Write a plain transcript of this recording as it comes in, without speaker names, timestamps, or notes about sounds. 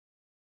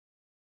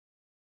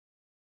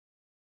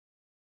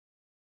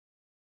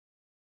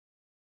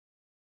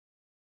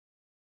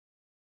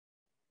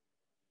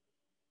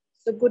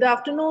So good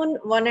afternoon,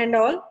 one and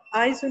all.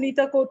 I,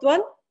 Sunita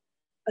Kotwal,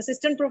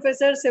 Assistant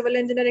Professor, Civil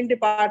Engineering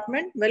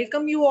Department,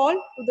 welcome you all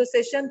to the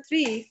session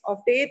 3 of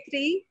day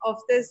 3 of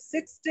this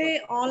 6-day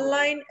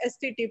online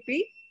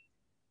STTP.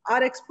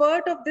 Our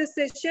expert of this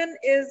session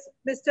is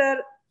Mr.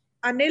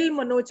 Anil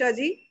Manocha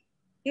ji.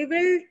 He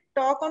will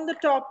talk on the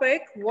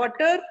topic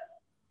water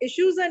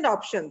issues and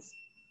options.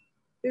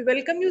 We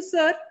welcome you,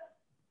 sir,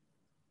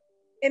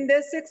 in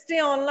this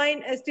 6-day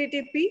online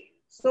STTP.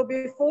 So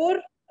before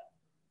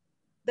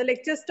the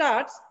lecture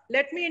starts,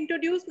 let me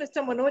introduce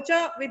Mr.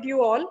 Manocha with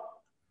you all.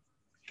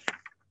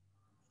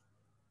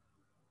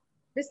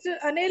 Mr.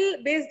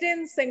 Anil, based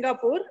in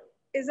Singapore,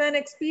 is an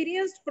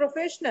experienced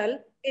professional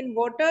in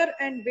water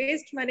and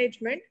waste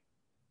management.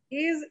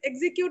 He is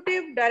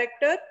Executive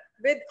Director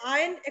with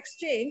Ion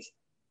Exchange,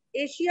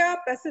 Asia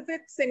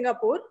Pacific,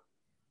 Singapore.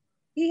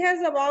 He has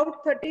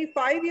about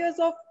 35 years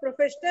of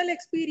professional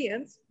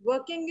experience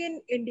working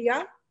in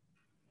India,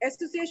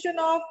 Association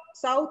of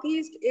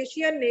Southeast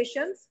Asian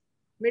Nations,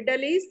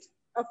 Middle East,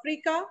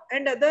 Africa,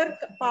 and other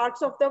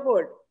parts of the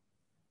world.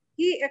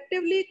 He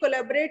actively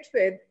collaborates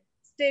with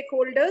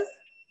stakeholders,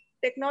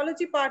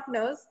 technology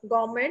partners,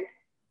 government,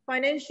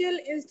 financial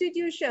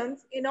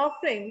institutions in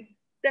offering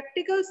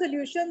practical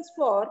solutions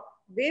for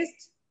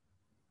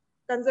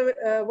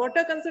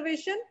water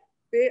conservation,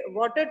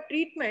 water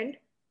treatment,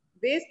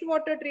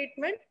 wastewater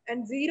treatment,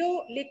 and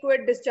zero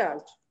liquid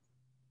discharge.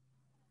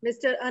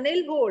 Mr.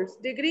 Anil holds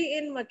degree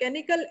in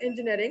mechanical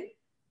engineering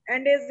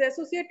and is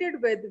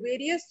associated with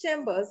various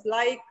chambers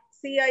like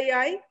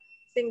CII,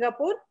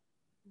 Singapore,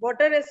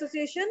 Water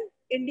Association,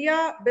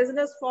 India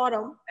Business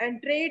Forum,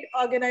 and Trade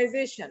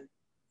Organization.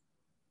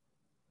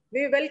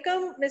 We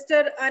welcome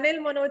Mr. Anil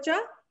Manocha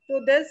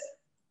to this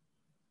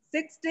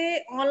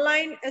 6-day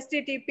online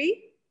STTP.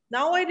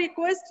 Now I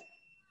request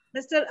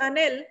Mr.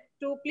 Anil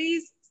to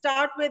please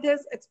start with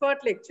his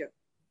expert lecture.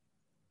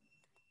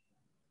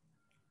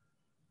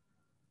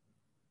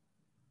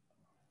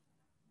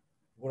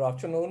 Good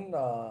afternoon,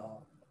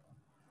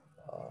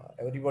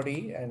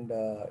 everybody, and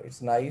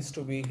it's nice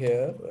to be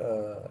here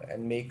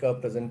and make a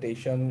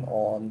presentation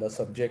on the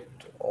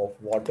subject of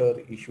water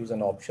issues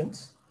and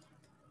options.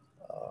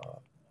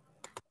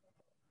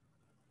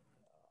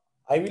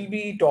 I will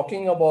be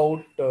talking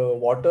about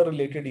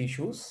water-related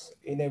issues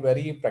in a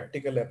very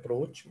practical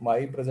approach.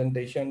 My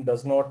presentation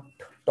does not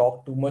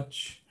talk too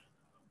much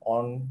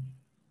on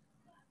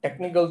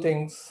technical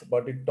things,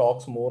 but it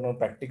talks more on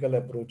practical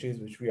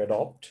approaches which we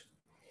adopt.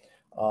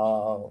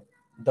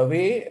 The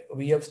way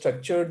we have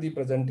structured the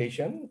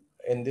presentation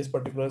in this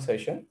particular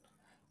session,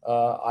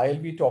 I'll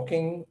be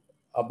talking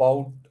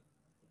about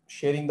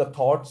sharing the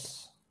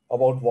thoughts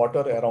about water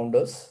around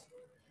us,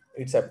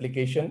 its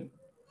application,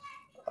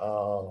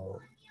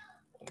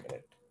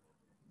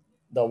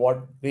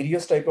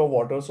 various type of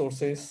water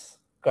sources,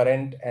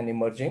 current and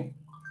emerging.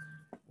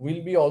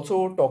 We'll be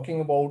also talking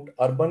about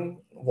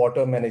urban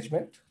water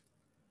management.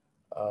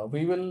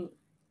 We will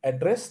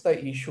address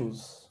the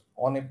issues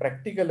on a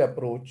practical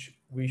approach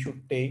we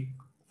should take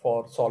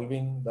for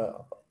solving the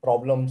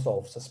problems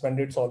of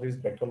suspended solids,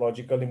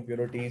 bacteriological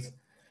impurities,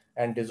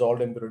 and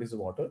dissolved impurities of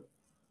water.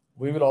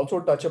 We will also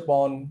touch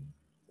upon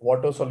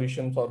water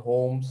solutions for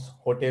homes,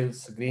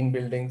 hotels, green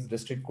buildings,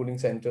 district cooling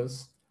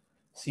centers,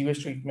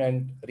 sewage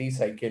treatment,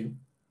 recycle,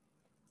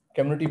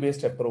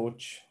 community-based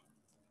approach,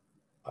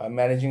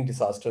 managing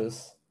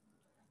disasters.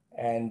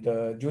 And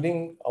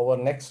during our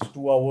next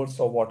 2 hours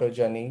of water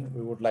journey,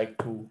 we would like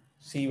to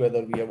see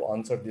whether we have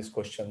answered these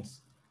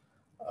questions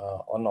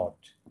or not.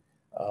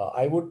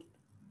 I would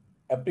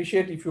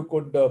appreciate if you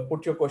could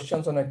put your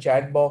questions on a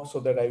chat box so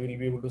that I will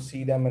be able to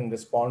see them and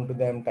respond to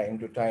them time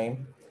to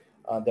time.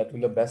 That will be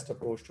the best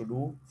approach to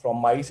do. From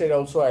my side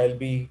also, I'll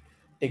be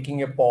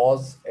taking a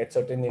pause at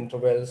certain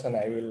intervals and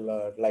I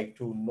will like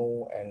to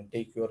know and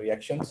take your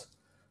reactions.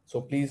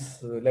 So please,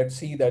 let's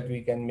see that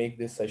we can make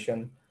this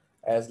session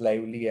as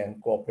lively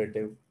and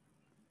cooperative,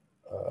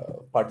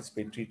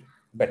 participatory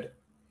better.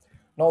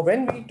 Now,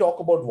 when we talk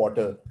about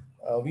water,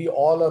 we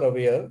all are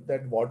aware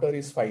that water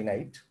is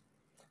finite,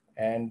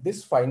 and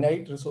this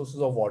finite resources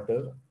of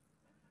water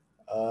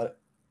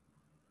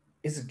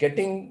is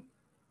getting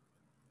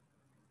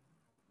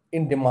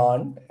in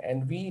demand,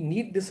 and we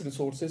need these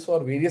resources for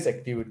various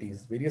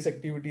activities. Various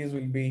activities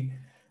will be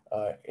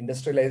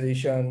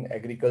industrialization,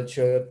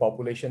 agriculture,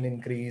 population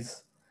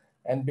increase,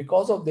 and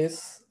because of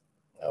this,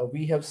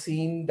 we have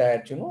seen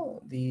that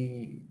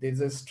there's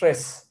a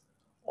stress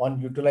on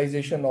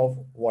utilization of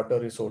water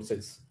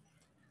resources.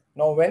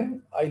 Now,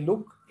 when I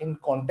look in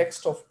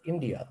context of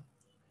India,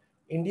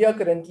 India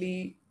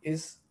currently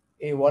is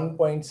a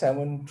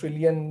 $1.7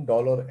 trillion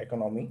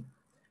economy,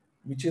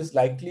 which is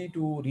likely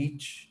to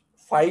reach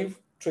 $5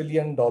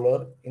 trillion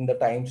in the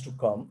times to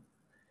come.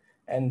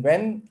 And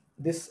when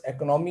this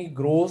economy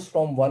grows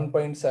from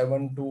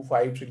 1.7 to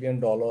 $5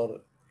 trillion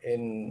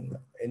in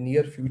a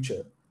near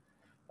future,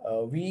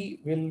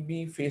 we will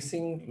be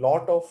facing a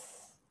lot of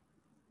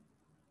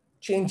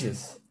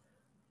changes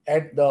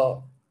at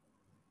the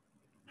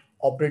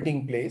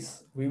operating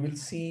place. We will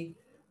see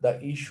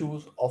the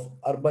issues of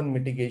urban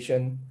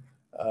mitigation,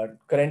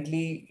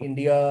 Currently,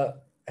 India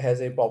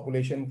has a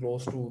population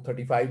close to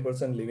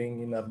 35%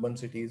 living in urban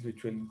cities,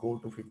 which will go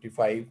to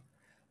 55.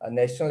 A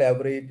national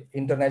average,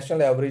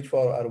 international average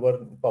for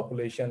urban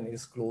population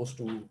is close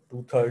to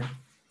two-thirds.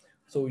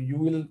 So you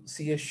will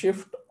see a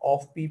shift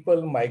of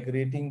people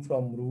migrating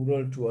from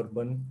rural to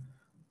urban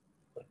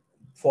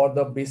for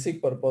the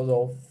basic purpose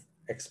of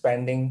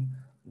expanding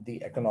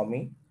the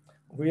economy.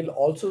 We'll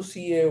also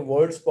see a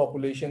world's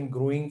population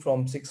growing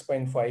from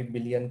 6.5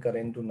 billion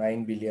current to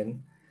 9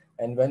 billion.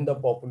 And when the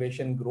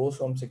population grows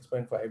from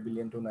 6.5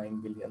 billion to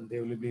 9 billion,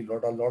 there will be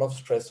a lot of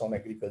stress on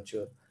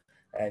agriculture,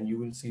 and you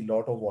will see a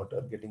lot of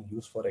water getting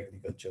used for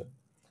agriculture.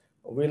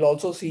 We'll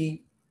also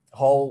see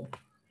how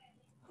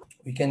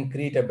we can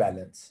create a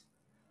balance.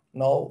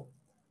 Now,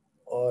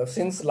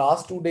 since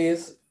last 2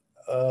 days,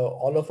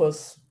 all of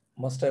us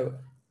must have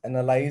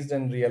analyzed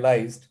and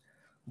realized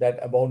that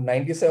about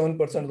 97%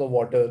 of the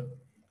water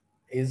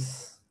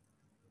is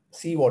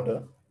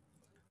seawater.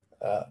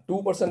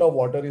 2% of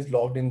water is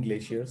locked in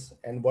glaciers,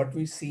 and what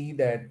we see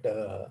that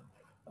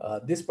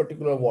this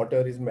particular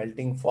water is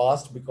melting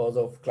fast because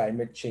of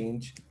climate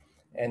change,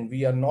 and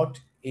we are not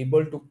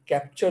able to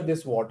capture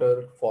this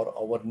water for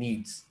our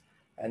needs.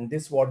 And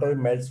this water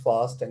melts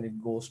fast and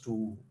it goes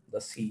to the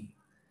sea,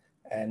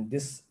 and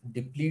this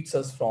depletes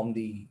us from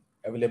the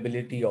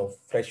availability of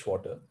fresh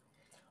water.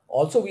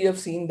 Also, we have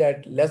seen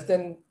that less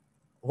than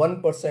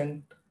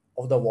 1%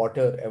 of the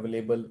water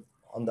available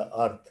on the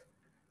earth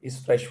is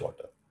fresh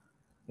water.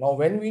 Now,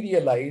 when we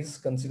realize,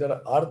 consider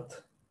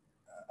Earth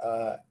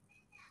uh,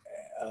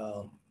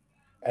 um,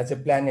 as a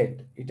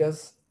planet, it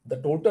has the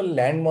total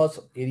landmass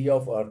area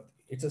of Earth.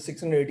 It's a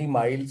 680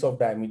 miles of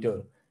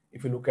diameter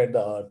if you look at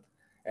the Earth,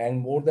 and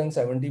more than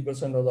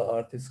 70% of the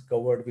Earth is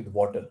covered with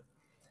water.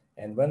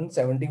 And when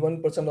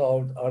 71%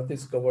 of Earth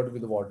is covered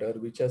with water,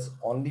 which has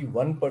only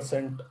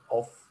 1%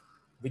 of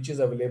which is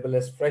available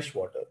as fresh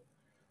water.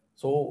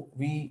 So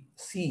we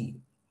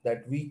see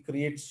that we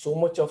create so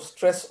much of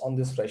stress on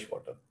this fresh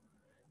water.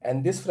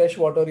 And this fresh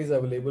water is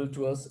available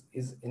to us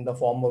is in the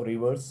form of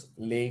rivers,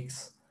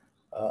 lakes,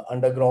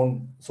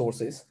 underground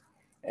sources.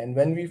 And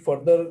when we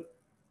further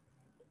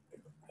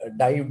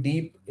dive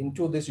deep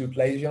into this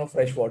utilization of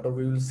fresh water,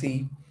 we will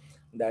see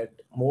that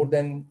more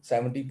than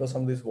 70%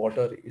 of this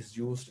water is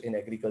used in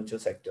agriculture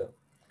sector,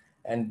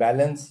 and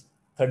balance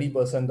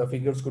 30%, the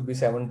figures could be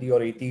 70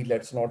 or 80,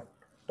 let's not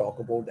talk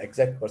about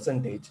exact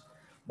percentage,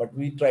 but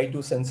we try to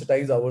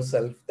sensitize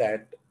ourselves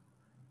that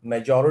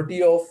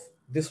majority of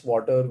this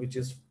water, which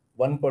is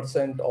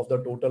 1% of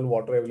the total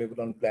water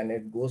available on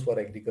planet, goes for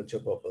agriculture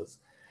purpose,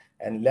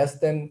 and less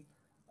than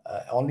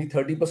only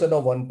 30%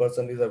 of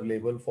 1% is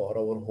available for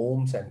our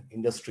homes and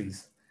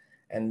industries.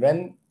 And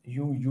when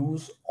you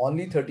use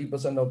only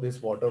 30% of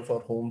this water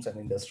for homes and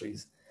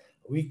industries,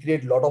 we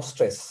create a lot of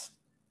stress.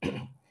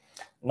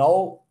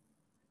 Now,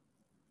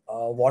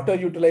 water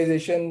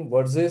utilization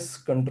versus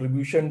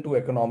contribution to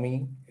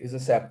economy is a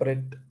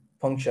separate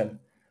function,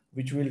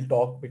 which we'll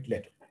talk a bit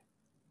later.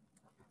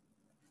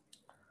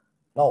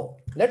 Now,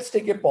 let's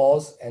take a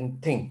pause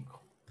and think.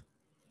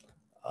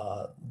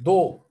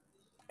 Though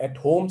at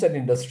homes and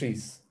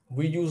industries,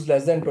 we use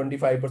less than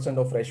 25%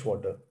 of fresh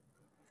water,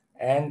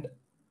 and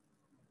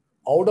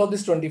out of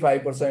this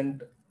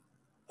 25%,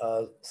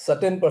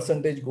 certain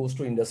percentage goes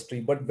to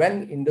industry. But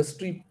when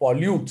industry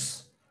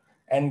pollutes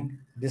and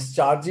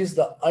discharges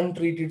the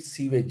untreated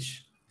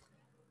sewage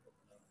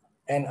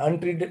and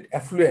untreated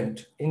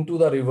effluent into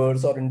the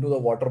rivers or into the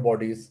water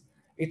bodies,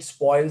 it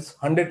spoils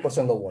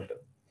 100% of water.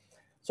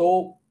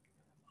 So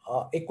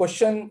a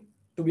question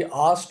to be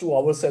asked to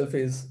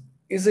ourselves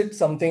is it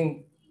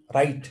something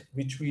right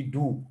which we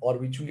do or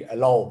which we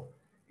allow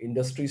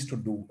industries to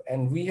do?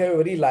 And we have a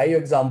very live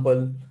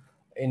example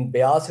in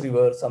Beas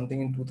River,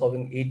 something in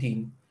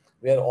 2018,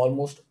 where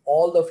almost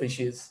all the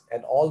fishes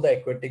and all the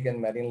aquatic and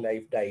marine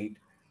life died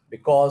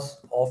because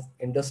of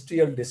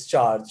industrial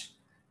discharge.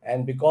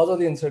 And because of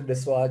the industrial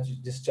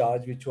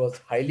discharge, which was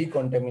highly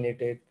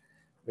contaminated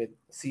with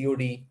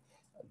COD,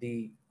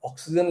 the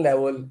oxygen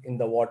level in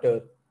the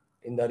water,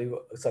 in the river,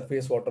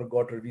 surface water,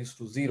 got reduced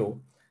to zero.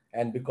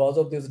 And because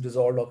of this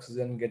dissolved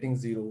oxygen getting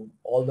zero,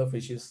 all the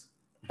fishes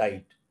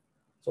died.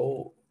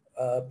 So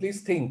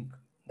please think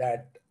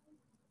that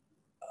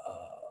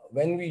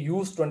when we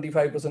use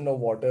 25% of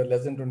water,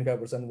 less than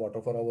 25%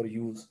 water for our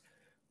use,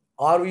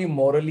 are we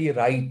morally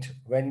right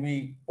when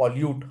we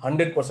pollute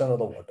 100% of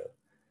the water?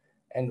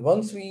 And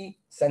once we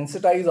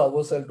sensitize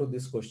ourselves to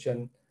this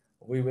question,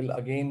 we will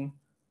again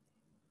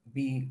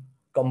be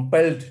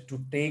compelled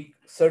to take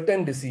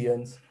certain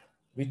decisions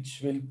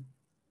which will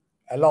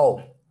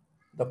allow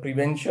the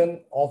prevention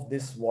of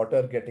this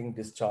water getting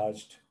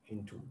discharged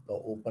into the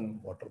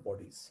open water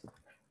bodies.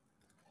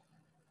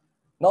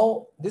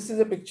 Now, this is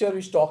a picture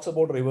which talks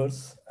about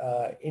rivers.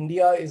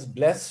 India is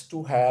blessed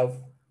to have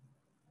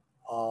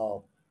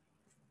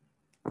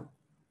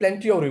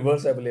plenty of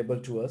rivers available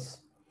to us.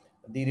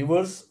 The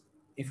rivers,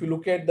 if you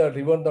look at the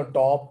river on the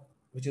top,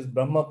 which is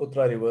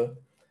Brahmaputra River,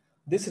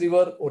 this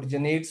river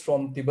originates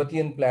from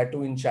Tibetan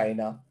Plateau in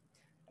China,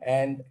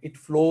 and it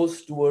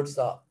flows towards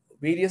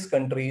various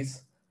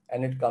countries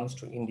and it comes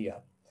to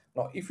India.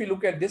 Now, if you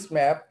look at this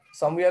map,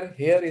 somewhere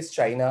here is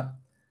China.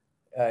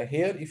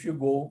 Here, if you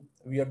go,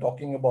 we are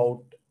talking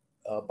about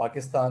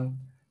Pakistan.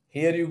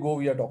 Here you go,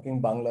 we are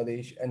talking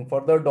Bangladesh, and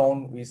further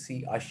down we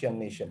see ASEAN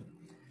nation.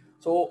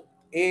 So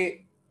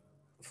a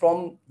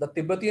from the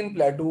Tibetan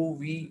plateau,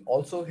 we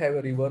also have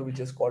a river which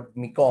is called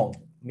Mekong.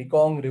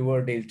 Mekong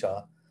River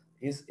Delta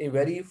is a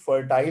very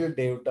fertile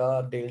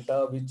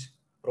delta which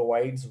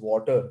provides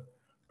water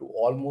to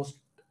almost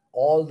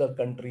all the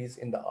countries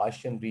in the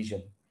ASEAN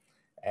region.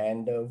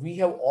 And we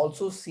have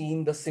also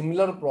seen the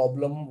similar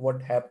problem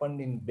what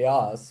happened in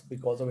Beas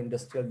because of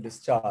industrial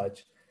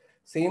discharge.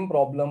 Same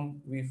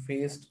problem we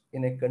faced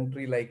in a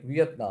country like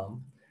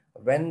Vietnam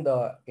when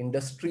the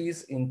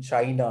industries in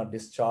China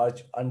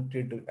discharged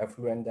untreated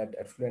effluent. That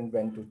effluent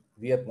went to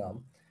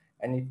Vietnam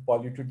and it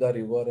polluted the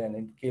river and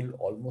it killed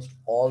almost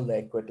all the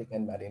aquatic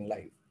and marine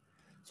life.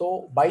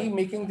 So by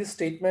making this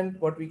statement,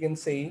 what we can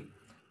say,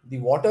 the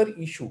water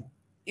issue,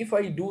 if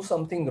I do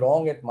something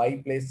wrong at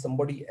my place,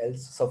 somebody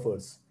else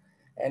suffers.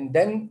 And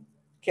then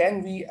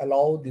can we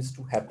allow this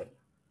to happen?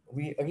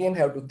 We again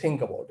have to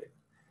think about it.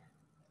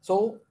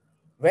 So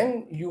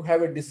when you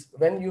have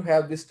when you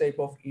have this type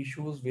of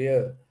issues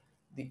where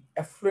the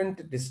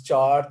effluent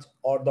discharge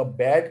or the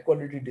bad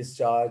quality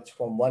discharge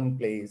from one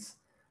place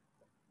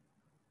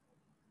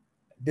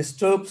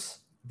disturbs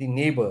the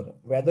neighbor,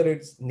 whether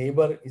it's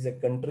neighbor is a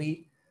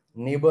country,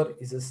 neighbor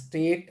is a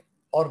state,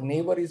 or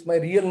neighbor is my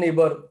real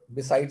neighbor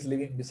besides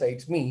living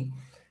besides me.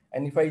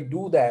 And if I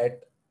do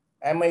that,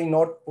 am I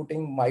not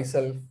putting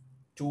myself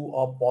to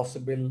a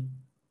possible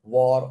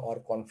war or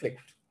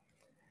conflict?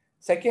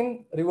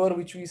 Second river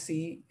which we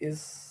see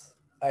is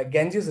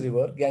Ganges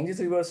River. Ganges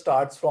River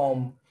starts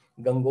from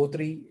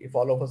Gangotri. If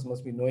all of us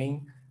must be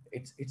knowing,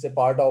 it's a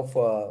part of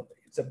uh,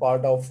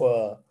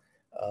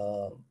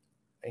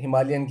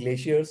 Himalayan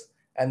glaciers,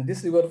 and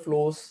this river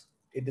flows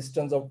a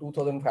distance of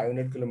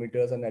 2,500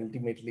 kilometers, and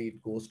ultimately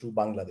it goes to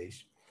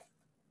Bangladesh.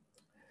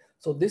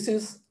 So this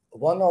is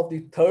one of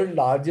the third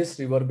largest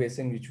river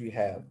basin which we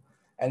have.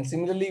 And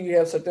similarly, we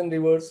have certain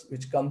rivers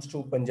which comes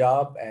to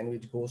Punjab and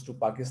which goes to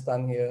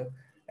Pakistan here,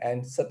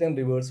 and certain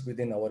rivers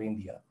within our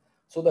India.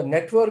 So the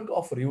network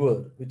of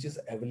river which is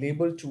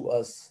available to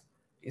us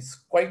is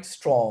quite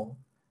strong.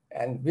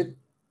 And with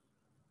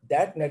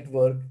that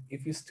network,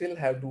 if we still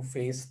have to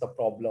face the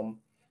problem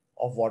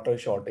of water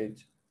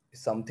shortage,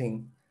 is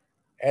something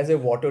as a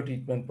water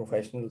treatment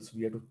professionals,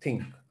 we have to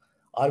think,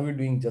 are we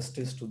doing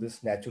justice to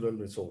this natural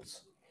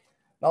resource?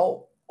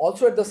 Now,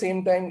 also at the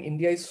same time,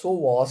 India is so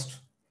vast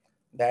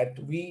that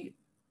we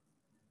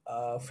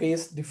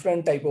face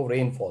different type of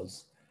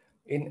rainfalls.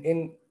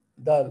 In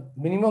the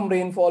minimum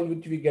rainfall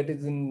which we get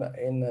is in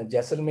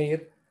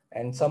Jaisalmer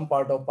and some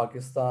part of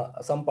Pakistan,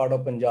 some part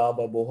of Punjab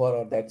or Bohar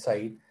or that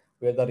side,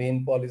 where the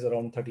rainfall is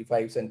around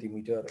 35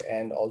 centimeter,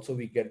 and also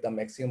we get the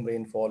maximum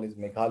rainfall is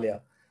Meghalaya,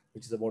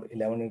 which is about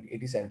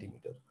 1180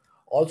 centimeter.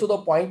 Also, the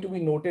point to be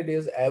noted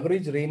is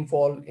average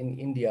rainfall in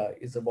India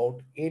is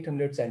about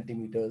 800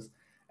 centimeters,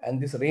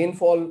 and this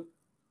rainfall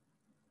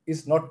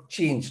is not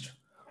changed.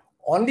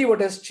 Only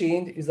what has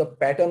changed is the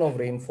pattern of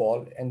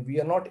rainfall, and we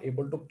are not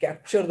able to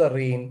capture the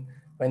rain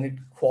when it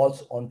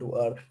falls onto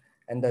earth.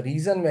 And the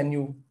reason, when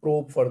you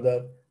probe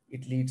further,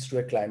 it leads to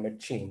a climate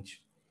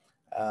change.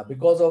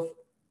 Because of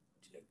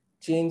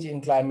change in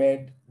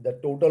climate, the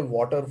total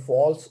water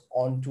falls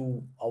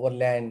onto our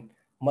land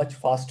much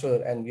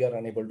faster and we are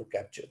unable to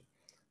capture.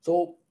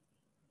 So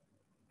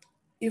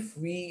if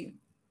we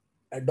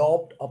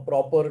adopt a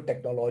proper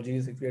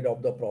technologies, if we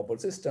adopt the proper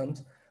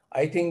systems,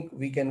 I think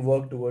we can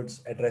work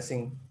towards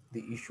addressing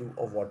the issue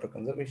of water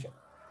conservation.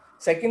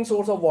 Second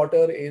source of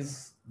water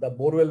is the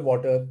borewell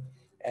water.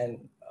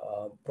 And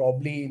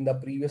probably in the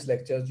previous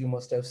lectures, you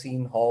must have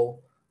seen how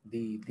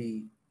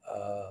the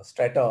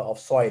strata of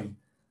soil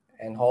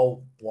and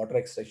how water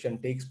extraction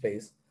takes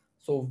place.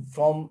 So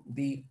from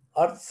the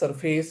earth's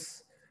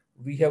surface,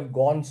 we have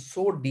gone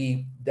so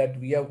deep that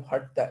we have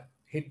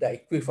hit the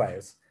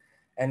aquifers,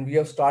 and we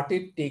have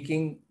started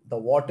taking the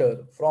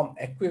water from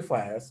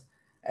aquifers.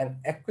 And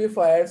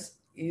aquifers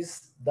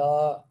is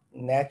the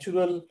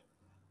natural,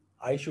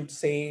 I should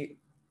say,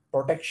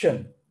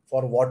 protection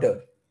for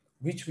water,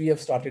 which we have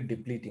started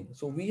depleting.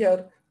 So we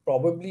are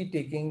probably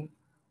taking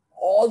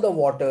all the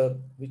water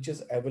which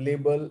is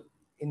available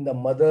in the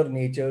mother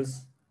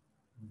nature's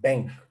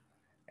bank.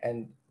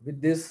 And with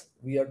this,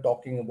 we are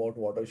talking about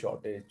water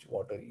shortage,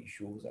 water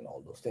issues, and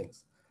all those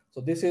things.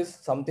 So this is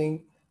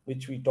something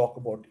which we talk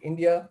about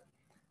India.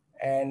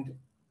 And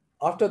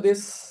after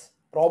this,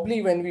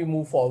 probably when we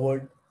move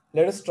forward,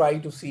 let us try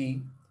to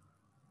see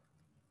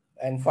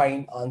and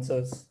find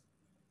answers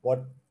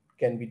what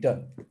can be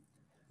done.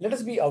 Let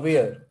us be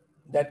aware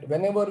that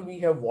whenever we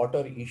have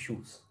water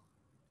issues,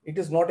 it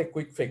is not a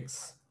quick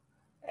fix.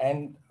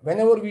 And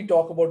whenever we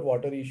talk about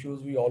water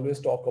issues, we always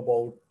talk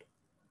about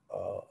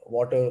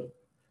water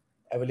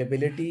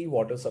availability,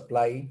 water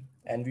supply,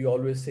 and we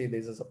always say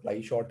there's a supply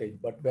shortage.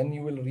 But when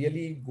you will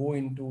really go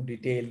into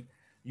detail,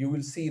 you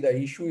will see the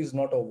issue is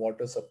not of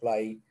water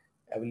supply,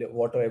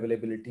 water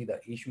availability, the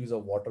issue is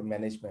of water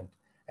management.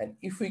 And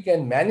if we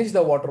can manage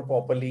the water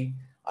properly,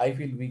 I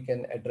feel we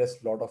can address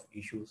a lot of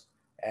issues.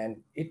 And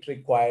it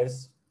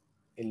requires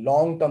a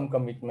long-term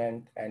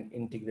commitment and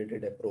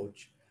integrated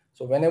approach.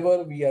 So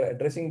whenever we are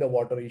addressing the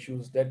water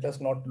issues, let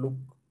us not look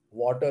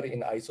water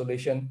in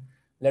isolation.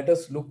 Let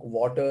us look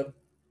water,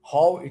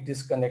 how it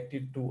is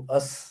connected to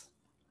us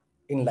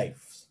in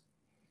life.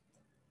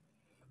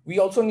 We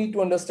also need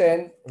to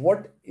understand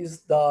what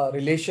is the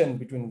relation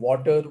between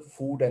water,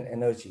 food, and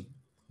energy.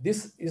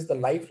 This is the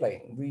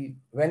lifeline.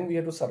 When we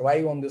have to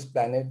survive on this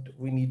planet,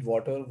 we need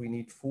water, we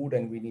need food,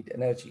 and we need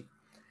energy.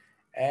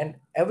 And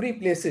every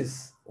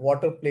places,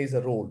 water plays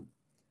a role.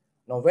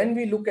 Now, when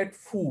we look at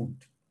food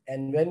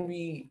and when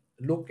we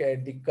look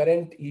at the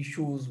current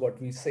issues,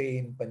 what we say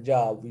in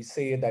Punjab, we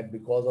say that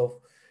because of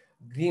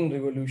green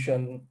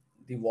revolution,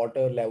 the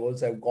water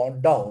levels have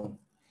gone down.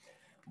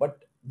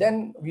 But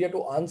then we have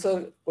to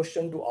answer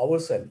question to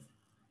ourselves: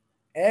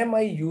 am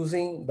I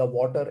using the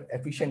water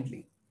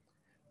efficiently?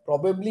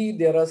 Probably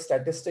there are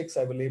statistics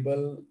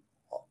available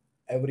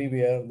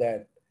everywhere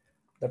that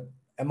the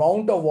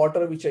amount of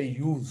water which I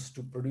use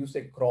to produce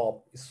a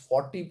crop is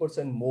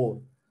 40%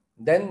 more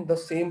than the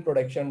same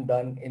production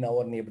done in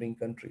our neighboring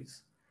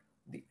countries.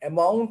 The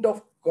amount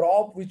of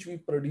crop which we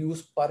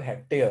produce per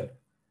hectare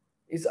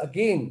is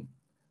again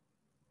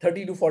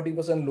 30 to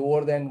 40%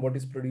 lower than what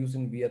is produced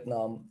in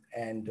Vietnam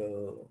and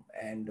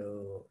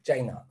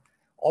China.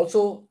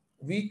 Also,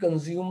 we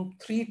consume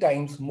 3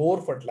 times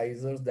more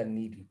fertilizers than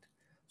needed.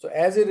 So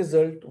as a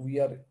result, we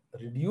are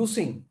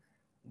reducing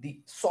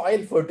the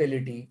soil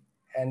fertility,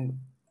 and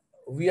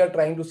we are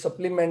trying to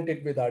supplement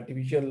it with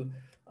artificial,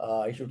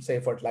 I should say,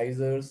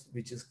 fertilizers,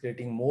 which is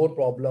creating more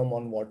problem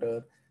on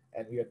water,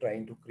 and we are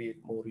trying to create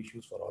more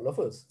issues for all of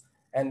us.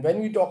 And when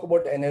we talk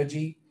about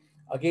energy,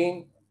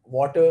 again,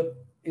 water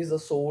is a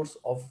source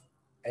of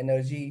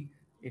energy.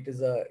 It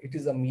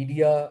is a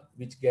media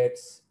which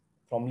gets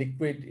from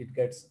liquid, it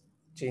gets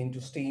changed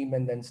to steam,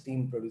 and then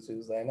steam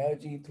produces the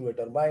energy through a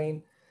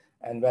turbine.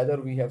 And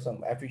whether we have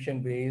some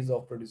efficient ways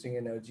of producing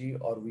energy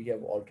or we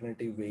have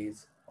alternative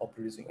ways of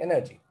producing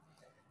energy.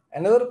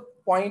 Another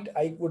point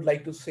I would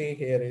like to say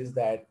here is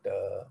that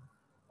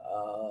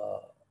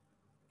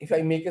if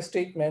I make a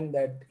statement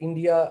that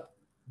India,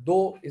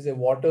 though is a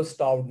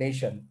water-starved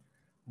nation,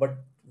 but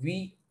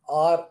we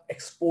are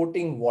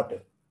exporting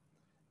water.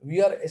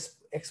 We are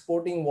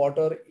exporting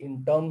water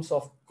in terms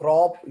of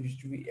crop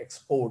which we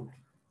export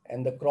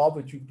and the crop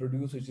which we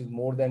produce, which is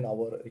more than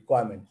our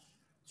requirement.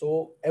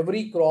 So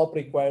every crop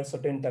requires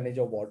certain tonnage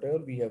of water.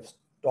 We have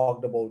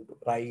talked about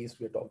rice,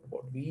 we have talked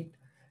about wheat,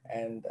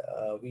 and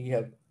we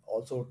have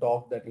also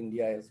talked that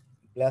India is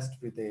blessed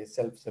with a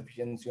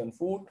self-sufficiency on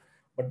food.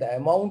 But the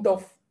amount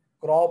of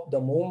crop, the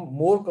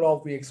more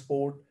crop we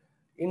export,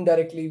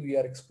 indirectly we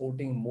are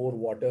exporting more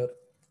water.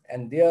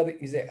 And there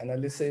is an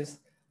analysis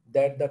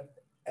that the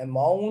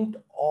amount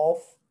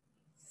of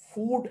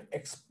food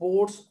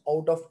exports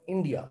out of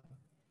India,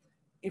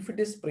 if it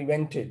is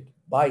prevented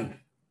by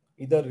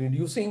either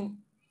reducing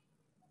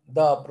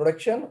the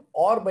production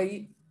or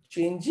by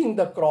changing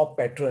the crop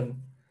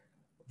pattern,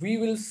 we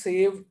will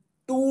save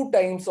 2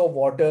 times of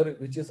water,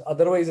 which is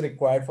otherwise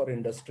required for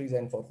industries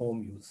and for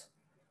home use.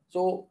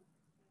 So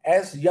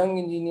as young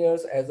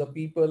engineers, as a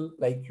people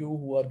like you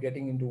who are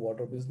getting into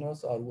water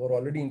business or who are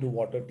already into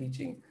water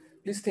teaching,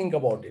 please think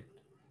about it.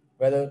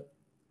 Whether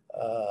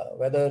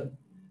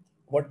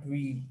what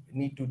we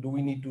need to do,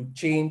 we need to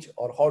change,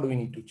 or how do we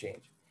need to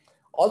change.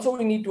 Also,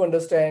 we need to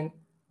understand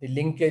the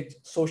linkage,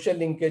 social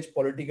linkage,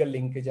 political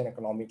linkage, and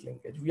economic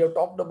linkage. We have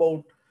talked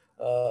about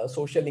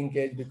social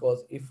linkage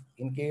because if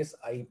in case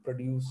I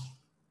produce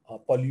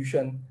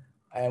pollution,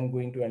 I am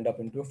going to end up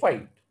into a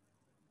fight.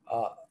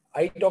 Uh,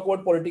 I talk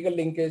about political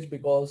linkage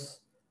because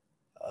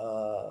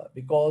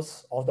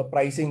of the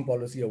pricing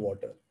policy of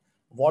water.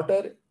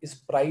 Water is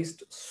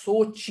priced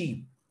so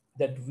cheap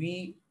that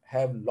we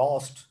have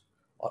lost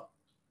or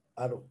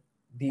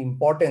the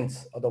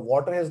importance, or the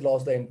water has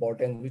lost the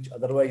importance which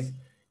otherwise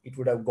it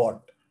would have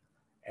got.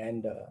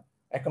 And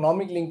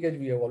economic linkage,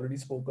 we have already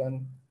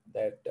spoken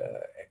that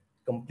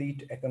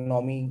complete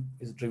economy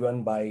is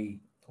driven by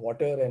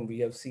water, and we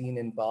have seen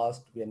in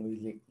past when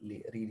we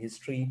read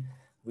history,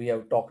 we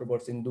have talked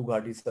about Sindhu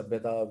Ghati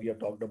Sabhyata, we have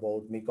talked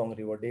about Mekong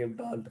River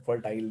Delta,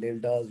 fertile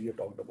deltas, we have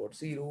talked about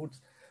sea routes.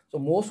 So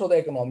most of the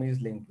economy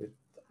is linked with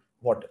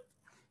water.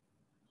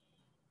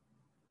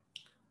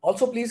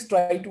 Also, please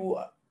try to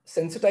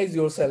sensitize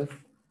yourself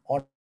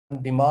on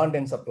demand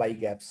and supply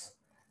gaps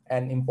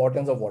and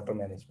importance of water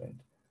management.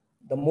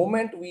 The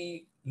moment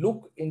we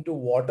look into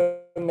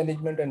water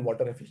management and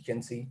water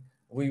efficiency,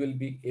 we will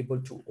be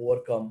able to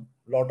overcome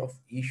a lot of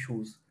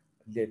issues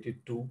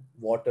related to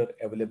water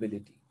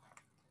availability.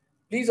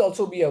 Please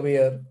also be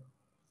aware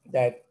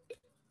that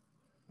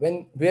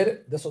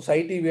where the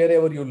society,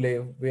 wherever you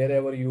live,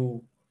 wherever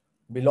you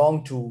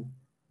belong to,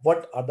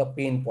 what are the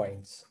pain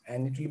points,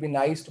 and it will be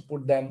nice to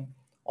put them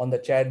on the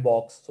chat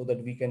box so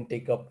that we can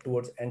take up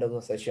towards end of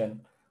the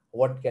session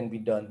what can be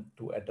done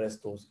to address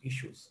those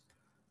issues.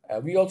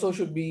 We also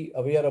should be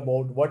aware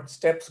about what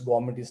steps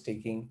government is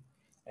taking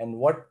and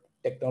what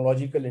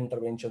technological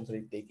interventions are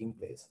taking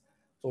place.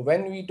 So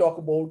when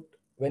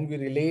we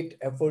relate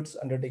efforts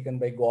undertaken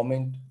by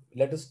government,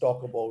 let us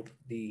talk about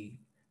the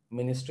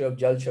Ministry of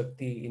Jal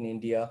Shakti in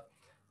India,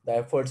 the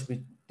efforts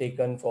which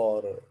taken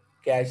for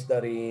catch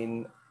the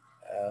rain,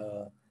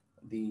 uh,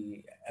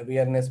 the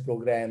awareness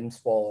programs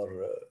for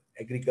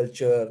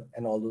agriculture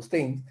and all those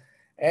things,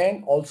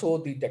 and also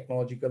the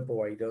technological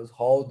providers,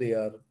 how they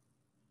are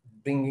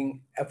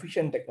bringing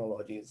efficient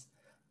technologies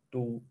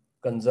to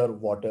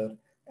conserve water.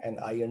 And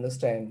I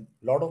understand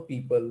a lot of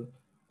people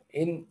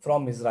in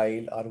from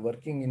Israel are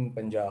working in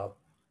Punjab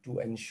to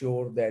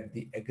ensure that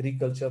the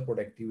agriculture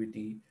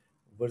productivity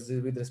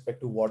versus with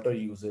respect to water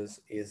uses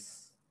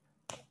is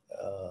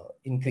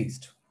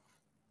increased.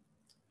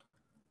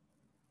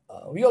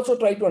 We also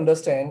try to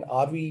understand,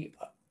 are we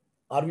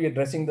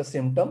addressing the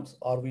symptoms,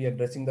 or are we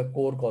addressing the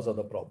core cause of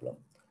the problem?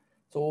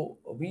 So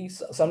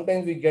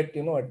sometimes we get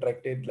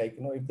attracted, like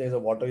if there's a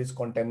water is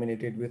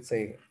contaminated with,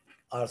 say,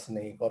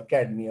 arsenic or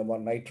cadmium or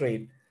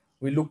nitrate,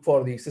 we look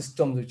for the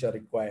systems which are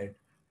required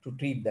to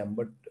treat them,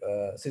 but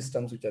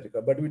systems which are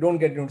required, but we don't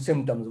get into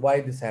symptoms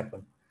why this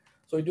happened.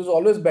 So it is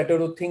always better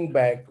to think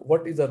back,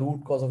 what is the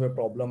root cause of a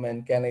problem,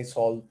 and can I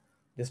solve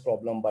this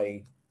problem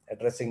by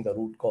addressing the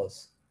root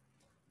cause?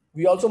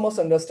 We also must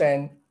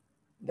understand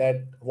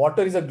that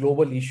water is a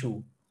global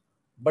issue,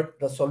 but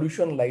the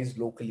solution lies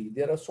locally.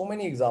 There are so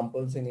many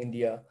examples in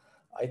India.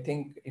 I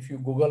think if you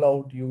Google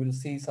out, you will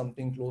see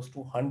something close to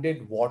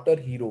 100 water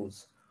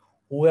heroes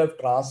who have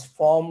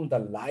transformed the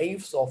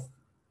lives of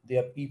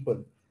their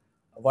people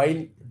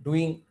while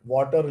doing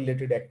water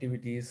related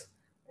activities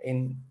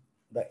in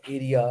the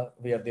area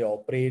where they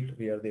operate,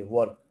 where they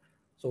work.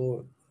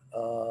 So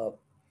uh,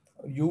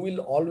 you will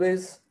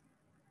always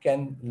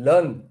can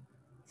learn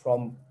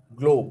from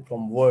globe,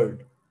 from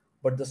world,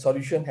 but the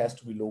solution has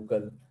to be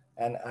local.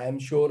 And I am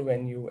sure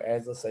when you,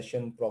 as the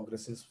session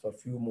progresses for a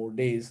few more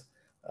days,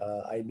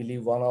 I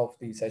believe one of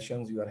the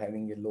sessions you are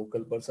having a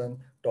local person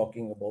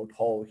talking about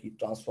how he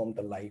transformed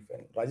the life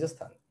in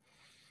Rajasthan.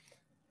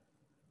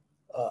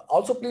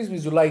 Also, please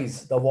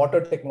visualize the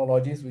water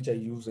technologies which I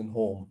use in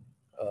home.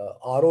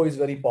 RO is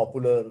very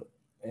popular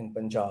in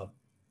Punjab,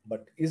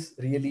 but is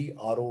really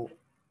RO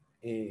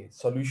a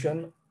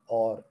solution,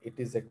 or it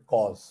is a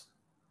cause,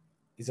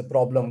 is a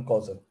problem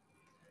causer?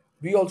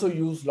 We also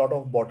use a lot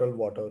of bottled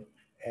water,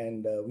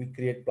 and we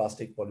create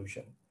plastic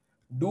pollution.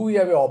 Do we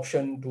have an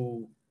option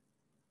to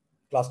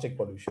plastic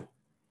pollution?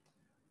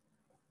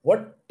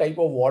 What type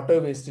of water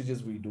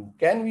wastages we do?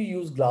 Can we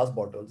use glass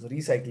bottles,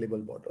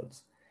 recyclable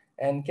bottles?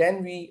 And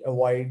can we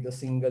avoid the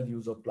single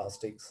use of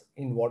plastics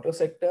in water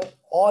sector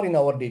or in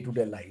our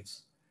day-to-day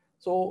lives?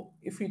 So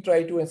if we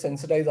try to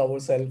sensitize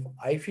ourselves,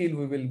 I feel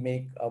we will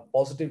make a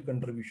positive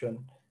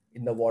contribution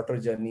in the water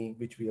journey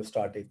which we have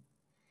started.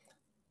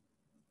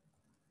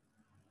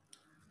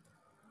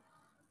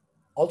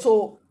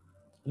 Also,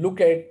 look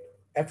at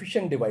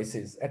efficient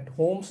devices at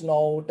homes.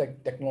 Now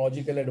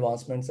technological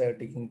advancements are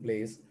taking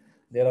place.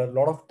 There are a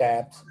lot of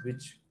taps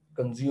which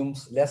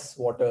consumes less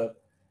water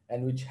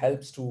and which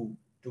helps to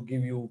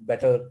give you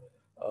better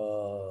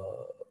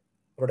uh,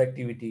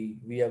 productivity.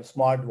 We have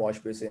smart wash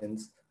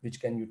basins which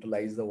can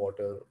utilize the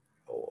water,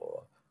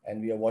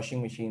 and we have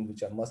washing machines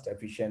which are most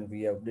efficient.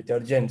 We have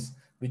detergents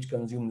which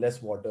consume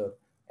less water,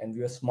 and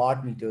we have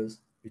smart meters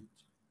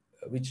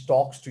which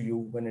talks to you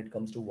when it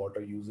comes to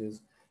water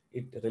uses.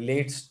 It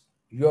relates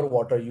your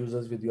water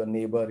users with your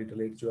neighbor, it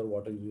relates your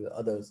water users with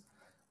others,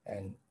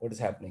 and what is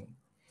happening.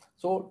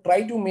 So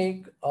try to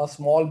make a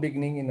small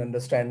beginning in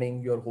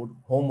understanding your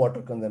home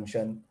water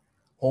consumption,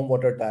 home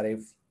water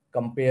tariff,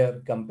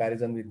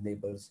 comparison with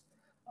neighbors.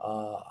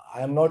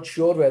 I am not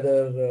sure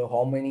whether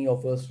how many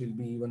of us will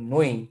be even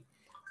knowing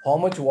how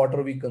much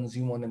water we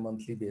consume on a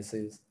monthly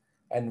basis,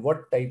 and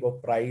what type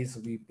of price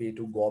we pay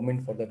to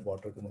government for that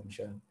water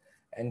consumption,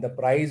 and the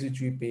price which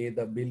we pay,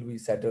 the bill we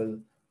settle,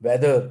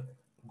 whether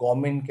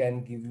government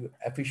can give you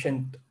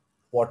efficient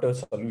water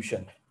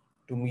solution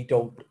to meet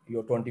out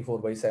your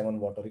 24/7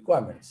 water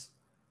requirements.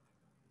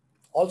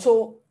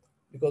 Also,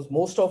 because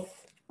most of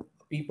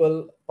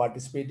people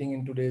participating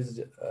in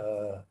today's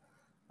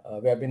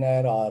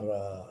webinar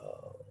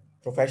are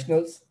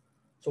professionals.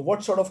 So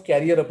what sort of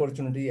career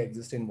opportunity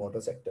exists in water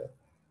sector?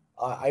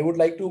 I would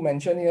like to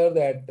mention here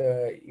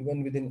that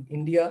even within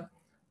India,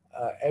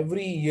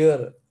 every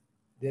year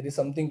there is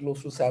something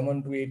close to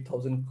 7 to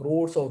 8,000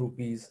 crores of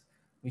rupees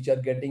which are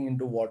getting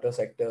into water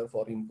sector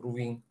for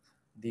improving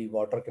the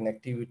water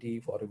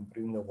connectivity, for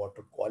improving the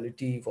water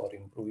quality, for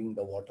improving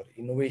the water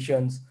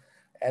innovations,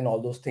 and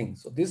all those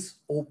things. So this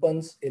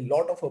opens a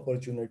lot of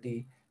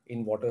opportunity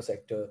in water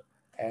sector.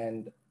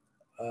 And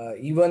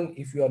even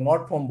if you are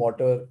not from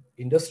water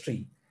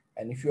industry,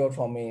 and if you are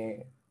from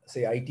a,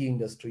 say, IT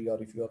industry, or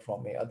if you are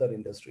from a other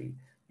industry,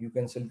 you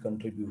can still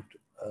contribute.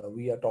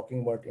 We are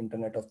talking about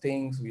Internet of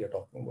Things, we are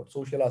talking about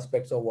social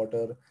aspects of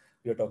water,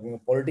 we are talking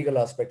about political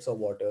aspects of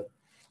water.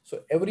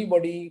 So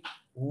everybody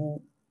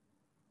who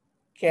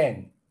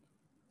can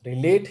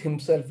relate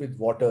himself with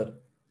water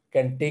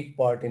can take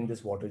part in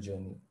this water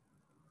journey.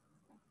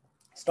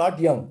 Start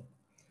young.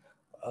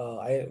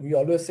 we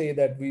always say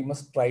that we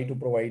must try to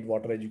provide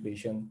water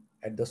education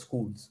at the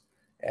schools,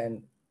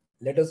 and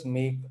let us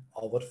make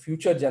our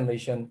future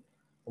generation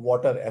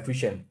water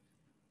efficient,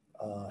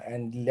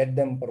 and let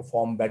them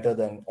perform better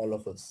than all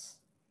of us.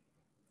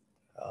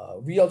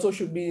 We also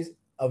should be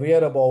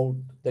aware about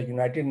the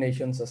United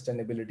Nations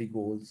sustainability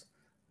goals.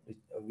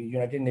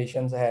 United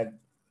Nations had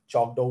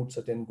chalked out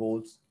certain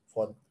goals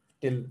for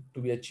till to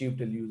be achieved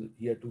till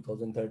year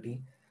 2030.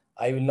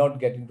 I will not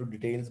get into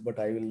details, but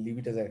I will leave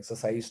it as an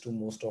exercise to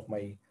most of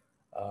my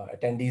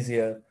attendees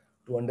here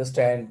to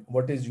understand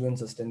what is UN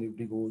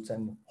sustainability goals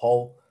and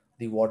how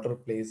the water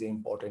plays an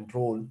important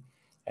role,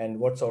 and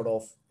what sort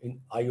of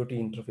IoT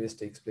interface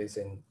takes place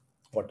in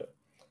water.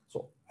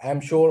 So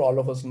I'm sure all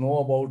of us know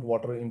about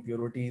water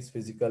impurities,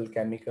 physical,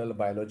 chemical,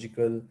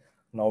 biological,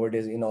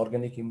 nowadays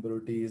inorganic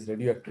impurities,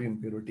 radioactive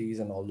impurities,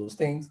 and all those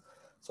things.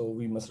 So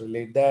we must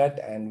relate that,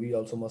 and we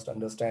also must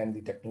understand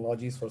the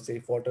technologies for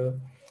safe water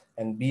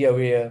and be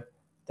aware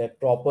that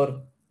proper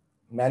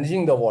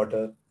managing the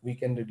water, we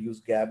can reduce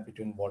gap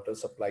between water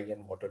supply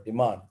and water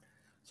demand.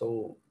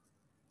 So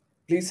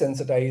please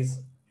sensitize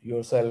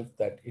yourself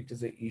that it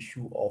is an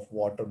issue of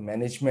water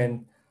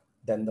management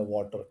than the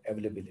water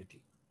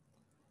availability.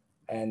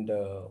 And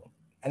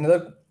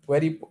another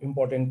very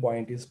important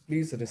point is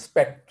please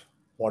respect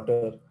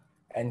water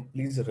and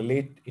please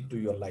relate it to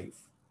your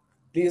life.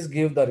 Please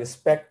give the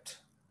respect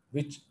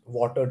which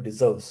water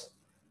deserves,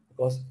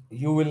 because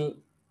you will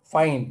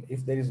find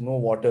if there is no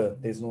water,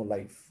 there is no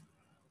life.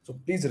 So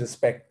please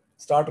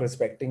start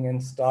respecting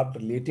and start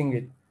relating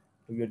it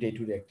to your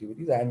day-to-day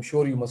activities. I am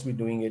sure you must be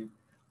doing it,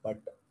 but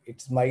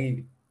it's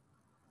my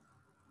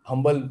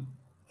humble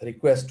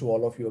request to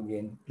all of you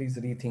again, please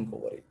rethink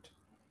over it.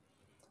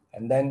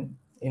 And then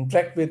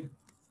interact with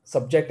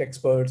subject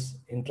experts,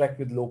 interact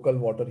with local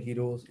water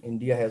heroes.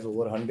 India has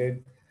over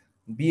 100.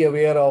 Be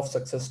aware of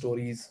success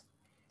stories,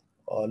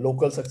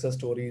 local success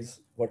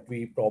stories, what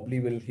we probably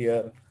will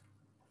hear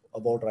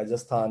about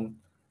Rajasthan,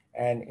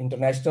 and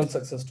international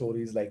success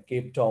stories like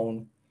Cape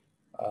Town,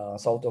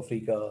 South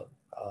Africa,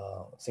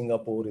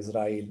 Singapore,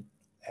 Israel,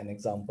 and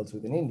examples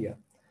within India.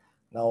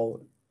 Now,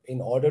 in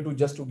order to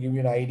just to give you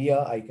an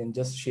idea, I can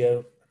just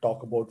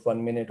talk about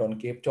 1 minute on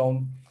Cape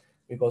Town,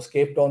 because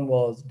Cape Town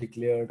was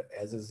declared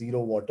as a zero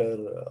water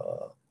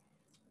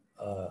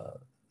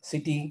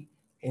city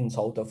in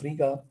South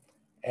Africa.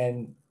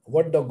 And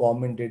what the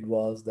government did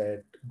was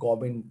that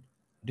government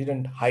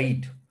didn't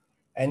hide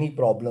any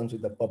problems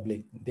with the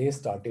public. They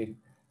started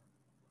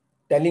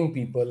telling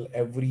people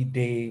every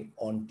day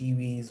on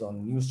TVs,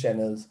 on news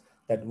channels,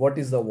 that what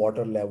is the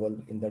water level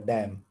in the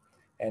dam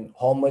and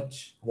how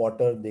much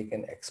water they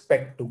can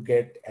expect to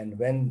get and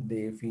when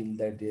they feel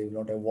that they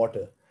will not have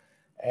water.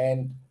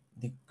 And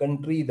the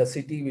country, the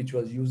city, which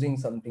was using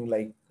something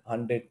like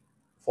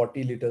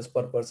 140 liters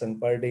per person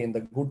per day in the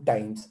good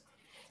times,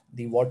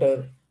 the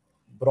water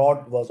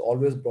was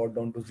always brought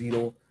down to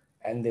zero,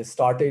 and they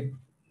started,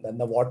 then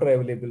the water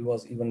available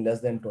was even less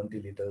than 20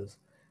 liters.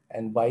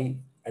 And by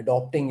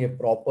adopting a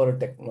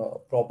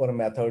proper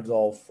methods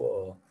of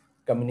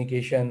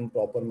communication,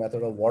 proper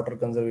method of water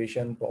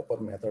conservation, proper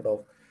method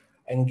of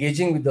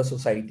engaging with the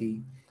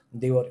society,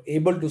 they were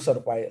able to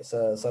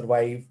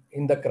survive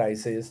in the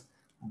crisis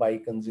by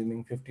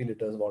consuming 50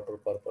 liters water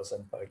per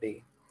person per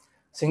day.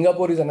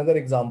 Singapore is another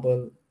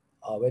example,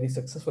 a very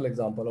successful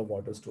example of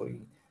water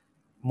story.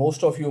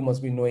 Most of you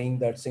must be knowing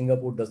that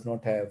Singapore does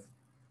not have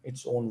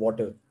its own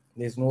water.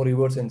 There's no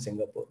rivers in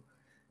Singapore.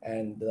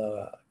 And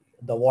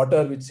the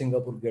water which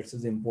Singapore gets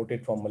is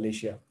imported from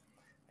Malaysia.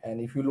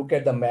 And if you look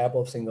at the map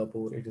of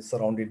Singapore, it is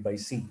surrounded by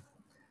sea.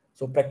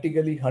 So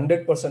practically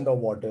 100% of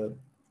water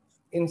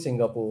in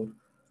Singapore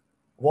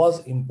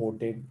was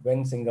imported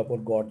when Singapore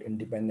got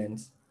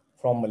independence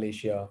from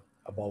Malaysia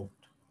about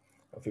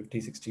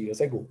 50, 60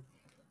 years ago.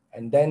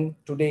 And then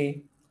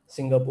today,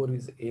 Singapore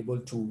is able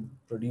to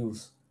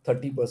produce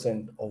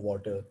 30% of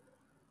water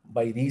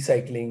by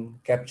recycling,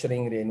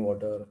 capturing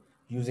rainwater,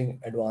 using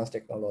advanced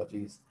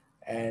technologies.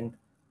 And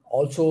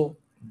also,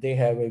 they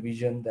have a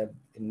vision that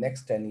in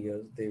next 10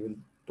 years, they will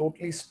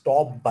totally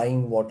stop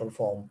buying water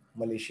from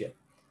Malaysia.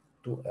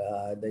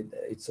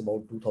 It's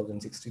about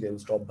 2060, they will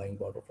stop buying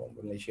water from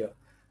Malaysia,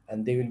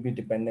 and they will be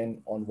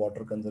dependent on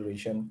water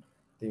conservation.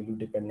 They will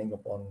be depending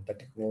upon the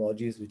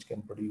technologies which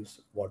can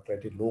produce water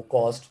at a low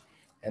cost,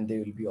 and they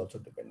will be also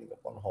depending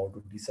upon how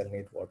to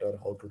desalinate water,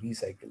 how to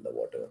recycle the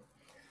water.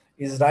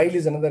 Israel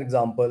is another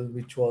example,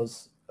 which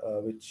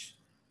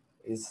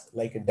is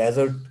like a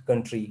desert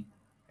country,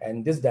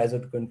 and this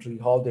desert country,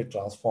 how they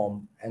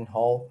transformed and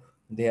how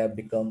they have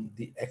become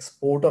the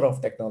exporter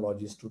of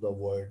technologies to the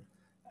world.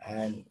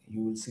 And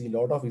you will see a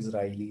lot of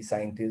Israeli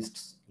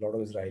scientists, a lot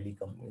of Israeli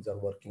companies are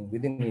working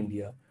within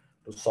India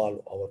to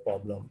solve our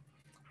problem.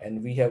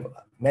 And we have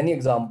many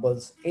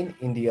examples in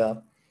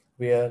India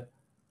where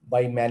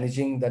by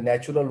managing the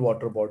natural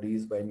water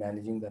bodies, by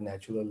managing the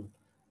natural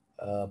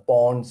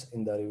ponds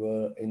in the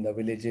river, in the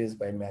villages,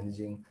 by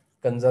managing,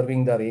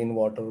 conserving the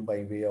rainwater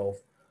by way of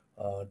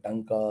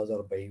tankas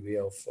or by way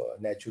of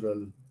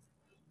natural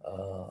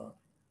uh,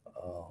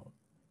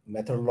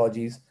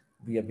 methodologies,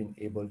 we have been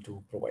able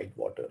to provide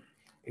water.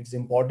 It's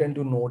important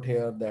to note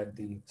here that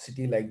the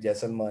city like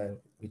Jaisalmer,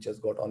 which has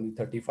got only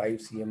 35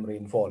 cm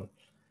rainfall,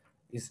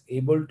 is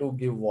able to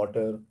give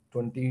water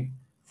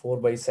 24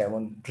 by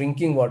 7,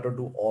 drinking water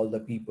to all the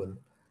people.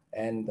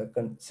 And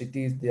the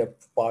cities, there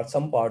are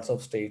some parts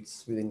of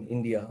states within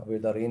India where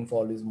the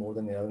rainfall is more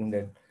than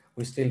 1100,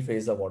 we still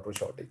face a water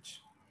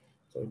shortage.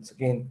 So it's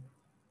again,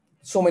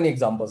 so many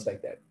examples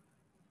like that.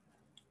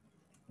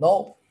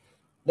 Now,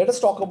 let us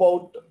talk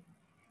about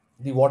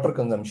the water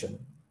consumption.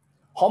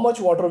 How much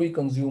water we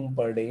consume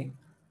per day?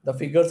 The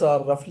figures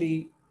are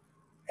roughly,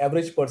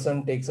 average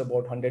person takes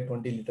about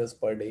 120 liters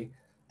per day.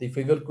 The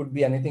figure could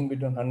be anything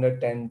between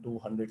 110 to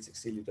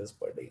 160 liters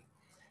per day.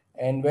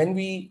 And when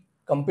we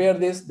compare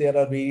this, there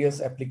are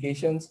various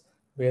applications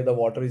where the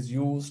water is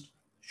used: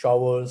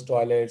 showers,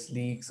 toilets,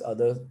 leaks,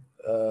 other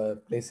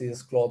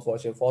places, cloth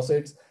washer,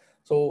 faucets.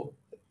 So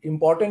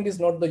important is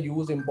not the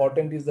use,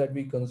 important is that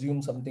we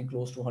consume something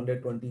close to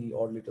 120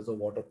 odd liters of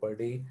water per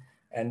day.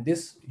 And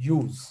this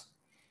use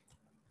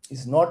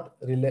is not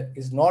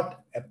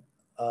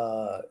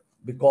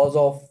because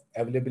of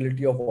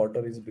availability of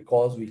water, is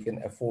because we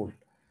can afford.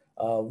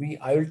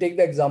 I will take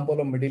the example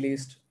of Middle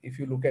East. If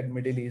you look at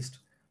Middle East,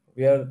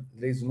 where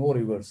there is no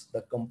rivers,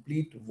 the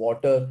complete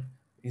water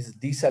is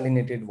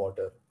desalinated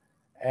water.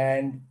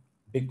 And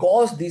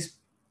because these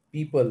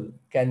people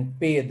can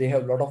pay, they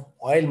have a lot of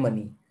oil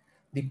money,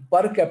 the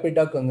per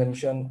capita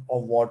consumption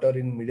of water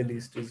in Middle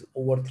East is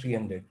over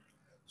 300.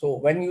 So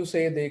when you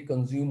say they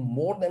consume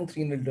more than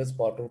 300 liters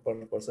water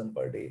per person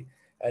per day,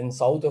 and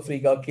South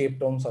Africa, Cape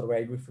Town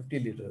survived with 50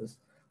 liters.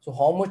 So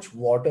how much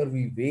water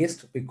we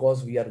waste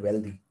because we are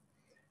wealthy?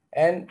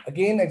 And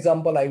again,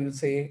 example, I will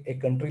say a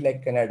country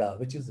like Canada,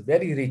 which is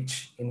very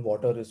rich in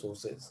water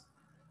resources.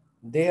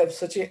 They have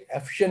such a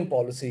efficient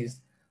policies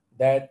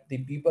that the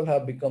people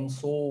have become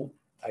so,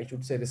 I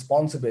should say,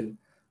 responsible,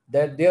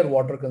 that their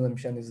water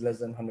consumption is less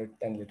than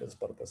 110 liters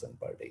per person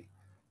per day.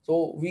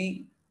 So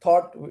we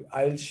thought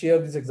I'll share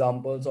these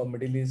examples of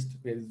Middle East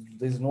where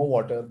there's no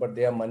water, but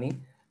they have money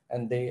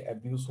and they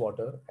abuse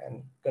water,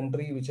 and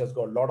country which has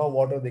got a lot of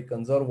water, they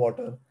conserve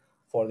water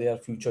for their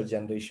future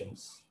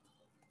generations.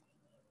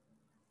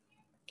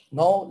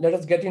 Now let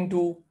us get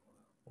into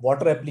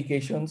water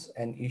applications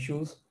and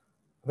issues.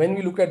 When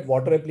we look at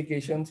water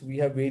applications, we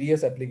have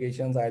various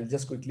applications. I'll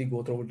just quickly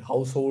go through it: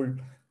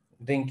 household,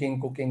 drinking,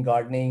 cooking,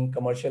 gardening;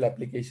 commercial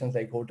applications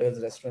like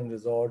hotels, restaurants,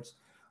 resorts;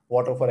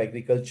 water for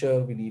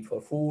agriculture, we need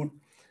for food;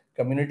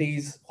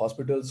 communities,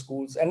 hospitals,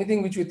 schools,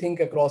 anything which we think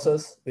across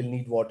us will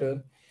need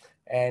water.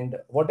 And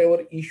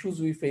whatever issues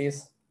we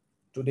face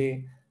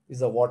today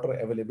is the water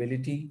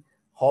availability,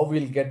 how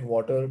we'll get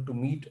water to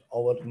meet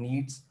our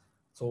needs.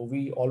 So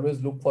we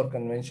always look for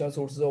conventional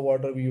sources of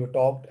water, we have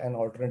talked, and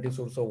alternative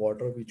source of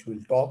water, which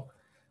we'll talk.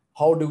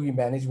 How do we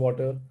manage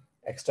water?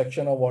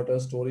 Extraction of water,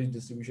 storage,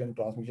 distribution,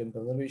 transmission,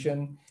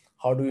 conservation.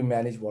 How do we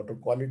manage water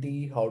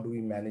quality? How do we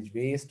manage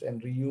waste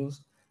and reuse?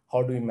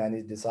 How do we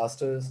manage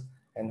disasters?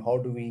 And how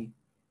do we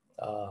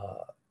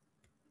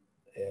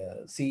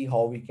see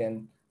how we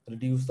can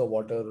reduce the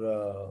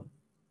water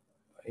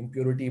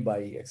impurity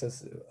by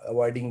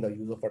avoiding the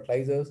use of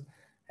fertilizers,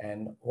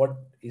 and what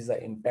is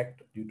the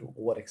impact due to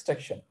over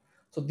extraction.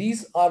 So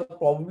these are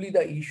probably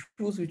the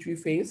issues which we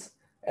face,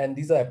 and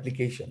these are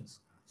applications.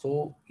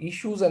 So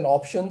issues and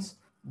options,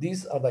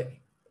 these are the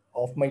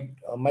of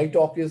my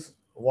talk is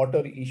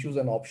water issues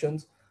and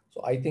options.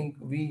 So I think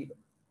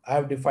I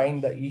have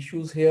defined the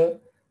issues here,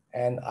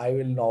 and I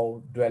will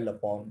now dwell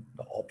upon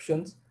the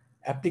options.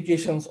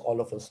 Applications, all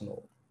of us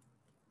know.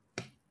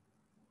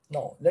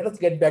 Now let us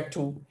get back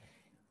to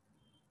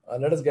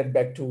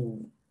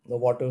the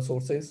water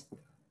sources.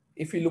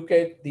 If we look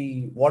at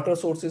the water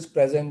sources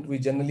present, we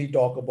generally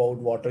talk about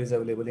water is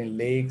available in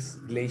lakes,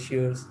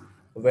 glaciers,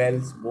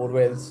 wells, bore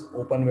wells,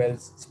 open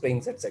wells,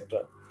 springs,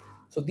 etc.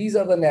 So these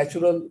are the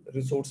natural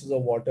resources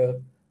of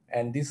water,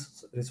 and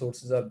these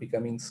resources are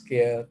becoming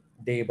scarce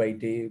day by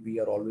day. We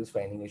are always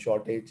finding a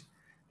shortage.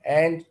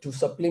 And to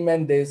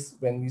supplement this,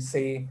 when we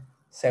say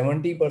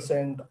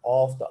 70%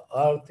 of the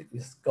earth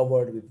is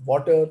covered with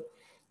water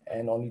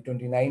and only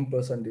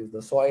 29% is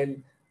the soil,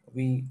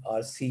 we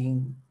are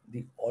seeing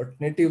the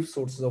alternative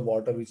sources of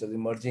water which are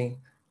emerging,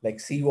 like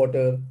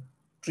seawater,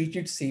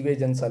 treated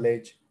sewage and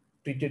sewage,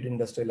 treated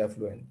industrial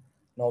effluent.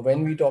 Now,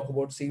 when we talk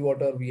about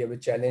seawater, we have a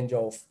challenge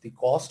of the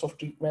cost of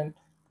treatment,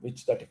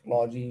 which the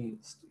technology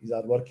is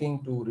are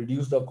working to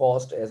reduce the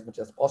cost as much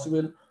as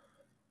possible.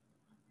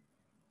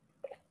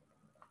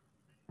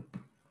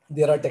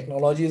 There are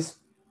technologies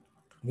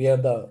where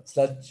the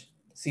sludge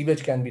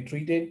sewage can be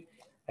treated.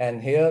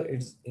 And here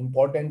it's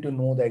important to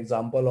know the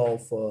example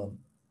of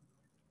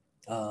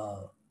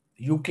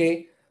UK,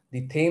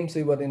 the Thames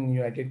River in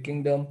United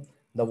Kingdom.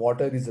 The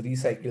water is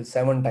recycled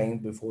 7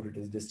 times before it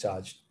is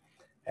discharged.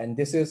 And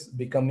this is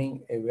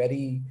becoming a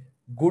very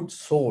good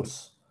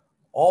source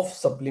of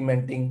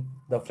supplementing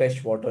the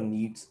fresh water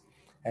needs.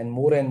 And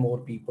more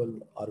people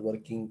are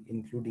working,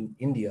 including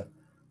India,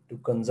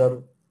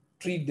 to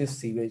treat this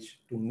sewage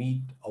to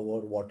meet our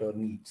water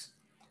needs.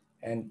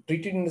 and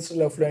treated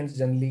industrial effluents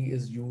generally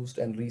is used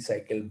and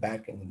recycled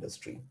back in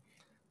industry.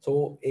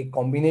 So a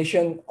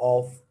combination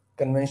of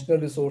conventional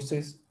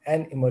resources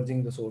and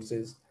emerging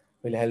resources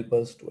will help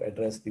us to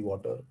address the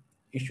water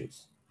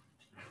issues.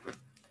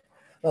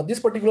 Now, this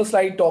particular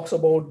slide talks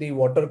about the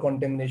water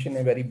contamination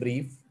in very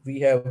brief. We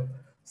have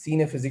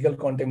seen a physical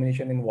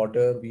contamination in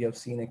water. We have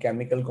seen a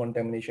chemical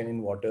contamination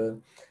in water.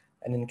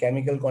 And in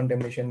chemical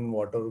contamination in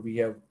water, we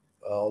have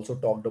also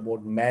talked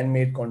about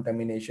man-made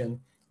contamination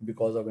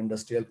because of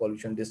industrial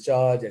pollution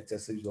discharge,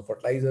 excessive use of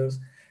fertilizers.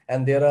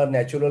 And there are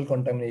natural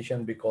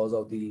contamination because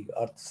of the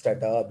earth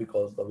strata,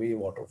 because the way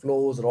water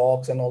flows,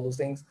 rocks, and all those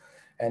things.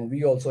 And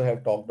we also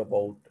have talked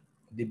about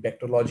the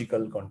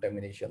bacteriological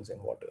contaminations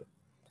in water.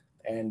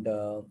 And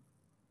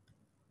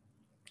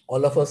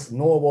all of us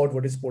know about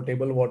what is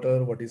potable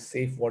water, what is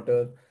safe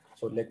water.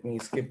 So let me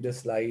skip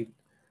this slide.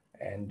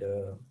 And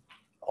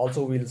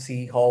also we'll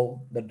see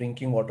how the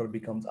drinking water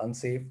becomes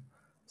unsafe.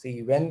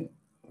 See, when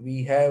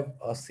we have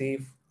a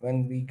safe,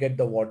 when we get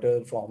the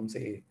water from,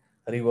 say,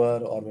 a river,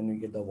 or when we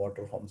get the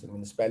water from some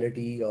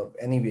municipality or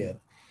anywhere,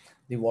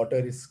 the water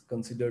is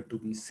considered to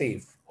be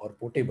safe or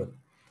potable.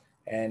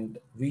 And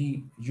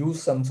we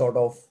use some sort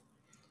of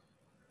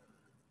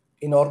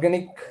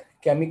inorganic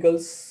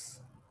chemicals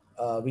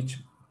which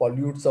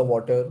pollutes the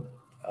water,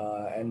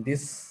 and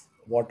this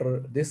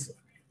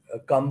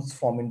comes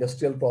from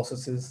industrial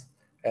processes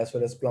as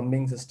well as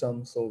plumbing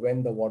systems. So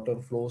when the water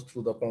flows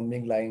through the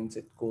plumbing lines,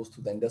 it goes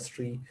to the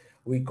industry.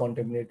 We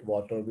contaminate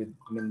water with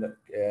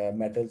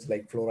metals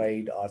like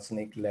fluoride,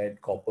 arsenic,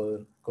 lead,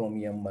 copper,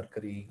 chromium,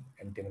 mercury,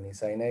 antimony,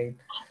 cyanide.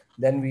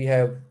 Then we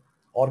have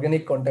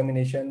organic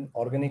contamination.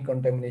 Organic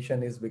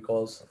contamination is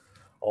because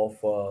of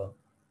uh,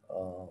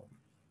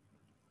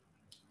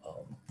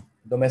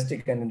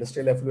 domestic and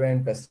industrial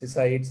effluent,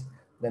 pesticides,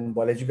 then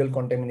biological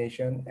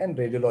contamination and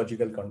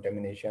radiological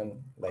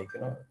contamination, like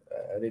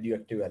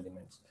radioactive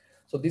elements.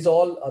 So these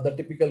all are the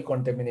typical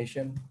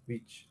contamination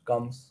which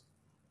comes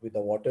with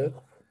the water.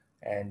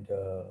 And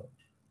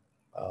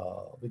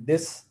with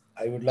this,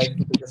 I would like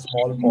to take a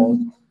small pause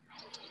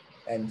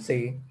and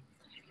say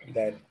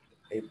that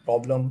a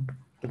problem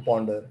to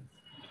ponder: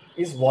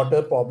 is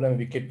water problem a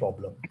wicked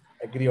problem?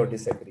 Agree or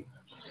disagree?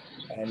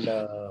 And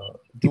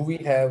do we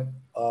have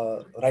a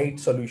right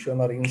solution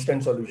or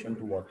instant solution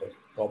to water?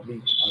 Probably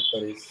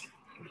answer is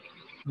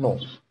no,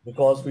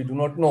 because we do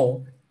not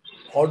know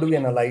how do we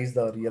analyze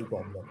the real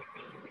problem.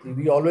 See,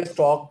 we always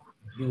talk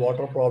the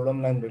water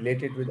problem and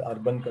relate it with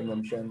urban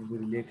consumption, we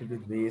relate it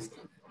with waste,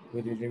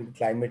 we relate it with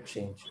climate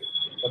change.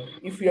 But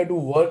if we have to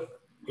work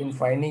in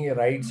finding a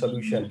right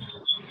solution,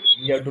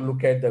 we have to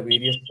look at the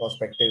various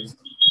perspectives,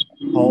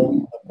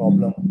 how the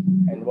problem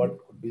and what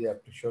could be the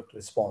appropriate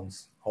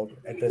response, how to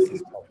address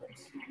these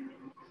problems.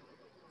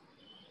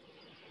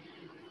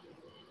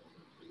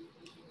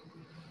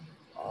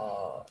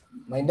 Uh,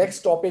 my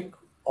next topic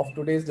of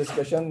today's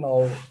discussion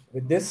now,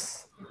 with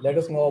this, let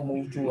us now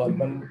move to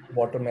urban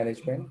water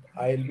management.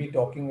 I'll be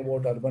talking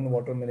about urban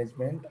water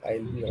management.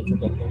 I'll be also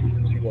talking about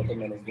community water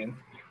management.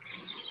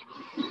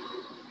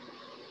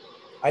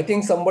 I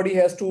think somebody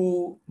has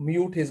to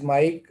mute his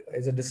mic.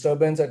 There's a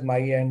disturbance at my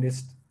end,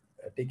 is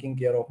taking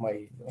care of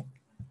my,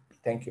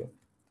 thank you.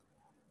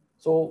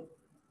 So,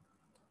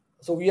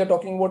 so we are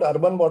talking about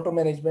urban water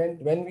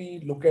management. When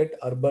we look at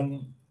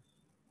urban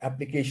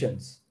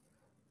applications,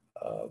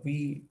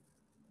 we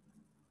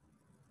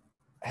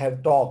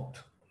have talked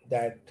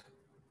that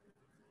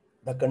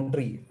the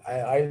country,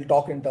 I'll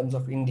talk in terms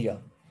of India.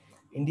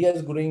 India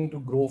is going to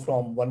grow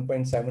from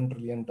 $1.7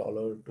 trillion to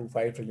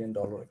 $5 trillion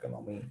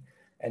economy.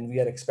 And we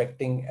are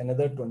expecting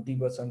another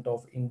 20%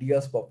 of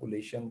India's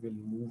population will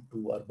move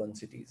to urban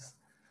cities.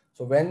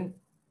 So when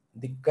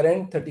the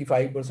current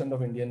 35%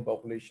 of Indian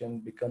population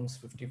becomes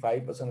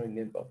 55% of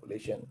Indian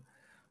population,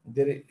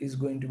 there is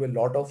going to be a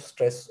lot of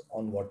stress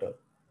on water.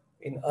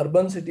 In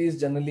urban cities,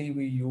 generally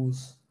we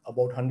use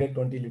about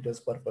 120 liters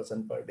per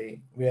person per day,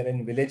 where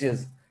in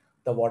villages,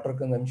 the water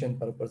consumption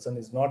per person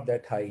is not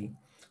that high.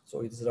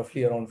 So it's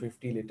roughly around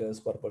 50 liters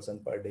per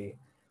person per day.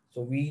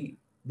 So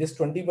this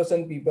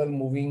 20% people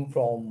moving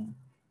from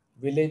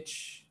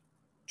village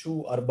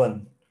to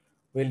urban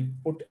will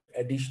put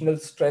additional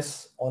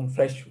stress on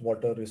fresh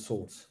water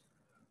resource.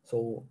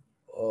 So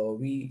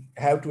we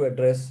have to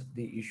address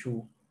the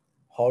issue: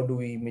 how do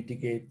we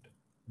mitigate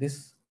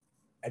this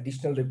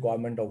additional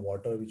requirement of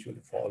water which will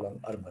fall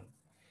on urban?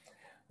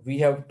 We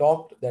have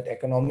talked that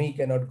economy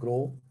cannot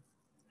grow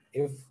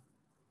if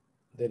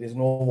there is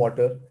no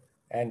water,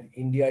 and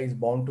India is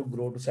bound to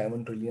grow to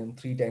 7 trillion,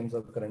 3 times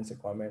the current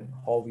requirement.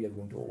 How we are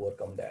going to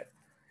overcome that?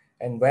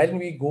 And when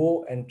we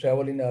go and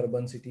travel in an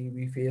urban city,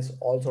 we face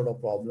all sort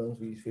of problems.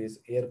 We face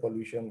air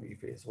pollution, we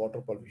face water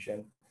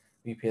pollution,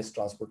 we face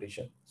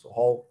transportation. So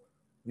how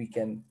we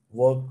can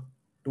work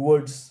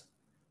towards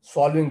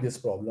solving this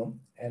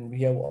problem? And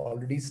we have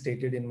already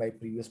stated in my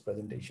previous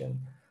presentation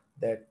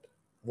that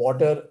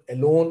water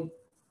alone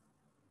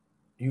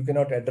you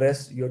cannot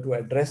address. You have to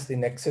address the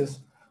nexus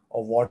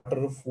of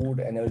water,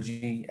 food,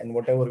 energy, and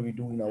whatever we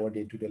do in our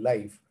day-to-day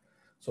life.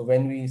 So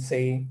when we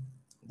say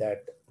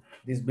that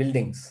these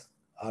buildings,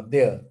 are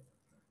there.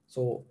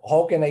 So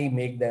how can I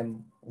make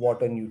them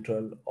water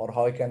neutral, or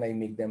how can I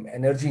make them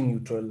energy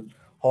neutral?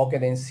 How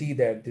can I see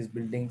that these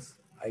buildings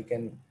I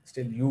can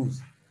still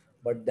use,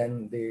 but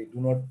then they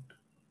do not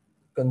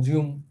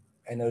consume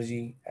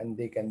energy and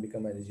they can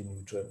become energy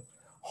neutral?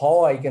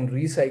 How I can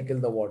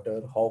recycle the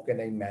water? How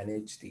can I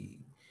manage the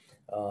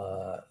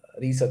uh,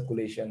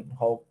 recirculation?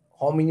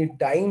 How many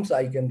times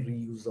I can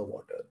reuse the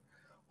water?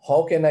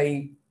 How can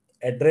I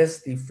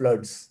address the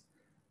floods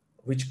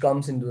which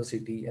comes into the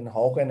city, and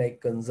how can I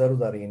conserve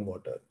the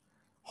rainwater?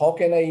 How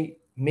can I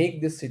make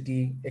this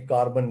city a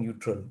carbon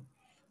neutral?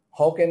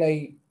 How can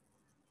I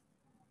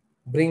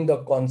bring the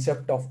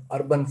concept of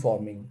urban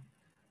farming?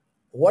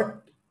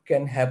 What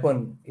can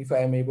happen if I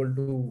am able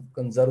to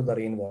conserve the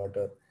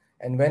rainwater?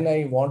 And when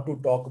I want to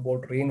talk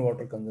about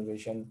rainwater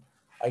conservation,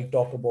 I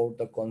talk about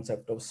the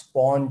concept of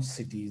sponge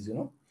cities.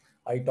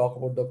 I talk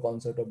about the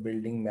concept of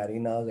building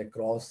marinas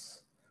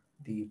across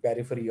the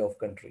periphery of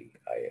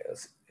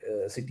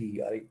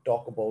city. I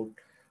talk about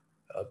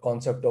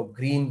concept of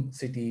green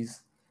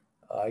cities.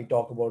 I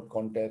talk about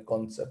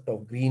concept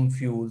of green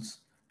fuels,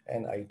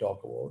 and I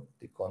talk about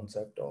the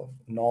concept of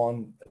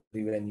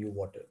non-revenue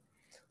water.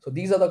 So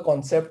these are the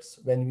concepts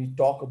when we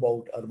talk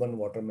about urban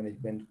water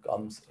management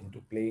comes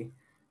into play,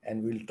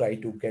 and we'll try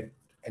to get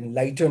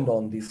enlightened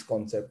on these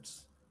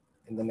concepts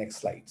in the next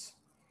slides.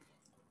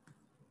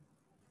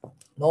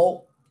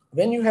 Now,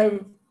 when you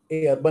have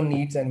a urban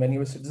needs and when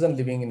you're a citizen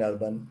living in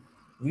urban,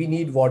 we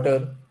need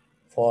water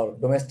for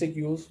domestic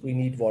use. We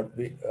need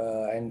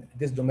and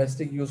this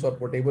domestic use or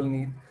potable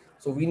need.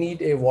 So we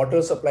need a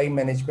water supply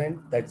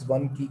management. That's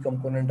one key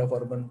component of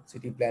urban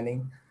city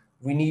planning.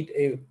 We need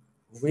a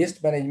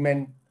waste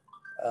management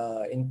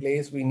in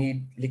place. We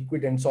need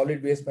liquid and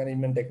solid waste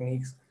management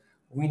techniques.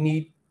 We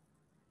need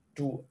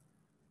to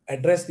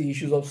address the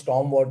issues of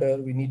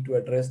stormwater. We need to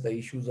address the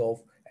issues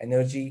of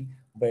energy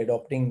by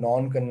adopting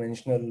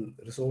non-conventional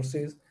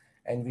resources,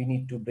 and we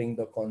need to bring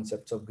the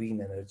concepts of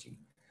green energy.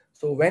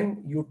 So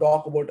when you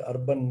talk about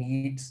urban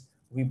needs,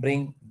 we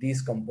bring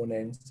these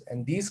components,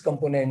 and these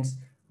components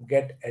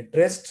get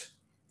addressed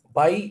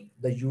by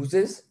the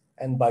uses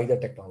and by the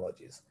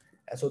technologies.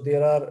 And so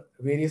there are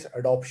various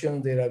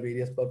adoptions, there are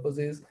various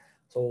purposes.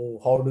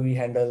 So how do we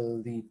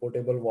handle the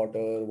potable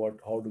water?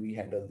 How do we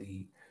handle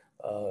the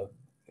uh,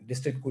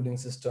 district cooling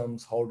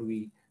systems? How do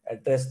we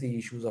address the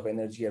issues of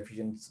energy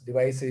efficient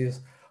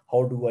devices?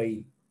 How do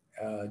I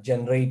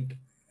generate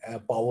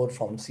power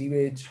from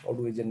sewage? How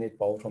do I generate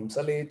power from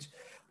sewage?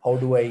 How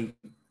do I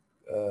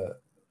uh,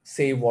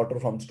 save water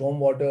from storm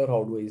water?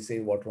 How do I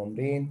save water from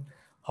rain?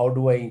 How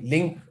do I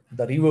link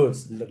the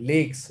rivers, the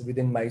lakes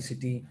within my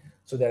city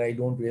so that I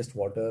don't waste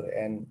water?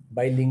 And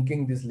by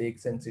linking these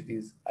lakes and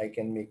cities, I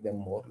can make them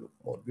more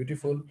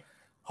beautiful.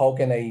 How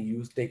can I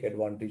take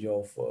advantage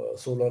of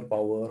solar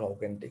power? How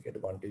can I take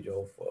advantage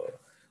of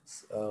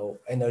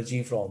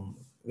energy from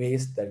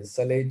waste, that is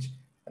sillage,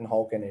 and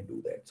how can I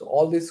do that? So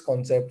all these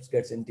concepts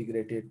gets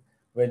integrated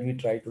when we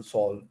try to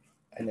solve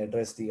and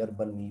address the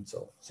urban needs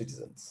of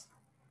citizens.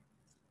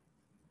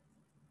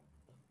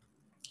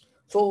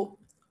 So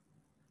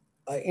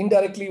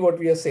indirectly, what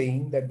we are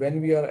saying that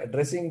when we are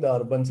addressing the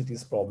urban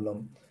cities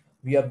problem,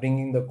 we are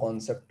bringing the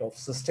concept of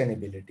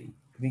sustainability.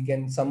 We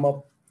can sum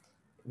up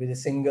with a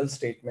single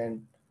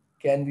statement: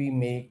 can we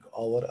make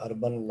our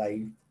urban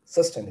life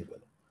sustainable?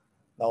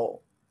 Now,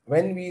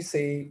 when we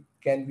say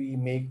can we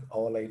make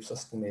our life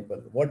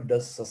sustainable, what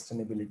does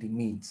sustainability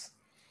means?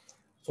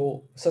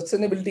 So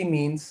sustainability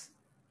means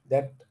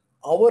that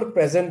our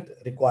present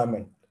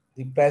requirement,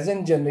 the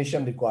present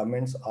generation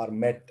requirements are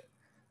met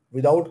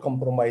without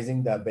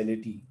compromising the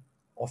ability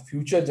of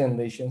future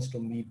generations to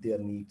meet their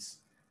needs.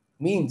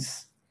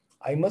 Means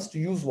I must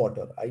use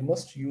water, I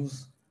must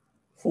use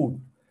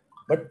food,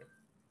 but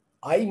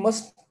I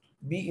must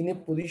be in a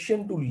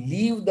position to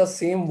leave the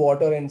same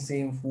water and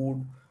same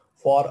food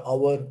for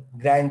our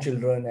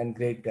grandchildren and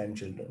great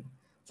grandchildren.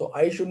 So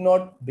I should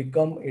not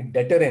become a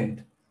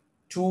deterrent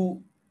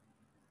to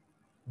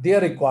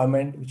their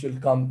requirement, which will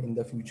come in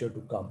the future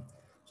to come.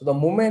 So the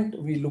moment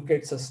we look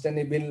at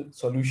sustainable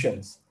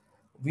solutions,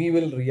 we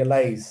will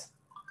realize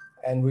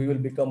and we will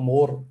become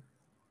more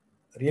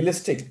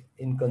realistic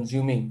in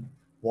consuming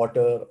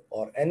water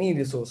or any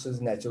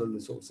resources, natural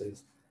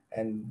resources.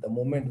 And the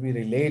moment we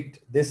relate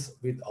this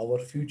with our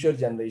future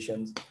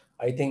generations,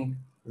 I think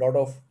a lot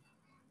of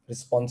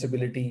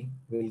responsibility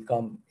will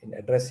come in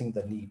addressing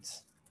the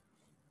needs.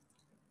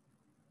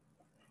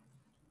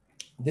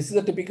 This is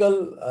a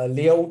typical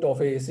layout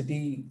of a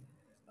city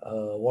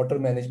water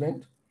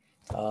management.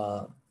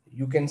 Uh,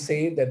 you can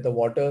say that the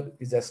water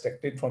is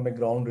extracted from a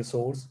ground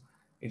resource.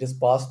 It is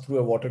passed through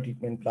a water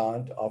treatment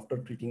plant. After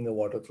treating the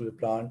water through a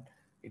plant,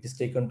 it is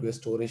taken to a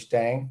storage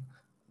tank.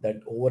 That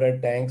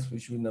overhead tanks,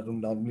 which we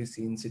normally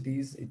see in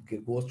cities,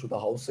 it goes to the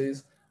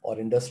houses or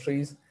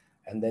industries,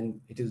 and then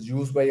it is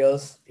used by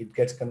us. It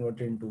gets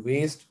converted into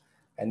waste,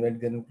 and when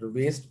it gets into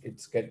waste,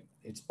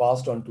 it's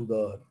passed on to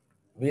the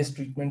waste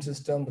treatment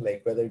system,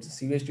 like whether it's a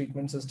sewage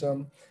treatment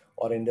system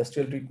or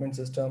industrial treatment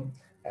system.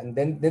 And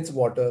then this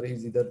water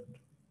is either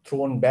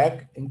thrown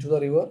back into the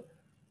river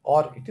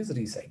or it is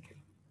recycled.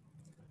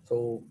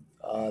 So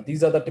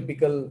these are the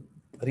typical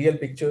real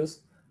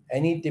pictures.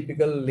 Any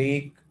typical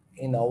lake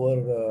in our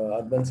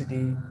urban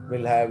city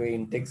will have a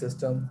intake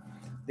system.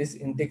 This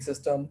intake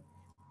system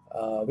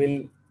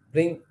will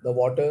bring the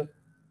water,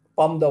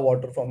 pump the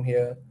water from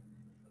here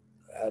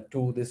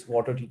to this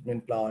water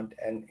treatment plant,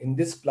 and in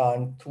this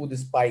plant, through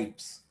these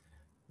pipes,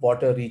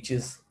 water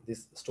reaches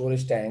these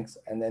storage tanks,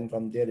 and then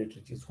from there it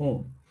reaches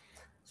home.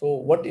 So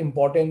what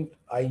important,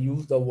 I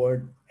use the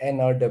word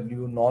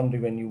NRW,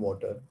 non-revenue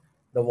water.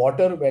 The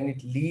water, when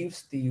it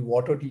leaves the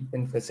water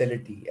treatment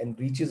facility and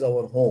reaches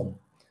our home,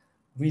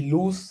 we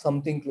lose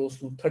something close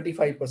to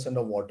 35%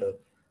 of water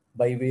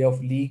by way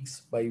of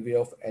leaks, by way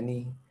of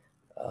any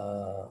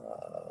uh,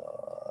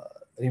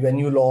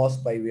 revenue loss,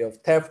 by way of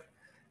theft.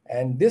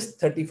 And this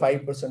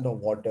 35% of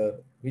water,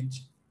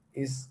 which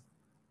is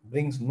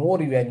brings no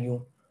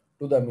revenue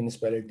to the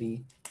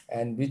municipality,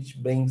 and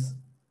which brings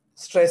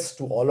stress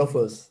to all of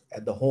us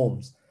at the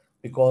homes,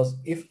 because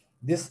if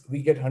this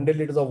we get 100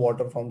 liters of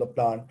water from the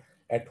plant,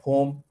 at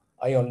home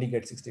I only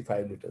get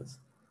 65 liters.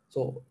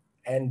 So,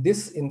 and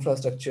this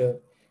infrastructure,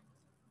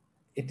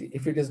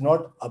 if it is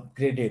not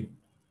upgraded,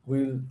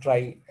 we will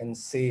try and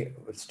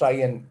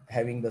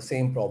having the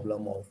same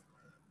problem of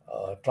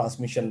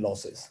transmission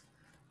losses.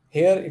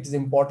 Here it is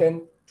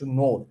important to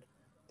note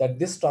that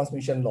this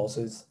transmission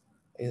losses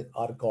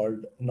are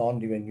called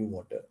non-revenue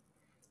water,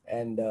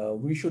 and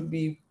we should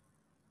be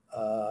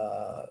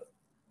uh,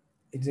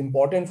 it's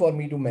important for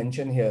me to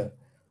mention here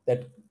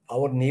that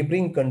our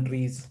neighboring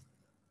countries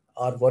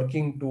are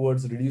working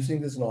towards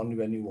reducing this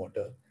non-revenue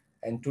water.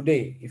 And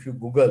today, if you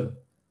Google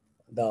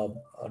the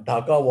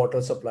Dhaka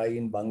water supply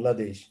in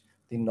Bangladesh,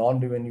 the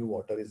non-revenue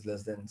water is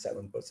less than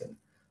 7%.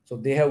 So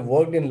they have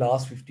worked in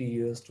last 50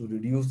 years to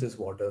reduce this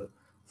water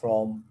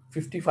from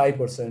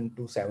 55%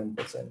 to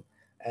 7%.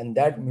 And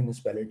that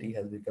municipality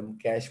has become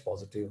cash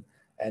positive,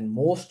 and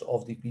most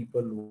of the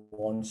people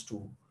wants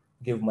to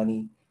give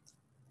money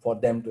for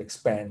them to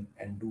expand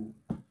and do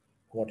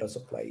water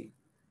supply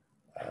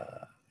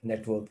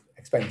network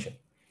expansion.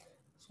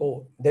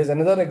 So there's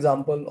another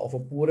example of a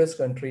poorest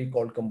country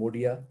called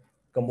Cambodia.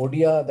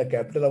 Cambodia, the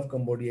capital of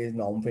Cambodia is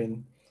Phnom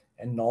Penh,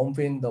 and Phnom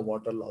Penh, the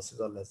water losses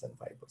are less than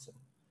 5%.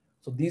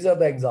 So these are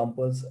the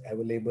examples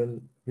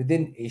available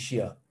within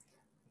Asia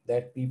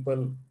that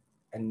people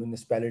and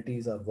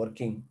municipalities are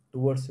working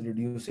towards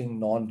reducing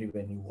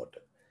non-revenue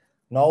water.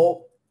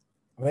 Now,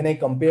 when I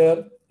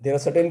compare, there are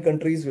certain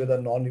countries where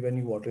the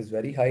non-revenue water is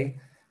very high.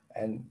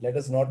 And let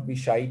us not be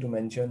shy to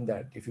mention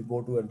that if you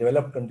go to a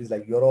developed countries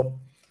like Europe,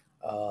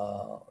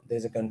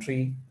 there's a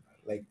country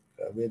like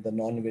where the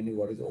non-revenue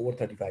water is over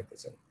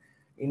 35%.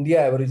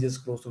 India average is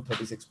close to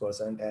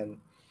 36%. And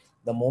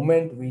the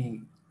moment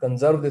we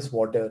conserve this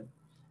water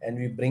and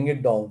we bring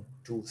it down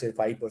to say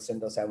 5%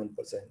 or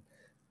 7%,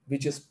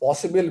 which is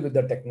possible with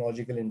the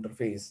technological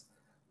interface,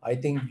 I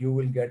think you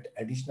will get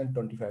additional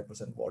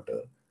 25%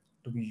 water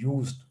to be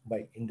used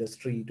by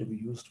industry, to be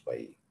used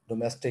by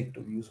domestic,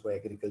 to be used by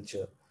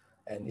agriculture,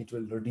 and it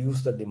will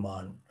reduce the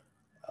demand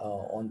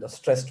on the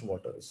stressed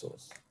water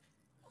resource.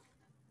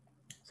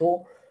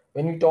 So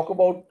when we talk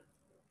about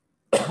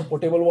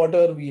potable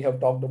water, we have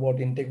talked about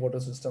intake water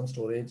system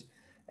storage,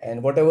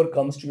 and whatever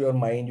comes to your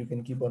mind, you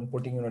can keep on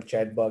putting in a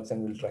chat box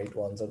and we'll try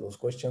to answer those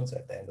questions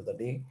at the end of the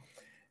day.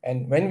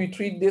 And when we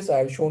treat this, I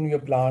have shown you a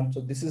plant.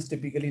 So this is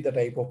typically the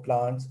type of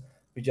plants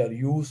which are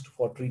used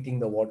for treating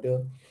the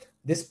water.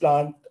 This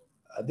plant,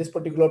 this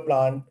particular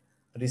plant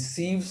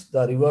receives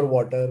the river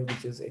water,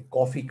 which is a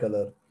coffee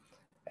color,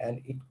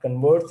 and it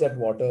converts that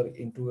water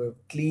into a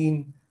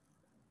clean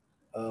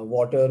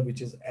water,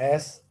 which is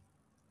as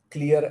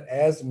clear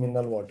as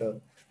mineral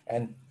water,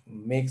 and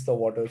makes the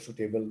water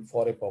suitable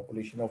for a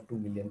population of 2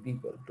 million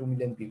people. 2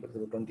 million people,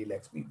 so 20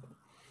 lakhs people.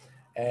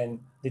 And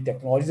the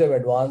technologies have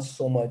advanced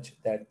so much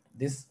that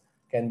this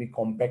can be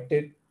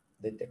compacted.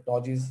 The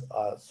technologies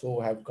are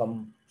have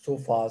come so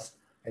fast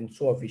and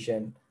so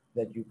efficient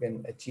that you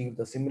can achieve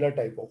the similar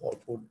type of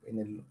output in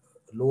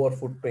a lower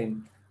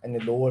footprint and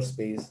a lower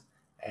space.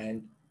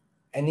 And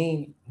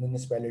any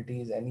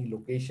municipalities, any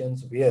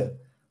locations where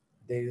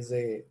there is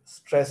a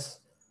stress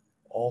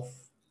of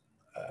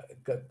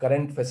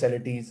current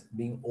facilities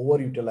being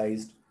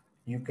overutilized,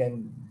 you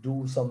can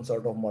do some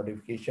sort of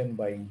modification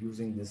by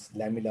using this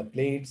lamella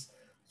plates,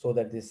 so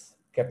that this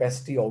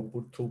capacity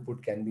output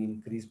throughput can be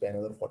increased by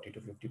another 40 to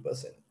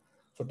 50%.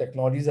 So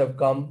technologies have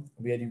come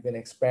where you can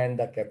expand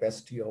the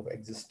capacity of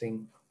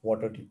existing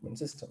water treatment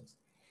systems.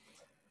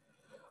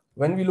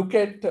 When we look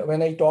at,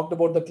 when I talked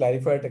about the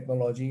clarifier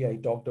technology, I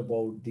talked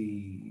about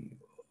the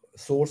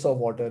source of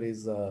water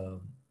is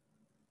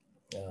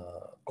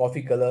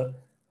coffee color.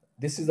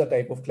 This is the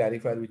type of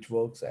clarifier which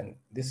works, and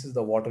this is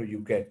the water you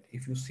get.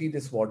 If you see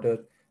this water,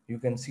 you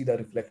can see the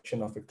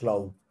reflection of a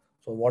cloud.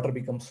 So water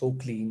becomes so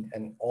clean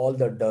and all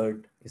the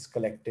dirt is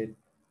collected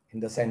in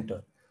the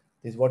center.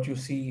 This is what you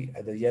see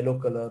at the yellow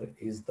color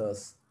is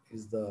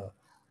the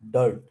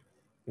dirt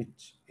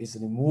which is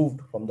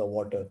removed from the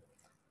water.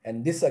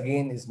 And this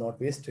again is not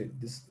wasted.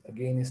 This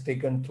again is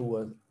taken through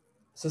a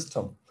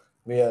system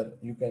where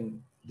you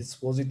can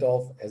dispose it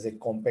off as a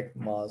compact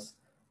mass,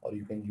 or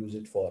you can use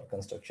it for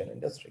construction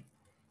industry.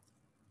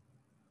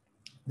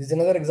 This is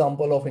another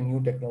example of a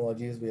new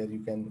technologies where you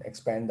can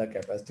expand the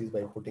capacities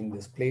by putting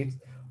these plates.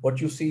 What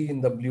you see in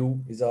the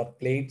blue is our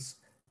plates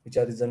which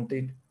are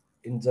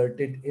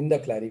inserted in the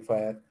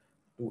clarifier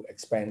to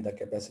expand the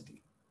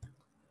capacity.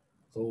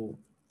 So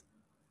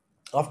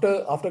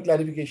after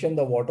clarification,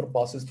 the water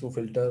passes through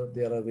filter.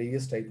 There are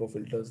various type of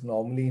filters.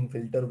 Normally in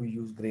filter we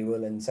use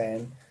gravel and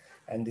sand,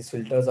 and these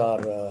filters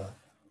are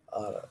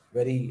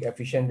very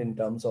efficient in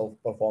terms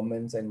of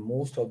performance, and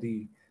most of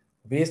the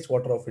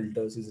wastewater of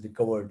filters is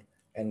recovered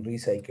and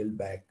recycled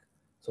back.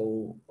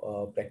 So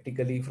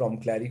practically from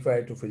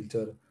clarifier to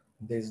filter,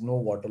 there is no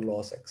water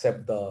loss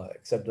except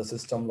the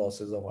system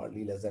losses of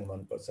hardly less than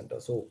 1% or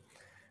so.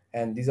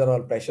 And these are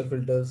all pressure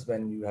filters.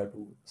 When you have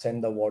to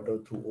send the water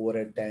through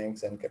overhead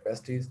tanks and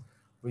capacities,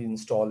 we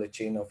install a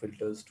chain of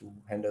filters to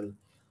handle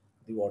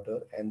the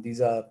water. And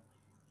these are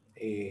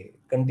a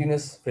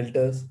continuous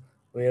filters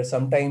where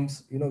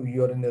sometimes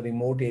you are in a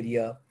remote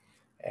area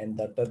and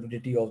the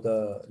turbidity of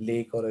the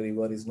lake or a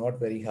river is not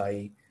very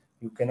high.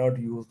 You cannot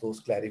use those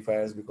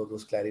clarifiers because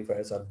those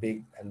clarifiers are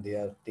big and they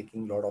are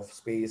taking a lot of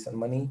space and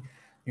money.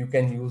 You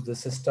can use the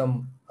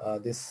system,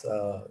 this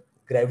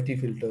gravity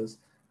filters,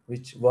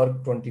 which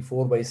work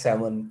 24 by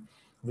 7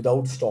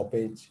 without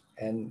stoppage,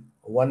 and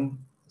one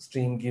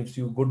stream gives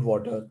you good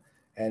water,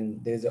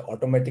 and there's an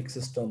automatic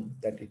system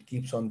that it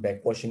keeps on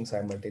backwashing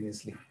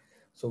simultaneously.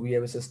 So we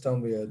have a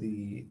system where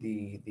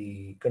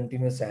the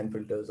continuous sand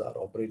filters are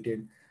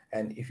operated,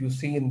 and if you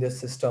see in this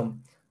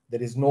system,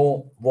 there is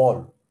no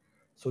wall.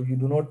 So you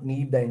do not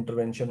need the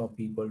intervention of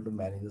people to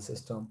manage the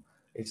system.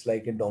 It's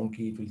like a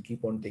donkey, it will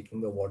keep on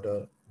taking the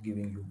water,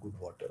 giving you good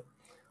water.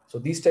 So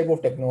these type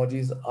of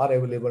technologies are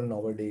available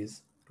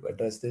nowadays to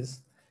address this.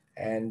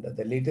 And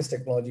the latest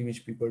technology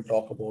which people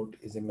talk about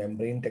is a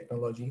membrane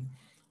technology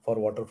for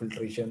water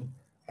filtration,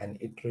 and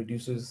it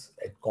reduces,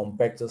 it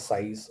compacts the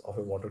size of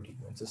a water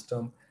treatment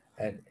system,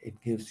 and it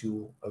gives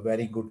you a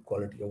very good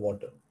quality of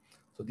water.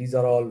 So these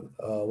are all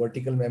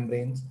vertical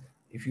membranes.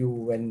 If you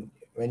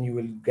when you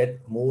will get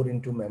more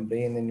into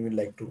membrane and you would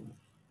like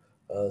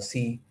to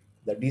see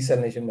the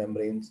desalination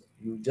membranes,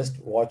 you just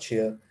watch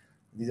here.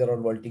 These are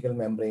all vertical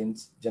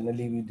membranes.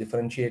 Generally, we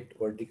differentiate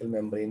vertical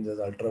membranes as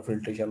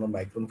ultrafiltration or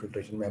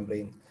micronfiltration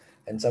membranes.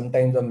 And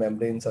sometimes the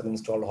membranes are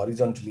installed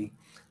horizontally.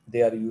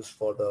 They are used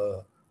for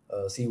the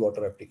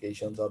seawater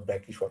applications or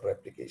brackish water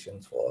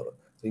applications for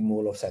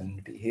removal of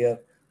salinity. Here,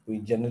 we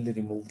generally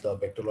remove the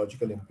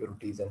bacteriological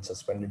impurities and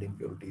suspended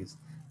impurities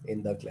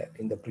in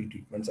the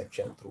pre-treatment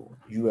section through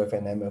UF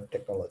and MF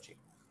technology.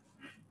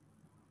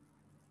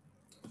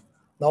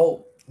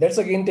 Now, let's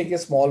again take a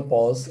small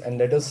pause and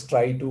let us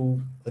try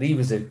to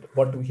revisit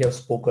what we have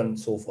spoken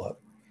so far.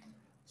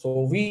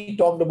 So we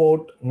talked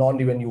about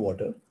non-revenue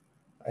water,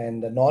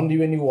 and the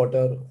non-revenue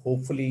water,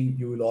 hopefully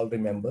you will all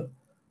remember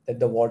that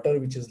the water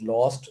which is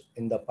lost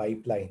in the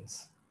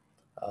pipelines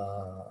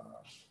uh,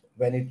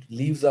 when it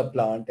leaves a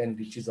plant and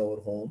reaches our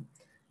home.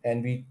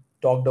 And we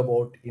talked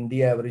about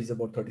India average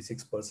about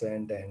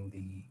 36%,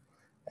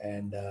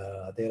 and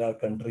there are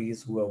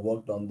countries who have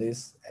worked on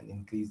this and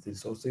increased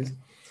resources.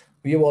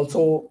 We have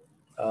also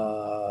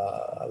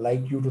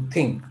like you to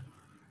think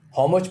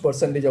how much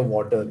percentage of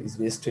water is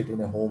wasted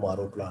in a home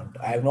RO plant.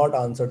 I have not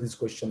answered this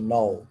question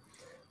now,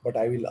 but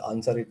I will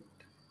answer it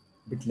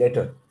a bit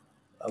later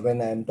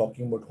when I am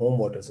talking about home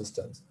water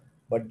systems.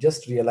 But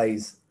just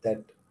realize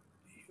that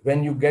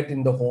when you get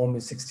in the home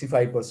is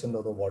 65%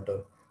 of the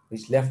water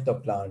which left the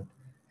plant.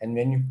 And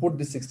when you put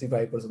the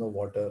 65% of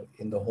water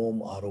in the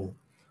home RO,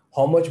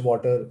 how much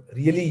water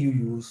really you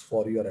use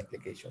for your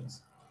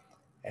applications.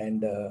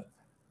 And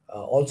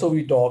also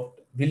we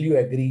talked, will you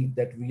agree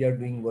that we are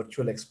doing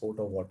virtual export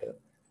of water?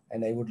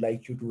 And I would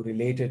like you to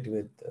relate it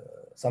with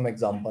some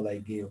example I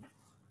gave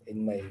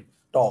in my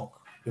talk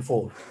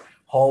before,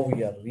 how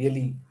we are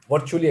really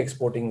virtually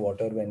exporting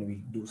water when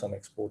we do some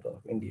export of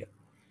India.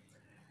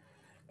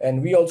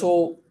 And we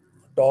also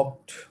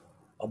talked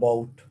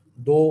about,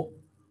 though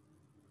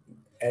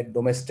at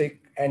domestic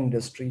and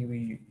industry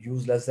we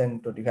use less than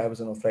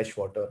 25% of fresh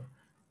water,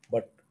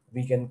 but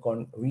we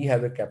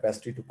have a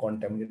capacity to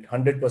contaminate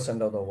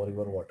 100% of the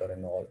river water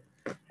and all.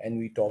 And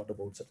we talked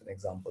about certain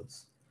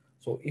examples.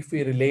 So if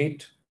we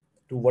relate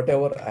to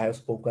whatever I have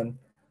spoken,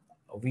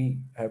 we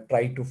have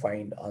tried to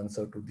find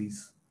answer to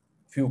these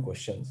few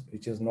questions,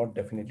 which is not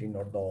definitely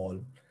not the all,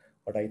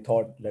 but I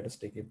thought let us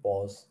take a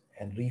pause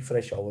and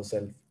refresh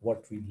ourselves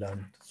what we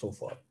learned so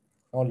far.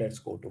 Now let's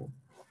go to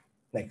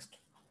next.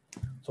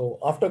 So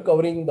after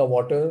covering the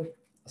water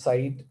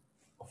side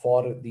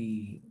for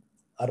the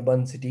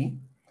urban city,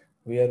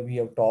 where we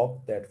have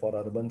talked that for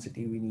urban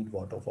city, we need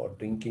water for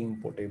drinking,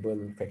 potable,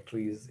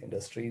 factories,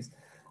 industries.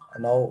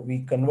 Now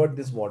we convert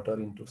this water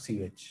into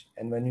sewage.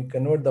 And when we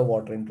convert the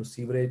water into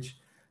sewage,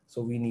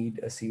 so we need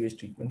a sewage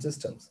treatment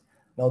systems.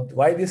 Now,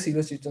 why these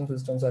sewage treatment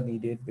systems are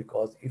needed?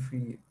 Because if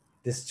we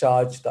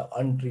discharge the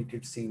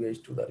untreated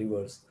sewage to the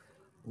rivers,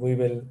 we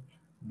will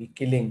be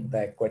killing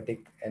the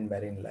aquatic and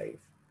marine life.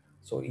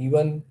 So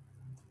even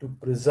to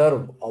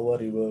preserve our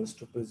rivers,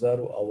 to preserve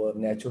our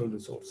natural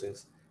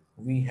resources,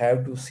 we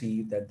have to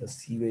see that the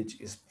sewage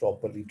is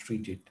properly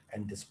treated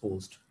and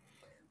disposed.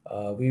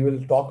 We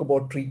will talk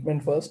about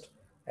treatment first,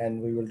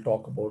 and we will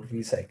talk about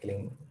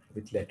recycling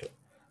with later.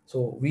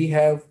 So we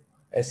have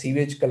a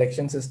sewage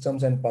collection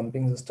systems and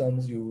pumping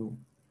systems.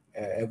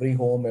 Every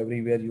home,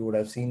 everywhere you would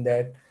have seen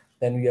that.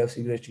 Then we have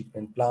sewage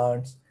treatment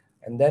plants,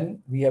 and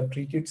then we have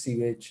treated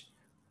sewage.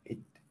 It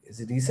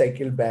is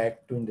recycled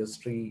back to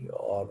industry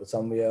or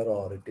somewhere,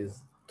 or it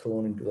is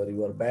thrown into the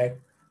river back.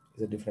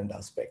 Is a different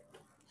aspect.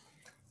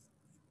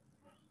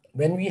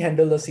 When we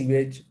handle the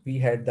sewage, we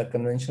had the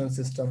conventional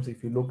systems.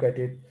 If you look at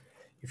it,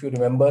 if you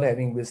remember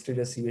having visited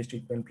a sewage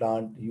treatment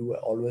plant, you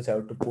always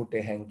have to put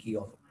a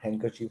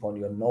handkerchief on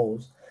your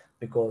nose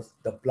because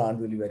the plant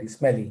will be very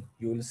smelly.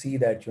 You will see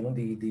that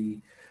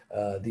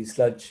the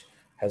sludge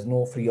has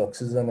no free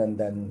oxygen, and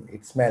then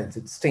it smells,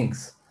 it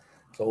stinks.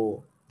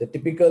 So the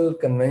typical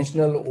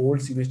conventional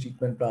old sewage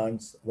treatment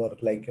plants were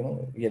like,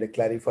 we had a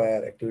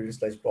clarifier, activated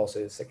sludge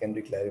process,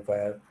 secondary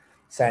clarifier,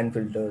 sand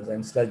filters,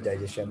 and sludge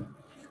digestion.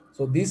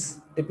 So these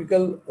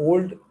typical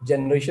old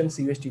generation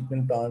sewage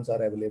treatment plants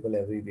are available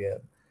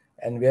everywhere.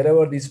 And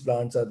wherever these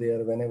plants are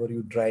there, whenever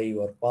you drive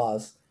or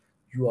pass,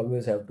 you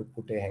always have to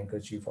put a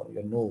handkerchief on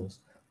your nose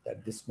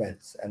that this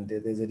smells. And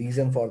there's a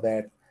reason for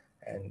that.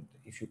 And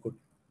if you could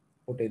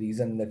put a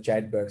reason in the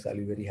chat box, I'll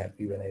be very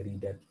happy when I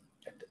read that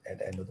at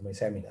the end of my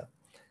seminar.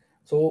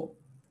 So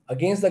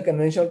against the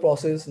conventional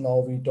process, now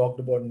we talked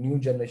about new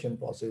generation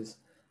process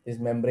is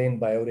membrane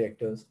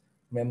bioreactors.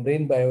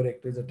 Membrane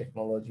bioreactor is a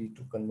technology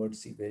to convert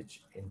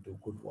sewage into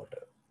good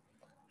water.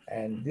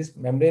 And these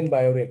membrane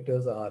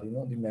bioreactors are,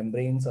 the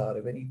membranes are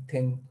a very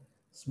thin,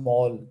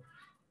 small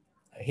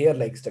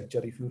hair-like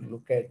structure. If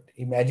you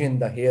imagine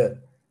the hair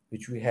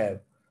which we have.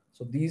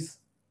 So these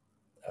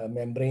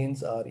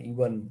membranes are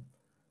even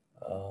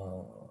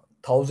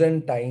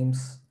 1,000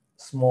 times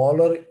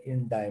smaller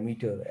in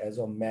diameter as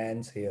a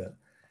man's hair,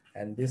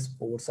 and this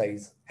pore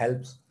size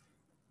helps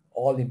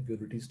all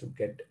impurities to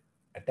get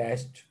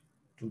attached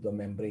to the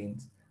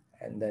membranes,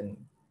 and then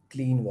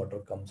clean water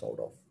comes out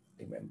of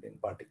the membrane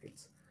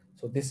particles.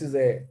 So this is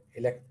a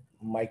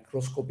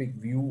microscopic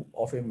view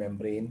of a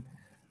membrane,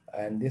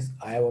 and this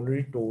I have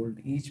already told.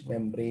 Each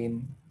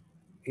membrane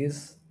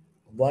is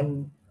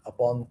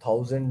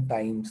 1/1,000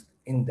 times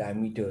in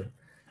diameter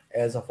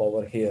as of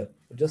our hair.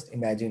 Just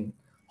imagine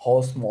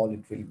how small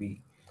it will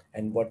be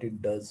and what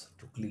it does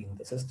to clean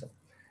the system.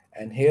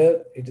 And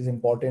here it is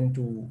important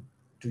to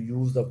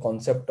use the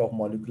concept of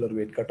molecular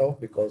weight cutoff,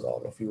 because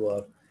all of you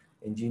are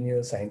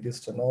engineers,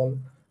 scientists, and all.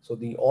 So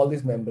all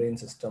these membrane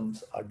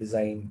systems are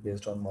designed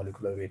based on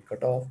molecular weight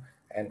cutoff,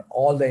 and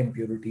all the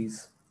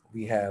impurities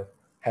we have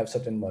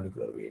certain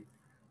molecular weight.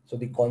 So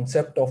the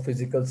concept of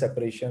physical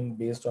separation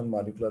based on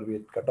molecular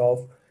weight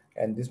cutoff,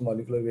 and this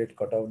molecular weight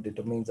cutoff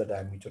determines the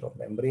diameter of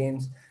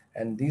membranes.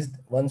 And these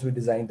once we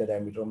design the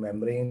diameter of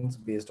membranes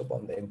based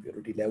upon the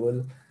impurity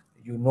level,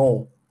 you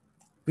know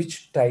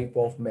which type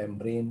of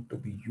membrane to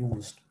be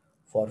used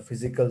for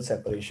physical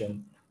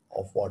separation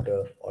of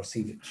water or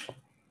sewage.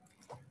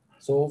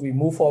 So we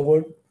move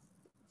forward.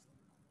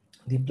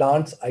 The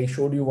plants, I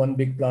showed you one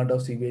big plant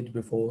of sewage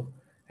before,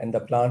 and the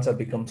plants have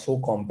become so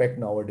compact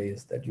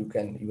nowadays that you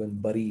can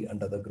even bury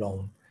under the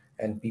ground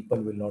and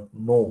people will not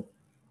know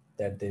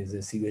that there is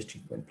a sewage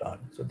treatment plant.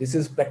 So this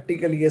is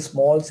practically a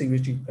small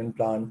sewage treatment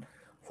plant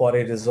for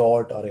a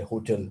resort or a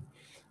hotel,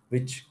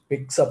 which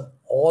picks up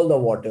all the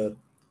water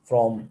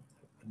from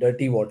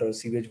dirty water,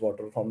 sewage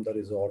water from the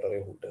resort or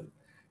a hotel,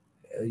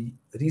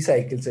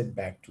 recycles it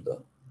back to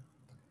the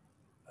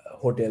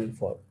hotel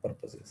for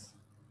purposes.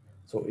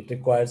 So it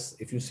requires,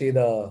 if you say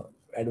the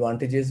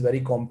advantages,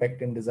 very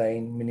compact in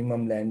design,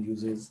 minimum land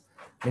uses,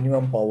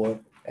 minimum power,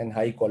 and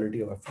high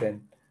quality of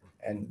effluent,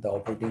 and the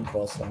operating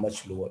costs are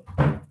much lower.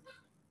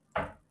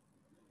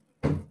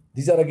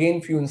 These are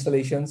again few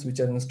installations which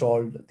are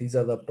installed. These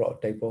are the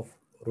type of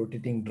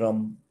rotating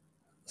drum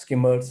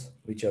skimmers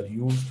which are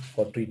used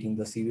for treating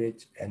the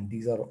sewage, and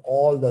these are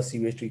all the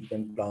sewage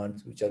treatment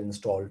plants which are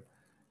installed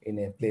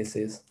in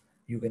places.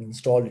 You can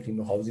install it in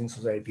housing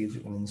societies,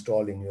 you can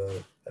install in your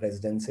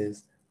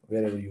residences,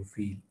 wherever you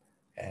feel.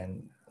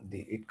 And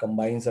it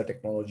combines the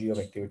technology of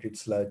activated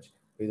sludge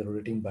with a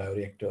rotating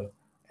bioreactor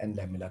and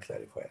lamella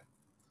clarifier.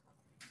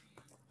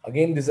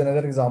 Again, this is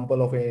another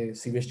example of a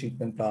sewage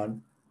treatment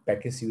plant,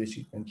 packaged sewage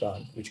treatment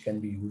plant, which can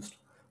be used.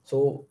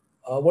 So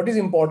what is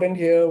important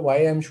here, why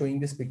I'm showing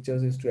these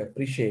pictures, is to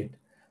appreciate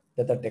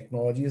that the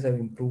technologies have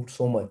improved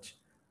so much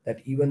that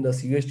even the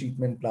sewage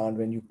treatment plant,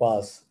 when you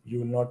pass, you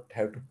will not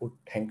have to put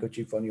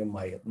handkerchief on your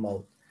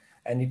mouth,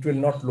 and it will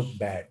not look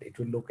bad. It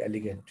will look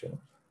elegant,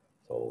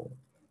 So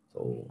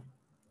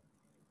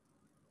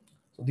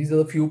these are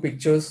the few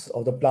pictures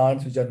of the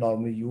plants which are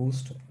normally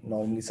used,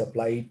 normally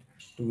supplied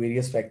to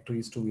various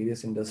factories, to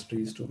various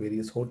industries, to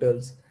various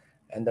hotels.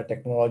 And the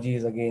technology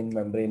is again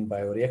membrane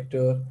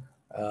bioreactor.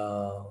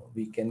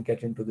 We can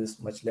get into this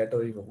much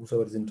later. If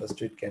whoever is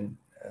interested can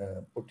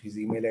put his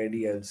email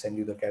ID. I'll send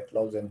you the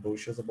catalogs and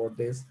brochures about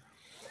this.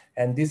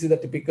 And this is a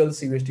typical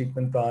sewage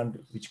treatment plant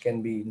which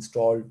can be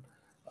installed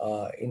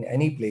in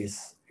any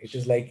place. It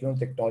is like,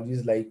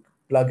 technologies like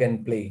plug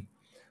and play.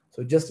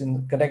 So just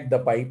connect the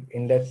pipe,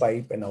 inlet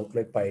pipe and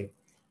outlet pipe,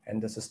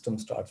 and the system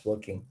starts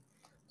working.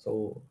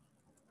 So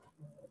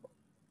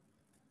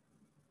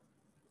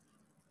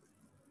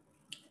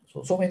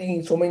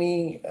many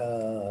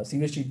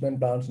sewage treatment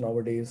plants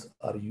nowadays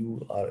are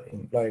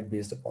employed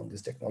based upon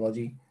this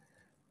technology,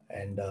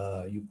 and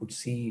you could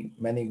see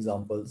many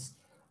examples.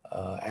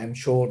 I'm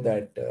sure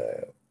that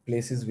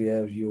places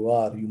where you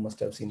are, you must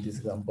have seen these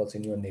examples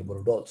in your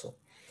neighborhood also.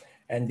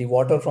 And the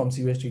water from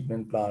sewage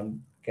treatment plant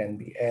can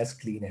be as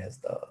clean as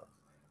the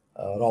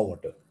raw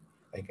water.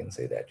 I can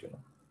say that.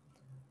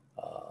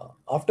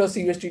 After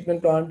sewage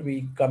treatment plant,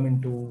 we come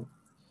into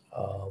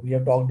we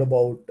have talked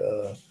about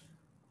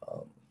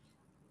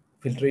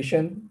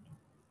filtration,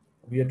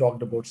 we have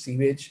talked about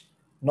sewage.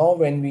 Now,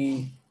 when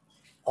we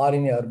are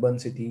in an urban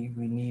city,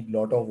 we need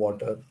lot of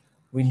water,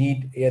 we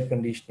need air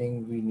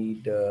conditioning, we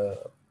need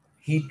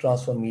heat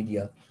transfer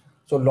media.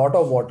 So, lot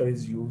of water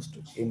is used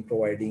in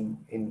providing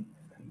in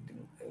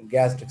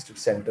gas district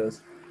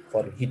centers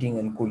for heating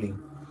and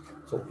cooling.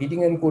 So,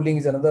 heating and cooling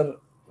is another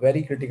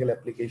very critical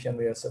application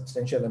where a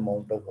substantial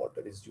amount of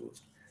water is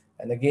used.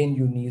 And again,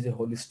 you need a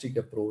holistic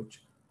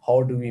approach.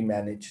 How do we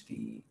manage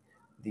the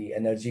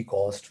energy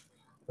cost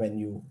when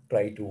you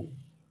try to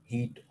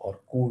heat or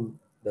cool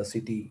the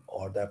city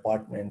or the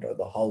apartment or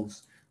the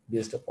house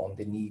based upon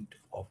the need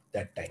of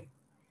that time?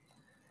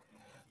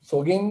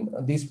 So again,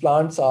 these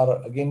plants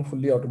are again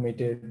fully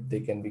automated. They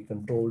can be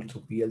controlled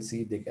through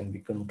PLC. They can be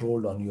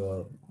controlled on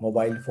your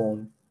mobile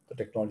phone. The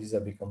technologies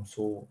have become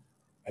so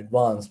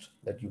advanced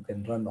that you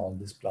can run all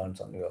these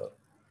plants on your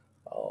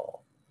uh,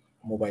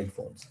 mobile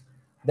phones.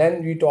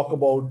 Then we talk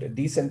about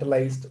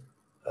decentralized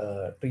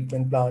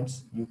treatment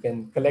plants. You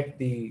can collect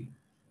the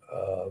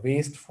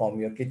waste from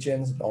your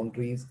kitchens,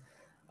 laundries,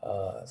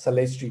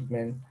 sewage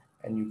treatment,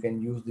 and you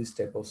can use this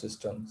type of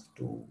systems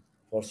to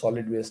for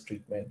solid waste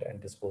treatment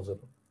and disposal.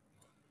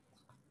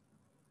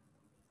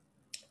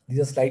 These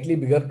are slightly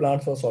bigger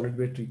plants for solid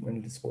waste treatment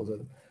and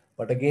disposal,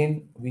 but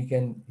again, we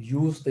can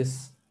use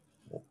this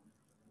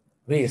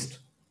waste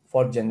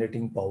for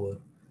generating power,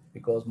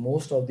 because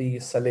most of the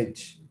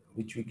silage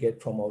which we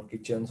get from our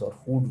kitchens or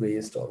food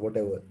waste or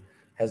whatever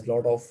has a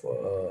lot of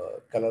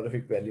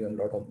calorific value and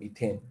a lot of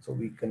methane. So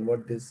we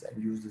convert this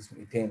and use this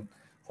methane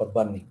for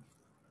burning.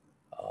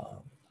 Uh,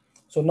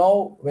 so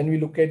now when we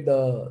look at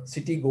the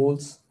city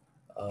goals,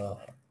 uh,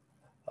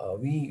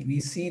 we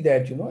see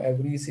that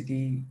every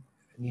city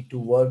need to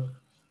work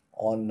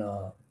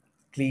on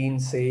clean,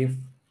 safe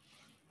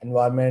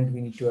environment.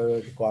 We need to have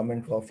a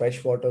requirement for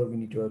fresh water. We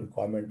need to have a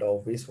requirement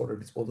of wastewater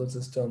disposal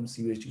systems,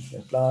 sewage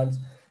treatment plants,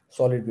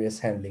 solid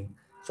waste handling.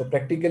 So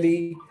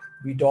practically,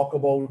 we talk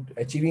about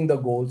achieving the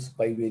goals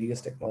by various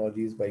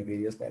technologies, by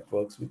various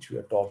networks, which we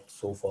have talked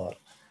so far.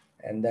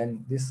 And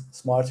then this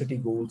smart city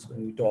goals,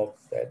 when we talk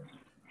that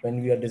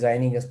when we are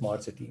designing a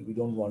smart city, we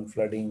don't want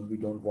flooding, we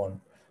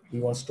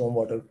want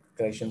stormwater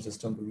collection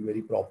system to be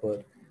very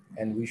proper,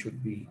 and we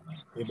should be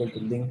able to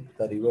link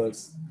the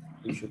rivers.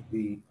 We should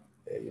be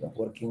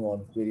working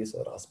on various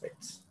other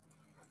aspects.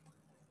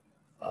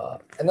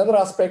 Another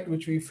aspect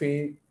which we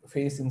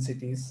face in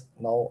cities,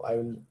 now I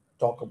will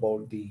talk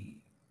about the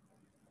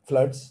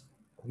floods.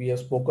 We have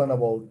spoken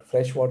about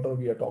fresh water,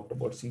 we have talked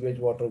about sewage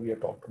water, we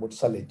have talked about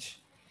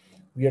sewage.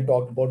 We have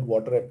talked about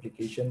water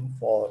application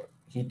for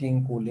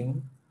heating,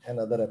 cooling, and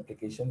other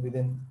application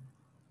within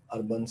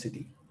urban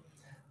city.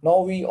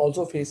 Now we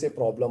also face a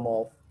problem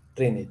of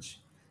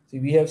drainage. See,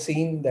 we have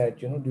seen that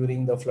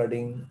during the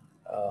flooding,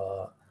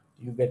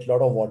 you get a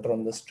lot of water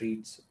on the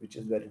streets, which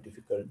is very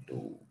difficult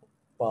to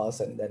pass,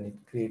 and then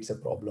it creates a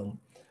problem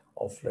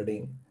of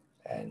flooding.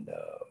 And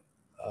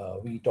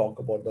we talk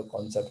about the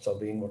concepts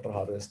of rainwater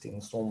harvesting,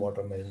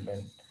 stormwater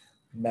management,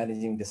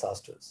 managing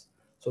disasters.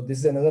 So this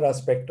is another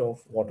aspect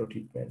of water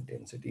treatment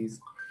in cities,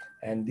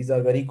 and these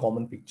are very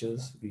common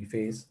pictures we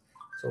face.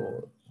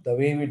 So the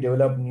way we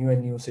develop new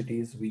and new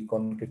cities, we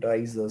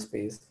concretize the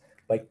space.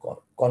 By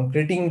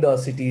concreting the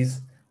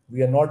cities,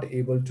 we are not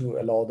able to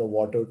allow the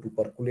water to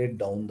percolate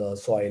down the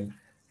soil,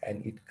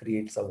 and it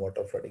creates a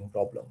water flooding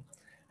problem.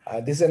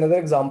 This is another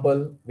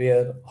example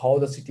where how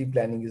the city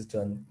planning is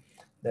done,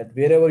 that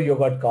wherever you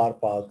got car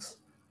parks,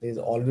 there's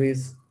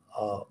always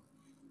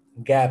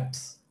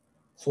gaps,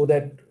 so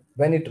that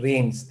when it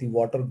rains, the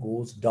water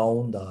goes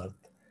down the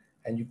earth,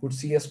 and you could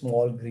see a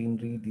small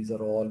greenery. These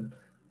are all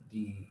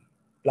the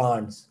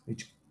plants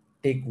which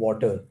take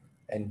water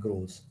and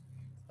grows.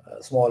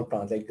 Small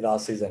plants like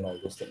grasses and all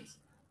those things.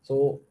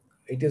 So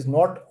it is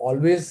not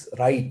always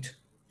right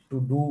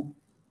to do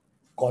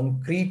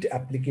concrete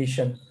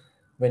application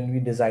when we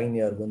design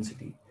a urban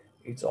city.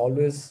 It's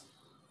always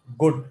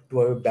good to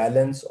have a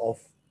balance of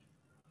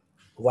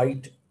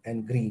white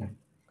and green,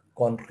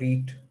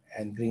 concrete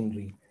and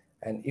greenery.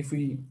 And if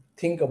we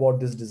think about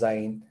this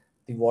design,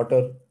 the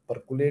water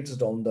percolates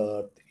down the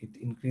earth, it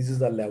increases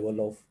the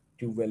level of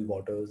tube well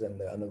waters and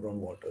the underground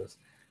waters,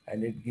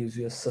 and it gives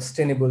you a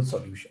sustainable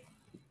solution.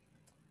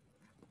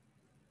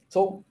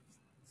 So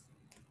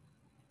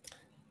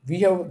We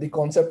have the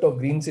concept of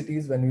green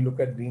cities. When we look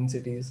at green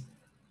cities,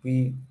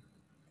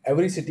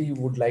 every city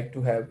would like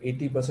to have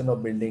 80%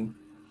 of building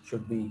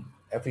should be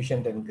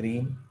efficient and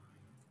green.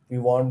 We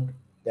want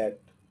that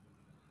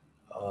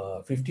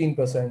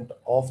 15%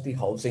 of the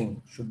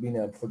housing should be in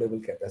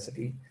affordable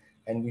capacity,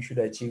 and we should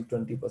achieve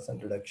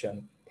 20%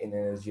 reduction in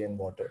energy and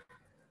water.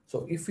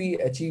 So if we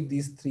achieve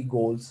these three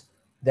goals,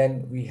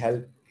 then we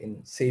help in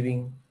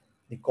saving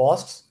the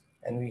costs,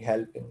 and we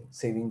help in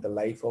saving the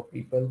life of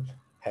people,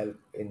 help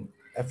in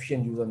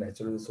efficient use of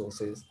natural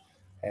resources,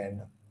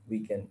 and we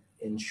can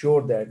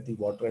ensure that the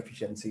water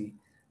efficiency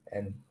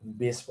and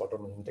wastewater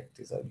management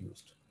techniques are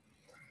used.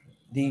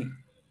 The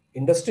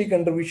industry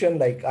contribution,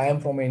 like I am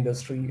from an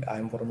industry, I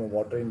am from a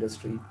water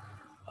industry.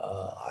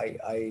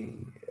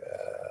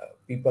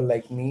 People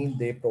like me,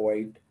 they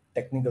provide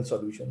technical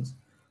solutions.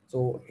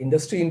 So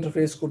industry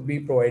interface could be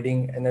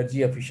providing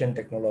energy efficient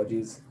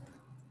technologies,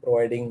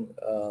 providing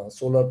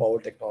solar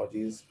power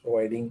technologies,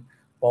 providing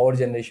power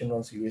generation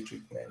on sewage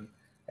treatment,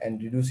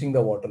 and reducing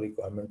the water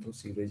requirement through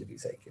sewage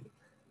recycle.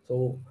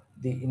 So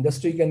the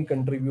industry can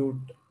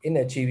contribute in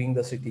achieving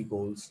the city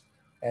goals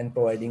and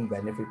providing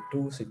benefit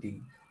to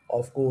city.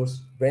 Of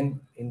course,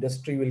 when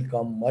industry will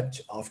come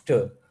much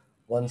after,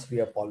 once we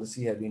have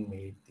policy have been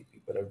made, the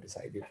people have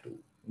decided to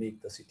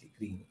make the city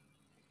green.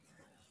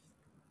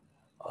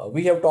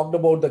 We have talked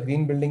about the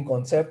green building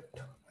concept,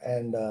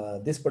 and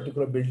this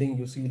particular building,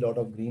 you see a lot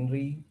of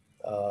greenery.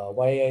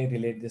 Why I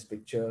relate this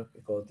picture?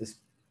 Because this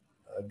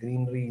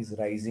greenery is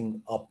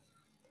rising up.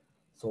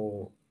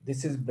 So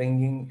this is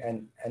bringing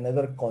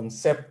another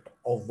concept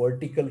of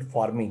vertical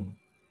farming.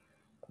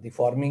 The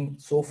farming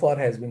so far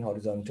has been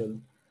horizontal.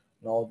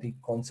 Now the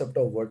concept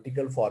of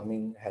vertical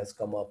farming has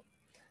come up,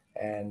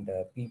 and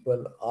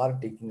people are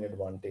taking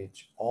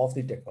advantage of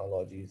the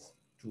technologies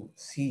to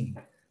see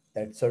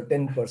that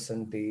certain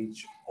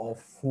percentage of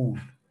food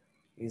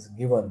is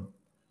given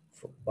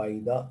by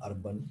the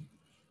urban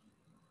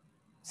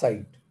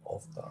side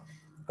of the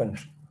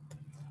country.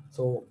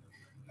 So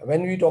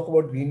when we talk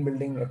about green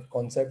building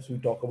concepts, we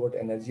talk about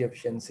energy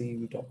efficiency,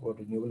 we talk about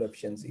renewable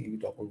efficiency, we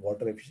talk about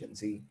water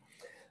efficiency.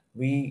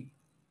 We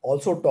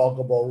also talk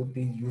about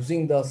the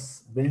using the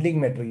building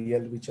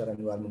material which are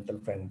environmental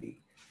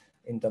friendly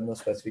in terms of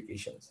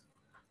specifications.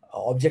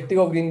 Objective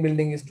of green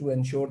building is to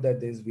ensure that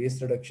there is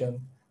waste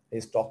reduction, there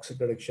is toxic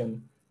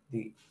reduction,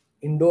 the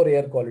indoor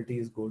air quality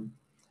is good,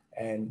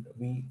 and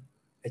we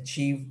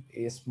achieve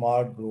a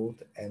smart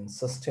growth and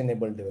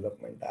sustainable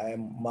development. I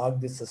am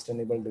marked this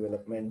sustainable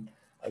development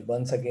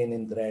once again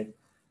in red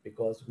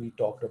because we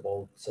talked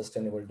about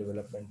sustainable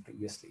development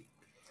previously.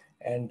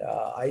 And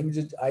I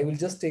will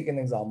just take an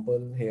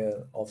example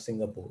here of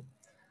Singapore.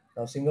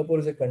 Now, Singapore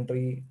is a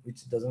country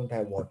which doesn't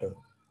have water.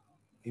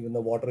 Even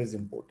the water is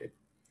imported.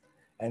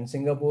 And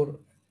Singapore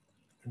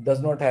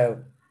does not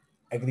have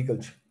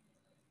agriculture.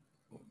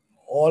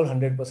 All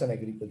 100%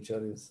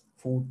 agriculture is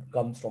food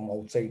comes from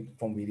outside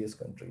from various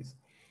countries.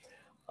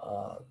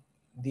 Uh,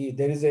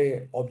 there is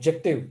a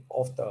objective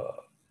of the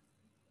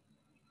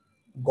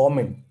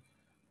government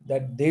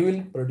that they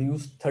will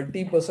produce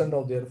 30%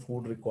 of their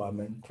food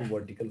requirement through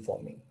vertical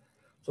farming.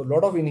 So a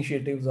lot of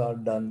initiatives are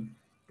done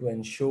to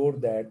ensure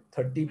that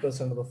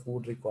 30% of the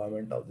food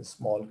requirement of this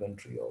small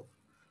country of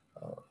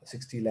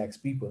 60 lakhs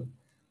people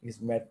is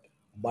met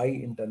by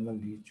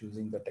internally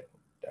choosing the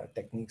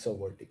techniques of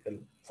vertical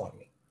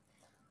farming.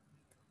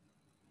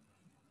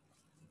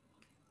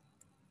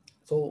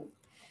 So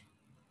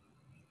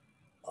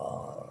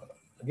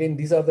again,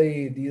 these are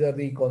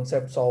the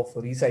concepts of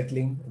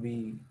recycling.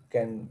 We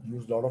can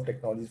use a lot of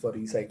technologies for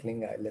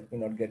recycling. Let me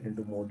not get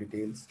into more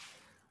details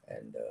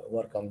and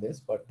work on this,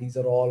 but these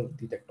are all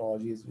the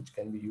technologies which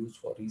can be used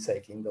for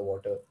recycling the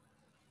water.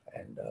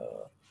 And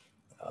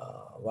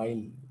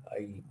while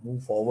I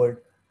move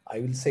forward, I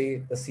will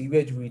say the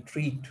sewage we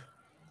treat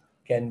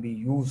can be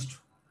used.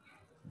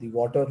 The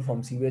water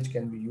from sewage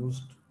can be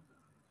used,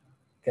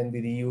 can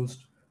be reused.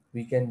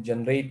 We can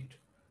generate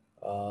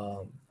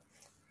uh,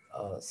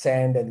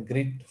 sand and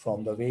grit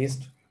from the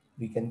waste.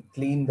 We can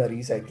clean the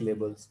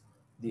recyclables.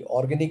 The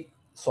organic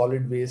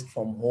solid waste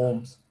from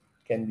homes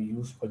can be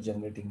used for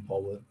generating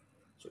power.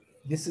 So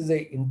this is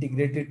a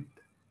integrated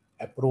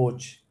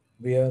approach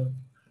where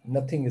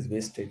nothing is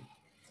wasted.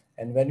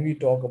 And when we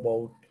talk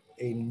about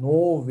a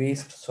no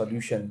waste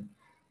solution,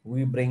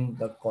 we bring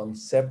the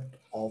concept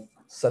of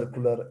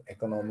circular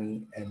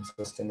economy and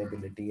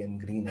sustainability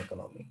and green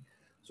economy.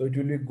 So it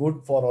will be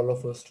good for all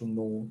of us to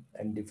know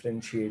and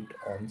differentiate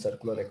on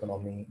circular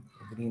economy,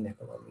 green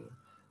economy,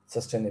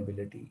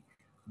 sustainability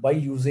by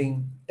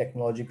using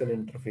technological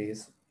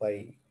interface,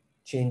 by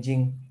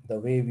changing the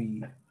way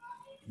we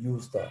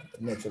use the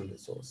natural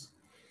resource.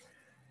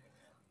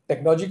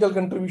 Technological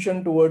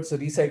contribution towards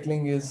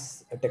recycling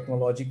is a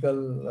technologies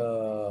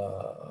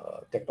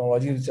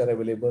which are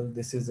available.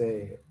 This is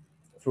a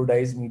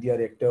fluidized media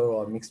reactor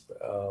or mixed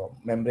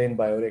membrane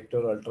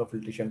bioreactor,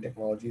 ultrafiltration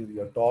technology we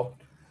have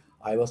talked.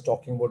 I was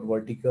talking about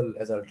vertical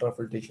as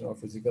ultrafiltration of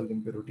physical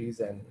impurities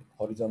and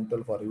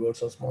horizontal for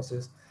reverse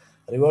osmosis.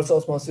 Reverse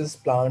osmosis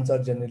plants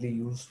are generally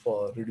used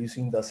for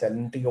reducing the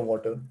salinity of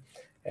water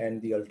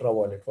and the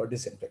ultraviolet for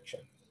disinfection.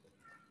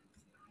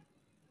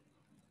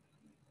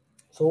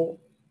 So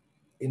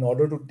in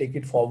order to take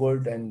it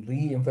forward and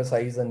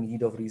re-emphasize the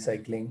need of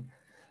recycling,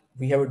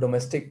 we have a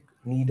domestic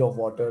need of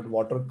water.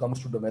 Water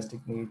comes to domestic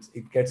needs.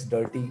 It gets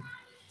dirty.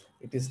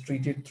 It is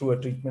treated through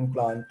a treatment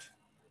plant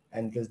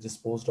and it is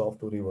disposed of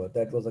to river.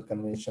 That was a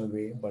conventional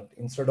way. But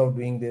instead of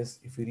doing this,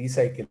 if we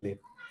recycle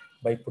it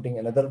by putting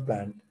another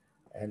plant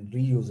and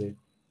reuse it,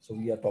 so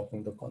we are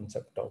talking the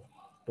concept of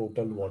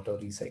total water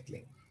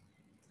recycling.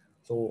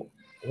 So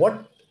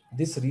what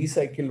this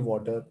recycled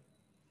water,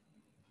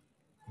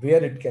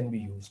 where it can be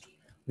used?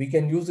 We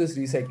can use this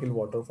recycled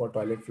water for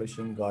toilet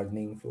flushing,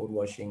 gardening, floor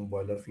washing,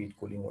 boiler feed,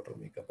 cooling water,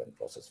 makeup, and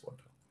process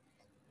water.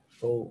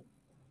 So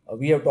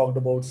we have talked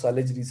about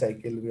silage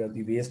recycle, where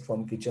the waste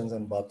from kitchens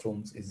and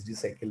bathrooms is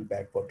recycled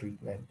back for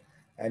treatment,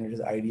 and it is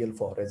ideal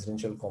for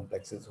residential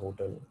complexes,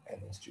 hotel,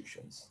 and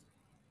institutions.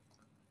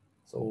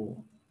 So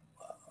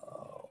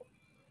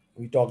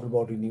we talked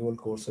about renewal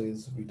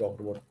courses, we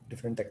talked about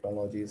different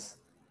technologies,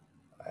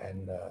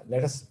 and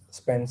let us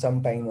spend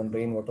some time on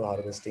rainwater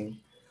harvesting.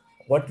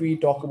 What we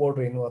talk about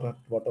rainwater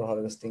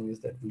harvesting is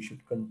that we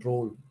should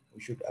control,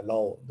 we should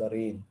allow the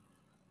rain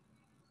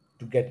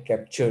to get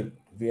captured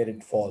where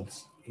it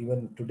falls.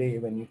 Even today,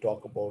 when you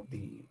talk about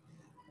the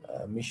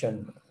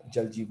mission,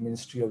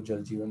 Ministry of Jal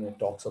Jeevan, it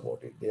talks about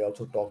it. They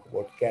also talk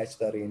about catch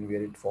the rain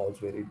where it falls,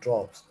 where it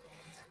drops.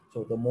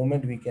 So the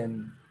moment we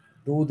can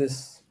do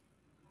this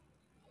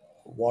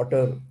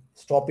water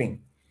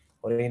stopping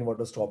or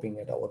rainwater stopping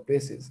at our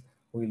places,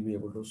 we will be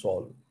able to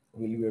solve,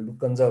 we will be able to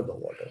conserve the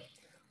water.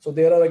 So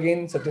there are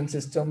again certain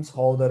systems,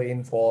 how the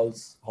rain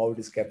falls, how it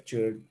is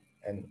captured,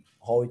 and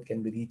how it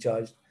can be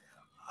recharged.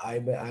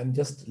 I'm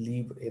just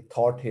leave a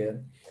thought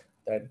here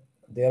that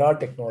there are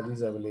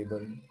technologies available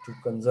to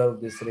conserve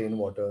this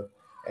rainwater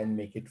and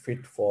make it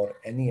fit for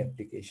any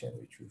application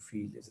which we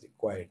feel is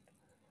required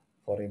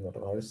for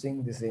rainwater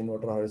harvesting. This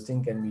rainwater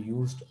harvesting can be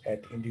used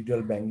at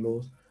individual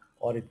bungalows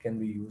or it can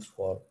be used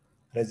for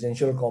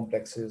residential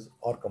complexes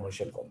or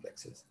commercial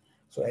complexes.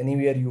 So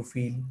anywhere you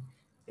feel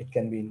it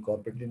can be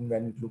incorporated.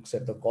 When it looks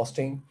at the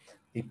costing,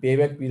 the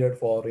payback period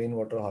for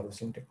rainwater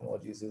harvesting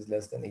technologies is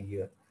less than a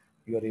year.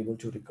 You are able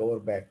to recover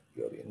back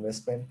your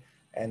investment,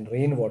 and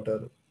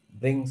rainwater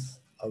brings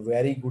a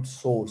very good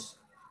source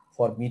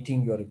for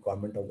meeting your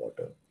requirement of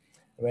water.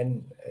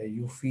 When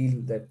you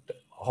feel that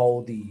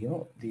how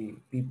the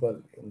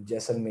people in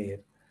Jaisalmer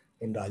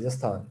in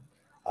Rajasthan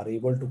are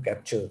able to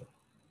capture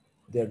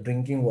their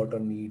drinking water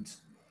needs,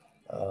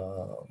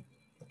 uh,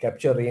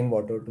 capture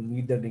rainwater to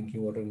meet their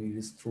drinking water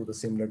needs through the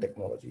similar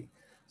technology.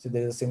 So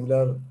there is a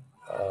similar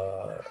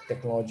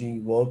technology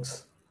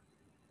works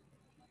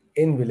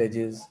in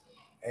villages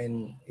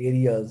and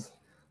areas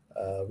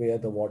where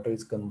the water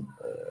is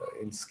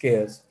in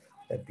scarce,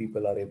 that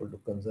people are able to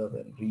conserve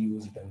and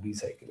reuse it and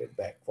recycle it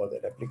back for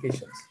their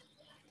applications.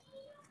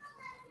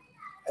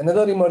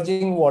 Another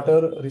emerging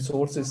water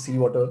resource is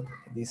seawater.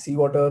 The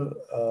seawater,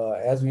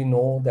 as we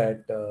know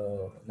that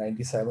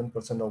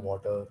 97% of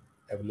water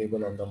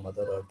available on the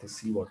Mother Earth is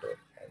seawater,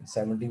 and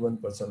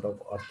 71% of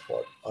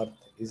Earth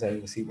is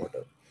having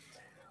seawater.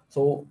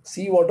 So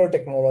seawater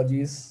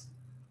technologies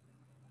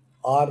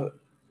are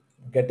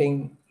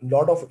getting a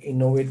lot of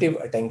innovative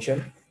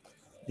attention.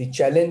 The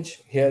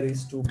challenge here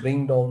is to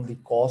bring down the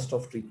cost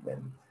of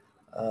treatment.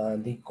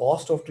 The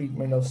cost of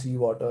treatment of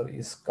seawater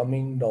is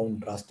coming down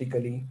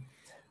drastically.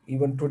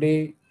 Even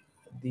today,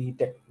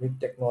 with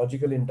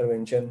technological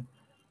intervention,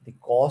 the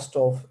cost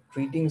of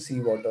treating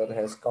seawater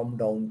has come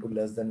down to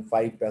less than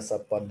 5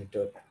 paisa per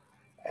liter.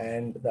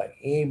 And the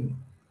aim,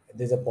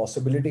 there's a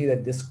possibility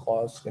that this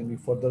cost can be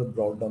further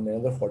brought down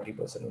another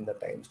 40% in the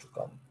times to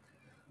come.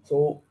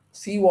 So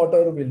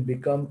seawater will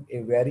become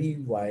a very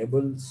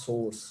viable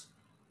source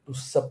to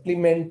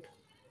supplement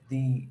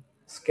the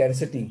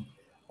scarcity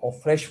of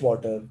fresh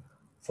water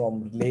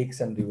from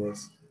lakes and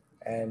rivers.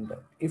 And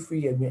if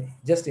we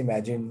just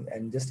imagine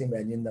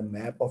the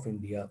map of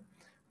India,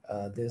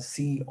 there's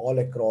sea all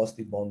across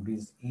the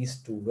boundaries,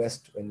 east to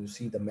west. When you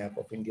see the map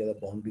of India, the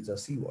boundaries are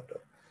seawater.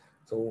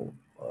 So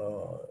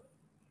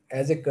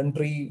as a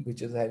country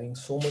which is having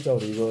so much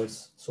of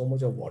rivers, so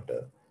much of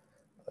water,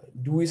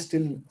 do we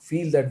still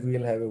feel that we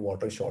will have a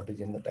water shortage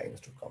in the times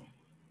to come?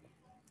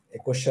 A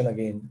question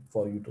again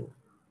for you to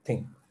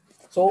think.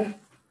 So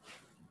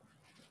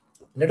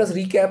let us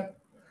recap.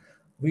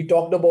 We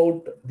talked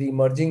about the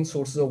emerging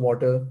sources of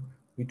water.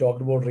 We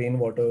talked about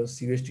rainwater,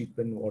 sewage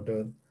treatment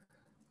water,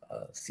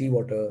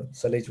 seawater,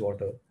 sewage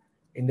water,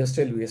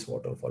 industrial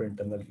wastewater for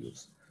internal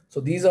use. So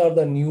these are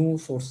the new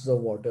sources of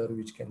water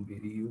which can be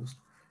reused.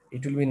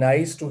 It will be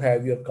nice to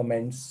have your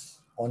comments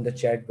on the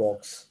chat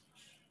box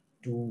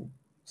to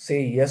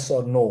say yes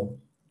or no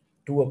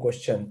to a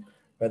question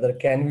whether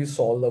can we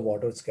solve the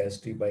water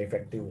scarcity by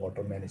effective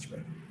water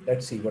management.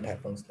 Let's see what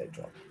happens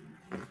later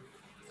on.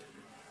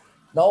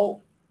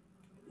 Now,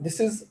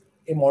 this is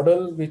a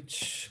model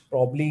which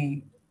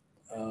probably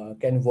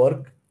can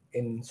work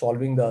in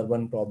solving the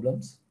urban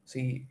problems.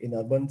 See, in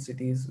urban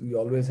cities, we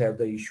always have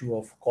the issue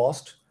of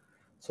cost.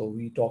 So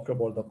we talk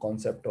about the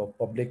concept of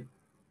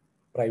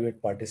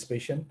public-private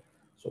participation.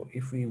 So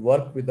if we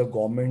work with the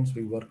governments,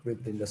 we work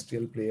with the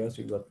industrial players,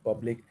 we work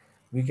public,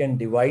 we can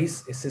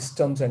devise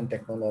systems and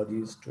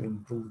technologies to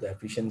improve the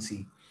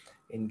efficiency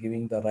in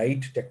giving the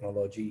right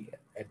technology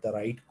at the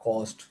right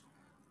cost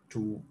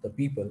to the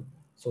people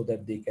so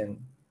that they can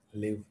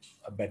live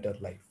a better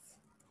life.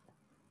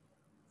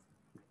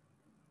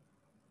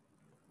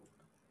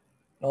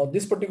 Now,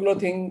 this particular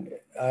thing,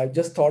 I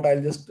just thought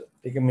I'll just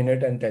take a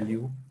minute and tell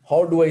you,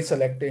 how do I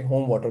select a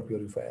home water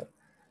purifier?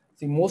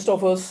 See, most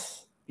of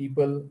us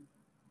people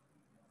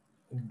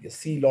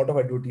see a lot of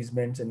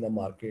advertisements in the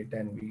market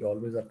and we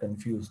always are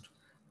confused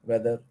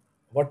whether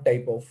what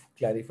type of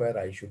clarifier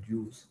I should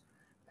use.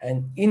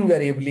 And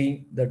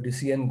invariably, the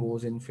decision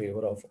goes in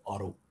favor of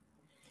RO.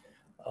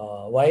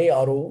 Why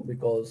RO?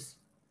 Because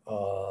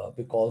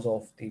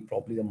of the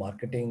probably the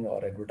marketing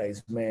or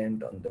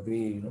advertisement and the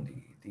way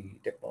the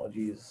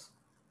technology is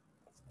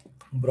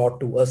brought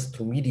to us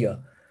through media,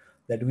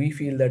 that we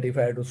feel that if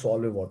I had to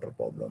solve a water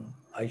problem,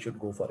 I should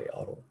go for a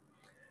RO.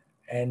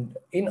 And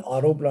in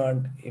RO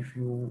plant, if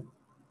you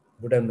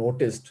would have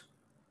noticed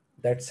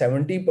that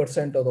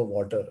 70% of the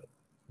water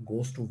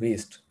goes to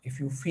waste. If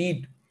you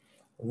feed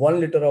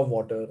 1 liter of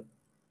water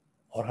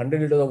or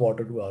 100 liters of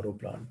water to RO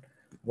plant,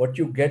 what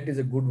you get is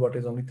a good water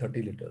is only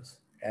 30 liters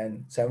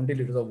and 70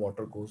 liters of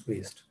water goes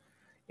waste.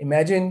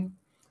 Imagine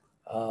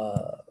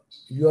uh,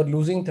 you are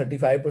losing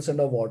 35%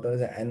 of water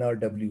as an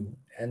NRW,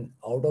 and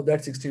out of that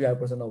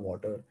 65% of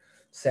water,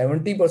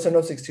 70%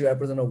 of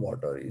 65% of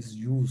water is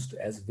used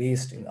as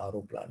waste in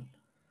RO plant.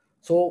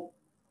 So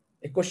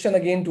a question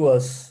again to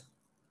us,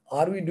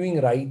 are we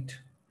doing right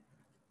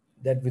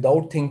that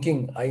without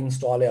thinking I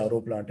install a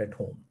RO plant at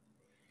home?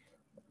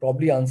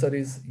 Probably answer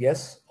is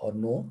yes or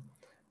no.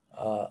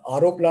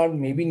 RO plant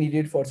may be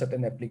needed for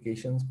certain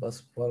applications, but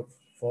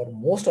for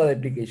most other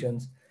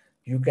applications,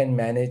 you can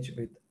manage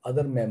with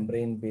other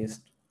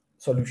membrane-based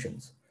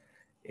solutions.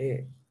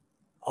 A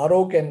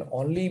RO can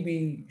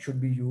only should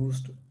be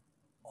used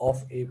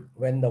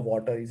when the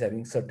water is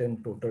having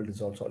certain total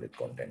dissolved solid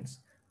contents,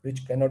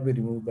 which cannot be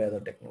removed by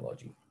other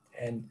technology.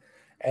 And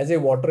as a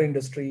water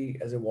industry,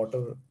 as a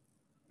water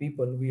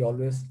people, we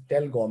always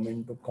tell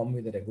government to come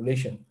with a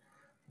regulation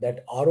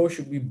that RO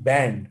should be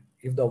banned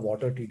if the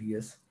water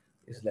TDS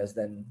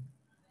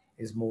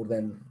is more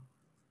than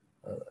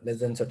less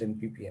than certain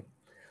ppm.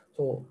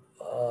 So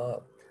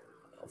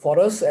for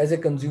us as a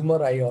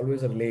consumer, I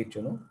always relate,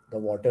 the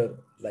water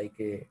like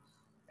a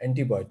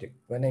antibiotic.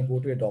 When I go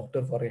to a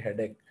doctor for a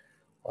headache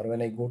or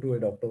when I go to a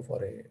doctor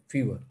for a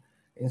fever,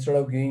 instead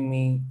of giving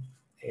me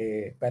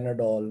a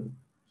Panadol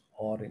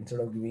or instead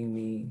of giving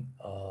me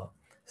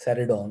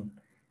Ceridon,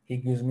 he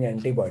gives me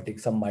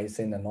antibiotics, some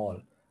mycin and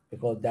all,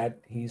 because that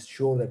he's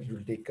sure that it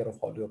will take care of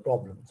all your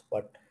problems.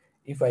 But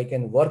if I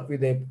can work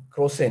with a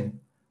crocin,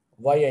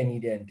 why I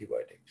need an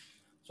antibiotic?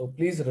 So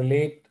please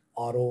relate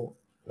RO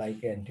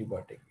like an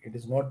antibiotic. It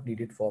is not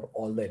needed for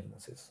all the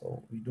illnesses.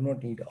 So we do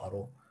not need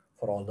RO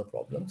for all the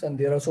problems. And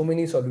there are so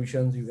many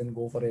solutions. You can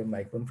go for a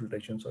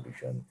microinfiltration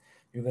solution.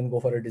 You can go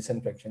for a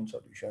disinfection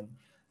solution,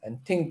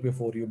 and think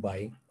before you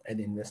buy and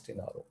invest in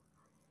RO.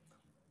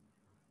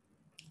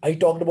 I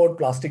talked about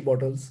plastic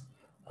bottles.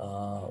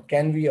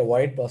 Can we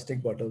avoid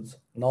plastic bottles?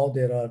 Now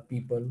there are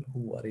people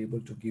who are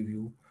able to give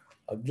you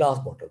glass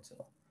bottles.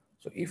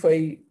 So if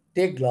I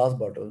take glass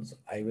bottles,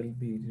 I will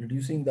be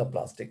reducing the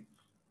plastic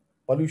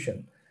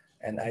pollution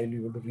and I will be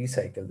able to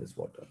recycle this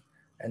water.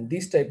 And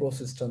these type of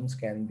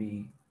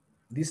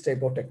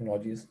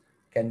technologies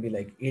can be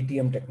like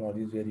ATM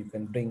technologies, where you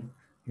can bring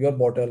your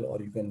bottle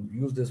or you can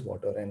use this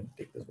water and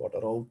take this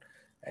water out,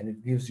 and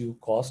it gives you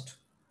cost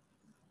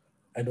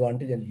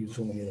advantage and gives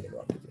so many other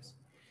advantages.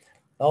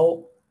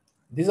 Now,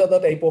 these are the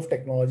type of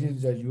technologies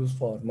which are used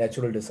for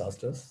natural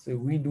disasters. So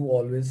we do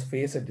always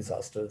face a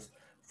disasters,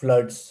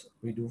 floods,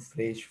 we do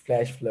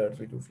flash floods,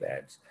 we do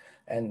floods,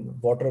 and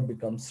water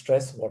becomes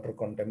stress, water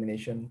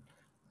contamination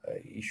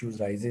issues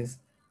rises.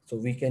 So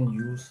we can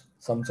use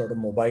some sort of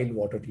mobile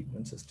water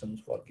treatment systems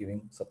for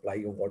giving supply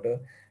of water.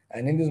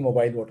 And in these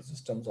mobile water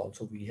systems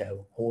also we have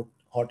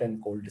hot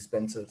and cold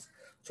dispensers,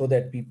 so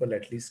that people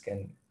at least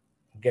can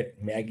get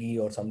Maggie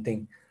or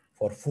something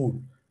for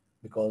food,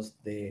 because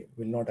they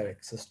will not have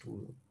access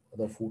to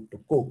the food to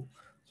cook.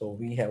 So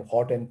we have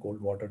hot and cold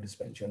water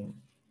dispensation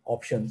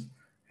options,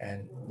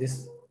 and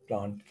this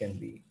plant can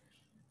be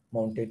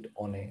mounted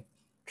on a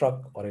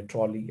truck or a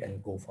trolley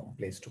and go from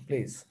place to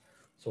place.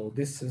 So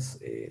this is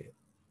a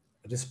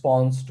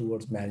response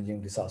towards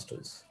managing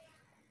disasters.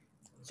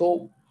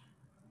 So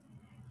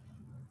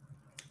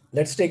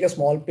let's take a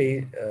small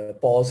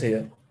pause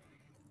here,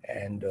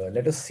 and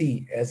let us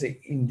see as an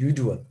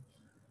individual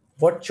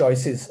what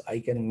choices I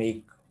can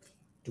make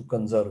to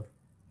conserve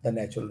the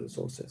natural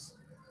resources.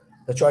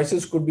 The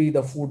choices could be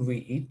the food we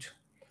eat.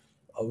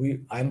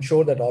 I'm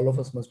sure that all of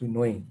us must be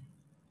knowing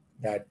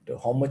that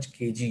how much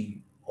kg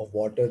of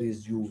water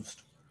is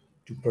used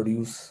to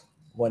produce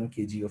 1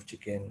 kg of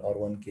chicken or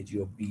 1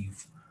 kg of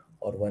beef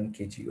or 1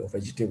 kg of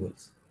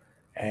vegetables.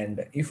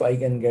 And if I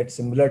can get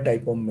similar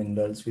type of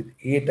minerals with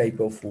A type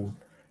of food,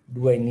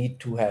 do I need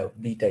to have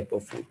B type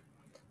of food?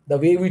 The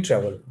way we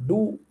travel,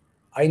 do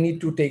I need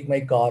to take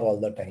my car all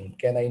the time?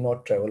 Can I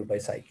not travel by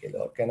cycle,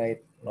 or can I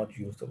not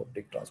use the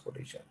public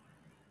transportation?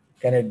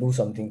 Can I do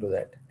something to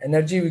that?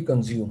 Energy we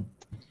consume.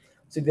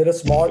 See, there are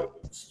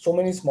so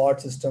many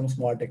smart systems,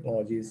 smart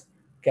technologies.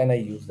 Can I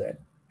use that?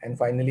 And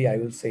finally, I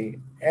will say,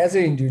 as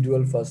an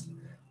individual first,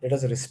 let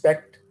us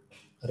respect,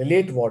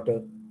 relate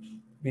water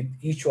with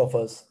each of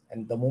us.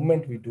 And the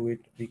moment we do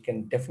it, we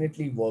can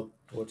definitely work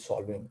towards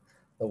solving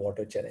the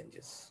water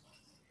challenges.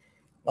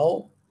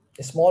 Now,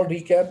 a small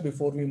recap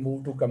before we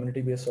move to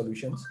community-based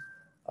solutions.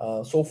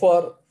 So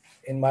far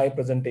in my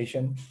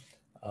presentation,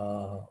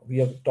 we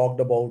have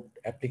talked about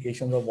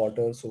applications of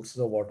water,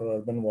 sources of water,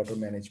 urban water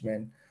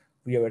management.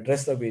 We have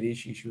addressed the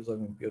various issues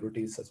of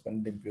impurities,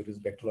 suspended impurities,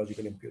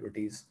 bacteriological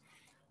impurities,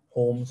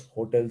 homes,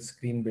 hotels,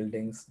 green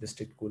buildings,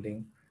 district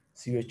cooling,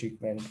 sewage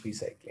treatment,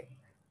 recycling.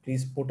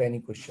 Please put any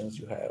questions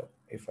you have.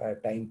 If our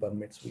time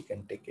permits, we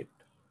can take it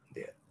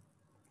there.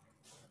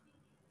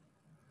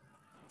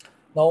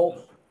 Now,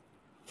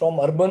 from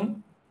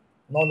urban,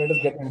 now let us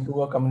get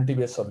into a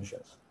community-based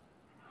solutions.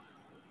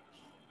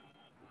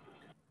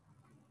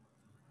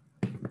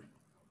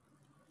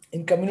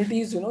 In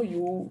communities,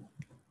 you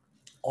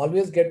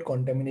always get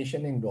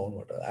contamination in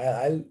groundwater.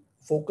 I'll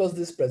focus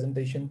this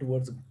presentation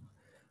towards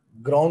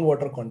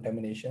groundwater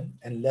contamination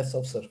and less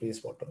of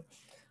surface water,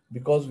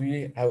 because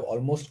we have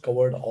almost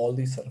covered all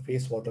the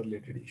surface water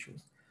related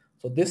issues.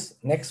 So this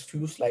next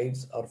few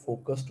slides are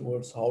focused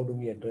towards how do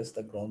we address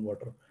the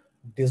groundwater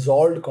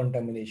dissolved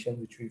contamination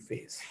which we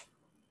face.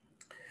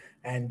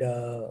 And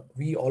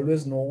we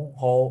always know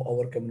how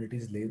our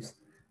communities lives,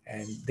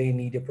 and they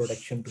need a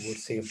protection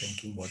towards safe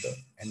drinking water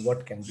and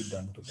what can be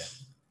done to them.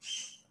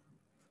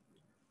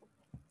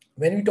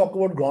 When we talk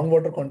about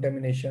groundwater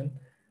contamination,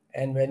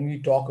 and when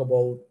we talk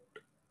about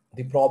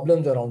the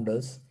problems around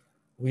us,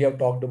 we have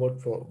talked about,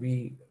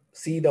 we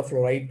see the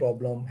fluoride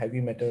problem,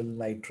 heavy metal,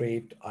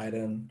 nitrate,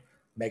 iron,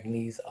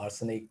 manganese,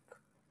 arsenic,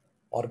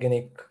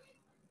 organic,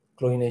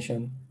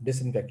 chlorination,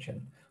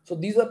 disinfection. So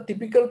these are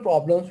typical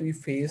problems we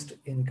faced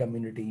in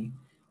community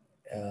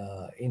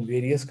in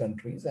various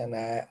countries, and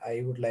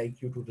I would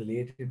like you to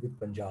relate it with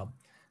Punjab,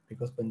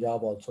 because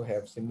Punjab also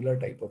have similar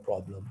type of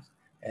problems,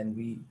 and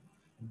we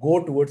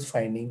go towards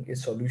finding a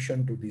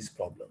solution to these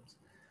problems.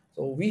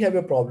 So we have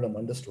a problem,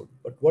 understood,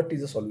 but what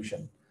is the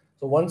solution?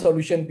 So one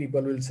solution,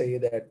 people will say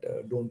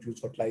that don't use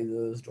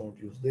fertilizers, don't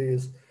use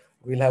this.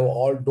 We'll have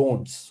all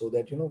don'ts, so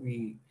that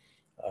we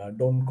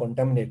don't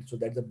contaminate. So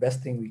that's the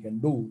best thing we can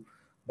do.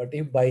 But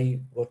if by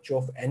virtue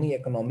of any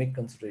economic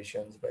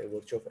considerations, by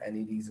virtue of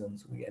any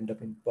reasons, we end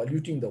up in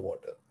polluting the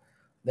water,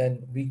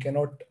 then we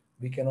cannot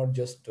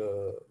just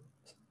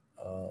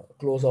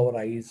close our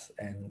eyes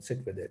and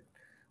sit with it.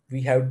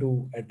 We have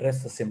to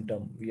address the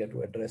symptom. We have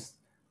to address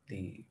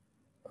the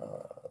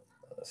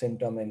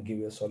symptom and give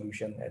a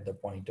solution at the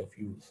point of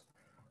use.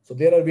 So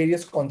there are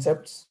various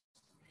concepts,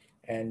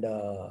 and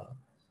I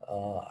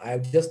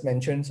have just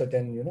mentioned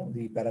certain,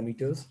 the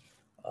parameters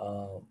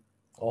uh,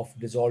 of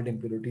dissolved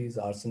impurities: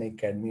 arsenic,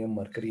 cadmium,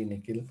 mercury,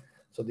 nickel.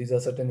 So these are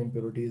certain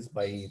impurities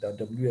by the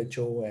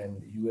WHO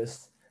and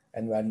US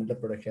Environmental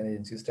Protection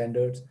Agency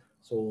standards.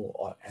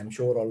 So I'm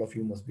sure all of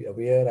you must be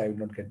aware. I will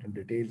not get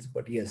into details,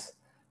 but yes,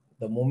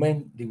 the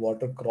moment the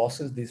water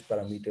crosses these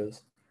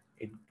parameters,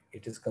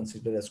 it is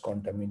considered as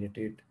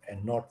contaminated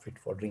and not fit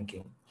for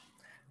drinking.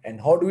 And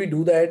how do we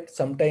do that?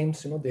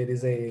 Sometimes, there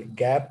is a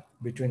gap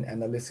between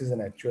analysis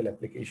and actual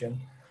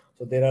application.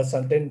 So there are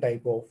certain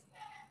type of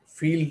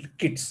field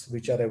kits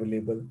which are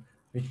available,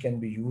 which can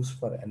be used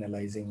for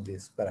analyzing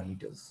these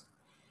parameters.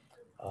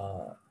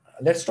 Uh,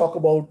 let's talk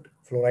about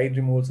fluoride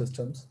removal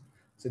systems.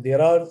 So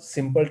there are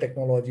simple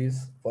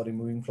technologies for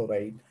removing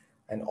fluoride,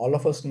 and all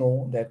of us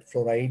know that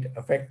fluoride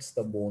affects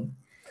the bone.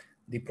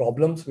 The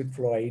problems with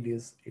fluoride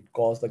is it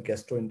causes the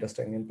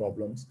gastrointestinal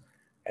problems,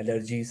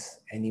 allergies,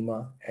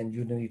 anemia, and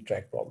urinary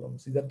tract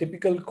problems. These are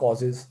typical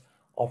causes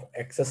of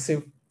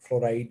excessive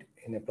fluoride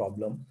in a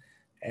problem.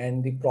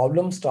 And the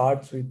problem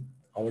starts with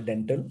our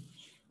dental.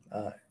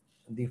 Uh,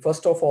 the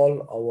first of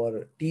all,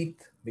 our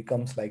teeth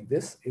becomes like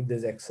this if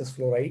there's excess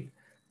fluoride,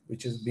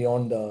 which is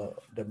beyond the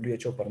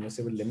WHO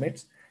permissible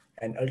limits.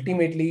 And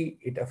ultimately,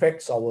 it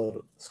affects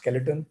our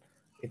skeleton,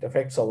 it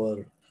affects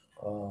our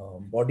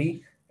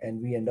body,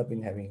 and we end up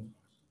in having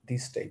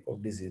this type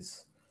of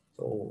disease.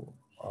 So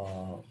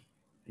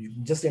you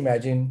just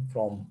imagine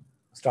from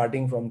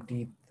starting from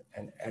teeth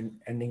and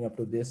ending up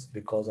to this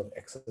because of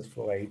excess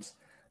fluorides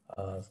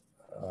uh,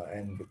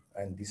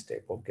 and this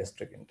type of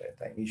gastric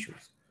intestine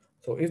issues.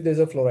 So if there's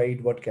a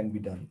fluoride, what can be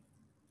done?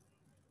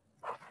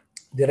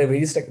 There are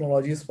various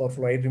technologies for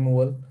fluoride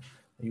removal.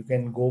 You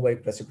can go by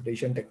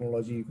precipitation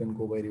technology, you can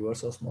go by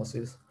reverse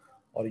osmosis,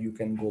 or you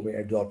can go by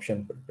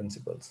adsorption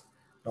principles.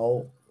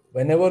 Now,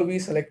 whenever we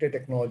select a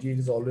technology, it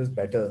is always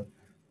better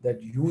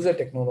that use a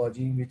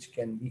technology which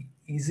can be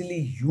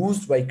easily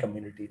used by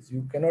communities.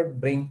 You cannot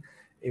bring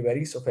a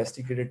very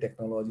sophisticated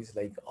technologies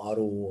like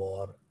RO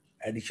or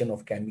addition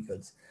of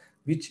chemicals,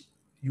 which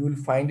you will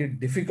find it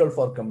difficult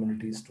for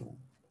communities to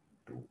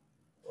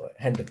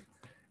handle.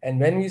 And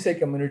when we say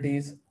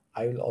communities,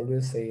 I will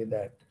always say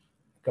that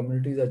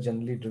communities are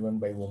generally driven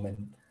by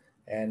women.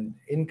 And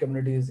in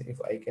communities, if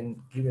I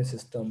can give a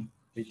system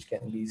which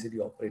can be easily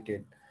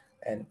operated,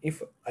 and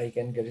if I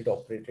can get it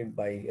operated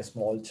by a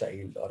small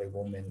child or a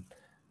woman,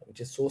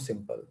 which is so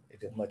simple,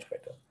 it is much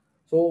better.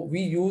 So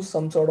we use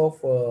some sort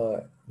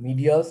of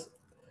medias.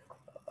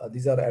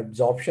 These are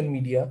absorption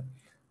media,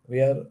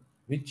 where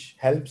which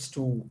helps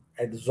to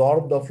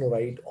absorb the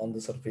fluoride on the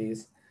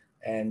surface,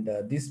 and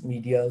these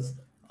medias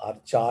are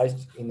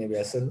charged in a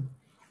vessel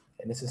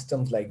in a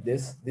systems like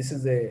this. This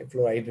is a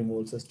fluoride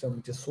removal system,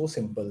 which is so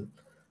simple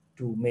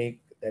to make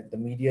that the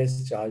media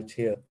is charged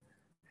here,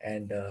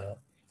 and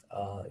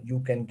you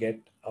can get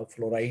a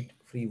fluoride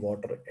free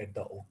water at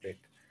the outlet.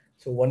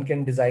 So one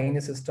can design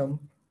a system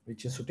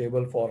which is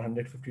suitable for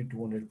 150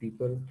 200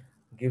 people,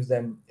 gives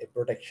them a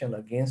protection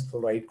against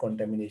fluoride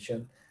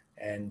contamination.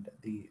 And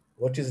the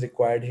what is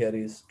required here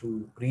is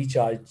to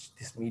recharge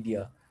this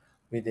media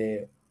with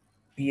a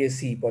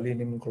PAC,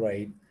 polyaniline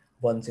chloride,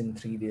 once in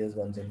 3 days,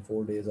 once in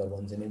 4 days, or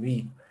once in a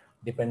week,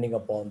 depending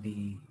upon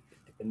the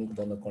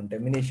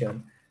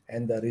contamination.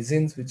 And the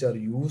resins which are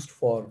used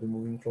for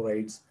removing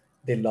fluorides,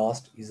 they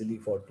last easily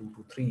for 2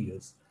 to 3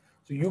 years.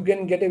 So you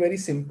can get a very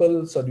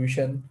simple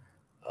solution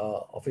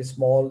of a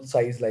small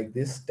size like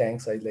this,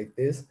 tank size like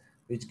this,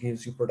 which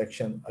gives you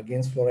protection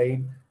against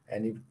fluoride.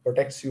 And it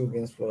protects you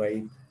against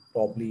fluoride,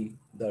 probably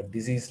the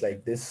disease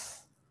like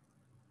this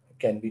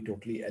can be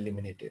totally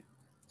eliminated.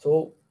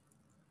 So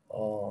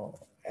uh,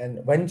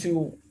 and once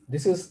you,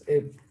 this is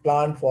a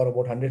plant for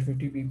about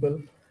 150 people,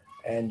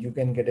 and you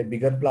can get a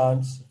bigger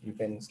plants, you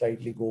can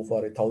slightly go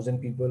for 1,000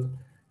 people,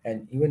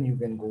 and even you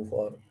can go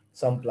for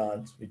some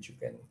plants which you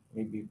can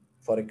maybe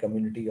for a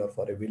community or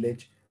for a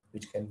village,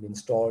 which can be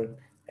installed.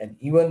 And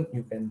even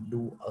you can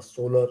do a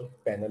solar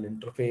panel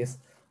interface,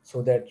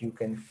 so that you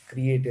can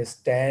create a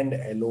stand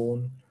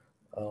alone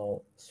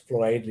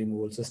fluoride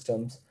removal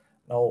systems.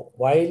 Now,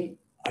 while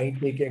I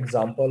take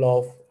example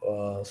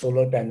of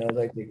solar panels,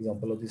 I take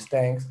example of these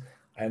tanks,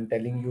 I am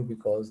telling you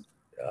because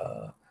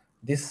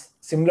this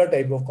similar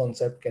type of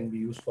concept can be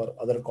used for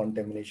other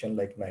contamination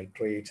like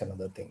nitrates and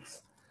other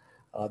things.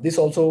 This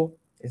also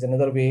is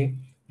another way.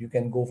 You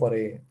can go for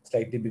a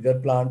slightly bigger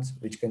plants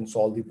which can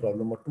solve the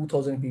problem of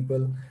 2,000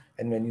 people.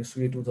 And when you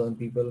see 2,000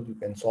 people, you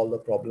can solve the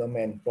problem,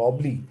 and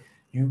probably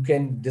you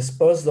can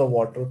disperse the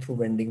water through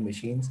vending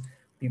machines.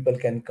 People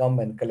can come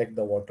and collect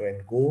the water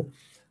and go.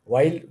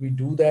 While we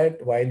do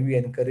that, while we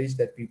encourage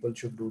that people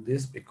should do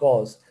this,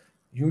 because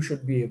you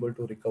should be able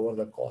to recover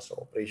the cost of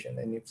operation.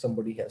 And if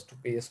somebody has to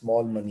pay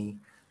small money,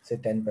 say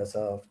 10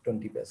 paisa,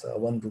 20 paisa,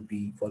 1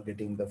 rupee for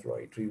getting the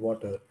fluoride free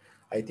water,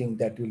 I think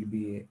that will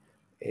be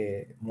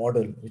a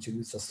model which will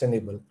be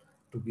sustainable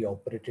to be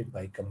operated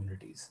by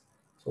communities.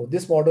 So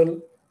this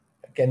model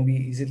can be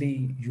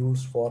easily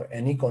used for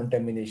any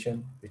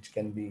contamination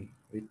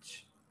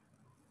which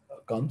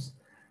comes.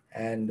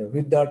 And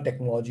with the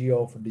technology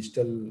of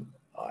digital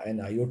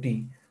and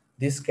IoT,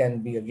 this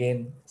can be,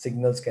 again,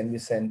 signals can be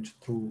sent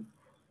through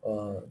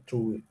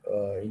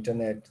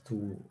internet,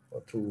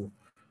 through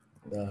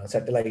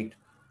satellite,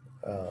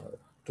 uh,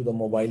 to the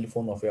mobile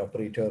phone of a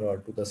operator or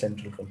to the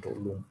central control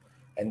room,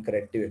 and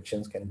corrective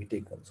actions can be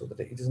taken. So that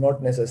it is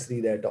not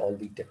necessary that all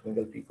the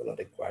technical people are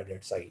required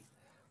at site.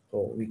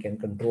 So we can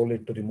control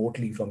it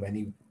remotely from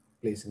any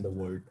place in the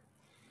world.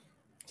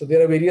 So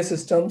there are various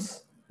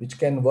systems which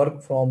can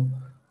work from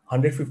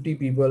 150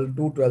 people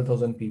to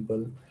 12,000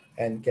 people,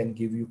 and can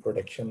give you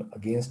protection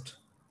against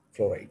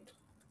fluoride.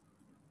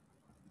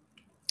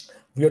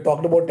 We have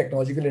talked about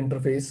technological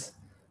interface.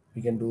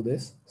 We can do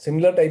this.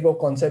 Similar type of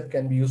concept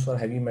can be used for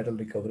heavy metal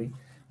recovery.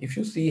 If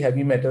you see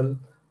heavy metal,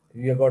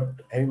 we have got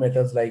heavy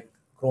metals like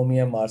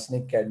chromium,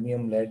 arsenic,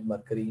 cadmium, lead,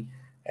 mercury,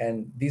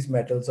 and these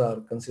metals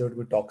are considered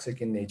to be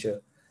toxic in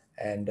nature,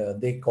 and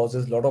they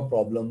causes a lot of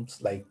problems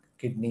like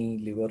kidney,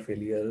 liver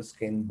failure,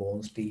 skin,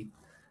 bones, teeth.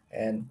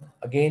 And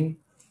again,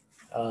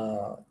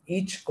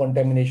 each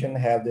contamination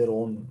have their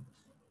own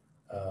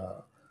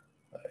uh,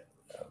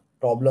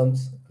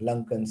 problems,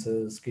 lung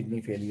cancers,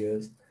 kidney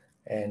failures.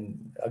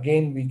 And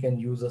again, we can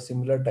use a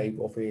similar type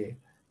of a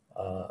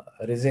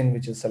resin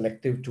which is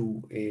selective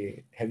to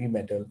a heavy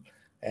metal.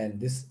 And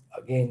this,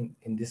 again,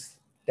 in this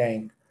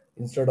tank,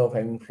 instead of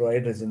having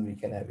fluoride resin, we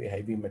can have a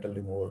heavy metal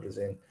removal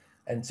resin.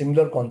 And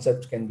similar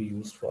concepts can be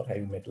used for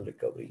heavy metal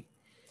recovery.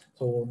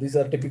 So these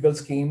are typical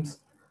schemes.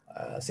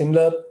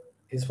 Similar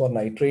is for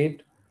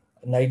nitrate.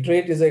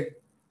 Nitrate is a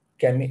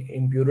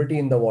impurity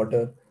in the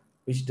water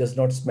which does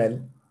not smell,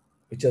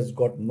 which has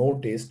got no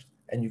taste,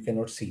 and you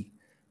cannot see.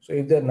 So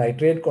if the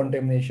nitrate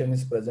contamination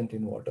is present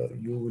in water,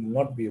 you will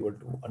not be able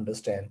to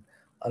understand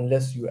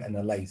unless you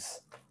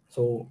analyze.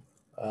 So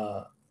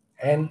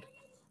and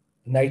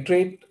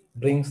nitrate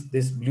brings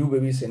this blue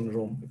baby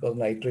syndrome, because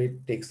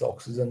nitrate takes the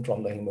oxygen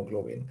from the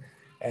hemoglobin,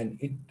 and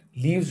it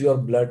leaves your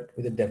blood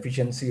with a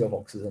deficiency of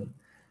oxygen.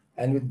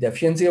 And with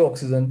deficiency of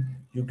oxygen,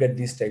 you get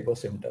these type of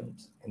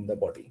symptoms in the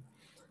body.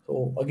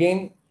 So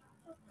again,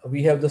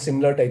 we have the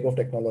similar type of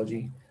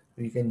technology.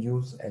 you can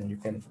use and you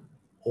can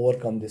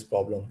overcome these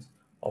problems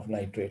of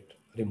nitrate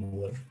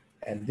removal.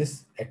 And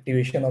this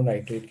activation of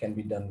nitrate can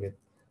be done with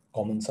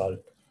common salt,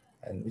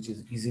 and which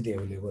is easily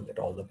available at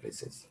all the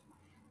places.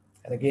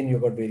 And again,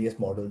 you've got various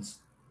models.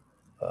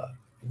 Uh,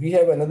 we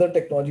have another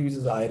technology which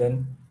is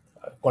iron,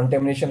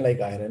 contamination like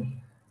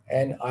iron.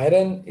 And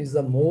iron is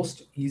the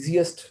most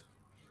easiest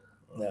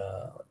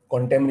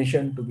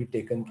contamination to be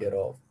taken care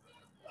of.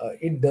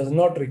 It does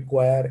not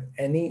require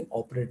any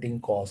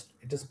operating cost.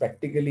 It is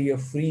practically a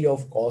free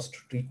of cost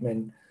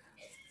treatment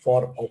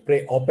for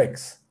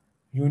OPEX.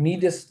 You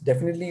need a,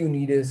 definitely you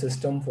need a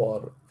system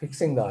for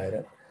fixing the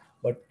iron,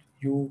 but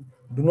you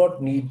do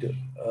not need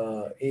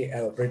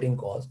a operating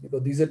cost,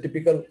 because these are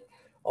typical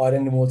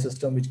iron removal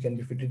system which can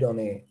be fitted on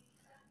a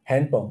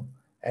hand pump,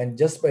 and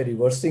just by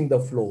reversing the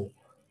flow,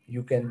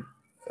 you can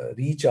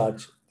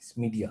recharge this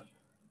media.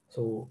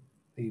 So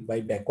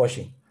by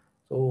backwashing.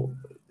 So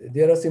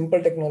there are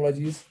simple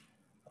technologies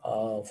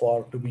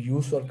for to be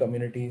used for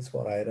communities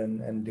for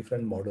iron and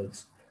different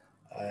models.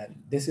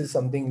 And this is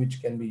something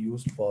which can be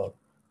used for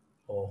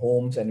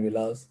homes and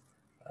villas.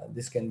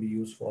 This can be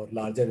used for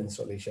larger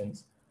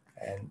installations,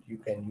 and you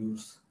can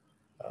use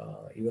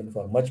even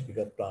for much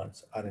bigger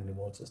plants iron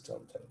removal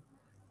systems.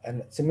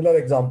 And similar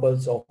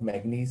examples of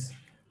manganese.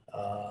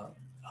 Uh,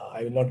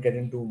 I will not get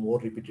into more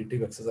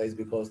repetitive exercise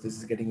because this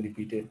is getting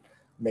repeated.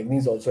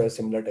 Manganese also has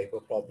similar type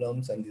of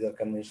problems, and these are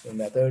conventional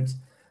methods.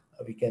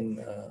 We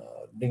can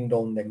bring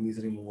down manganese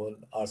removal,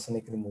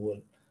 arsenic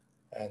removal,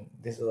 and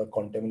this is a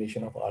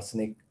contamination of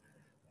arsenic.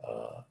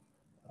 Uh,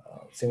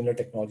 Similar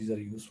technologies are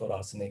used for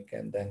arsenic,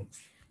 and then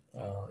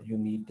you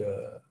need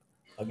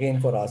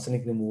again for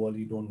arsenic removal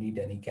you don't need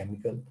any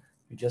chemical,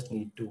 you just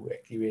need to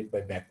activate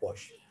by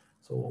backwash.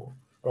 So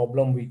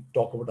problem we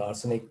talk about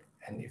arsenic,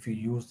 and if you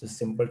use this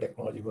simple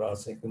technology for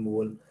arsenic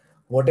removal,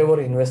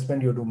 whatever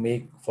investment you have to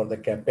make for the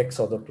capex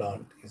of the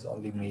plant is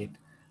only made,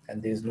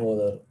 and there is no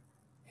other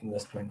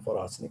investment for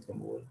arsenic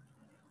removal.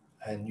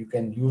 And you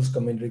can use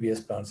community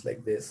based plants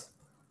like this.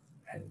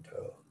 And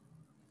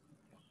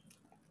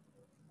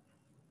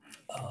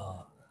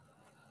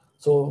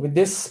so with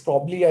this,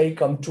 probably I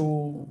come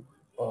to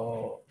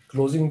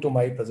closing to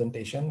my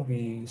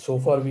presentation. So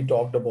far we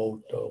talked about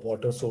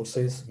water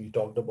sources. We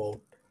talked about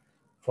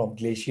from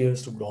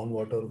glaciers to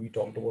groundwater. We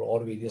talked about all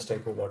various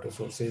type of water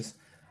sources.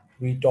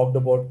 We talked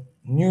about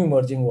new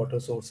emerging water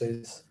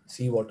sources: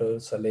 seawater,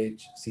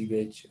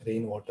 sewage,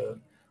 rainwater,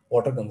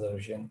 water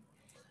conservation.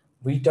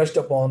 We touched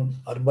upon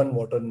urban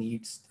water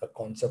needs, the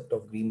concept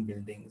of green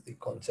buildings, the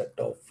concept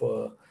of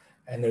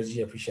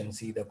energy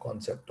efficiency, the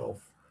concept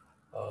of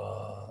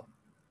uh,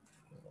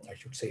 I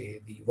should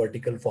say, the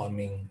vertical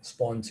farming,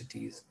 spawn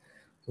cities.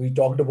 We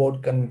talked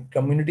about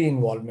community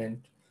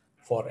involvement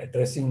for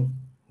addressing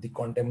the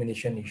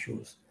contamination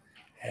issues.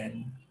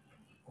 And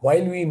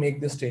while we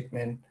make this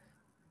statement,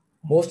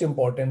 most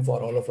important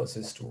for all of us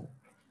is to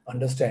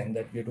understand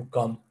that we have to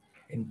come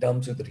in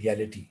terms with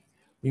reality.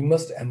 We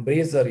must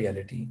embrace the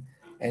reality,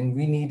 and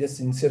we need a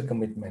sincere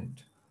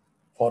commitment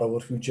for our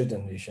future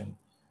generation,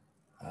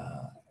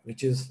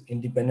 which is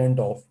independent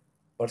of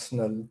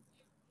personal,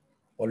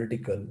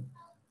 political,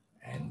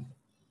 and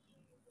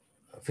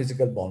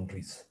physical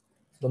boundaries.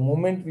 The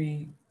moment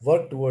we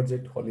work towards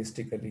it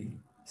holistically,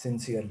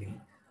 sincerely,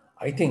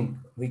 I think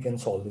we can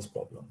solve this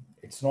problem.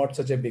 It's not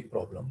such a big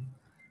problem.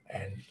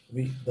 And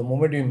the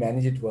moment we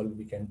manage it well,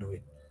 we can do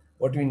it.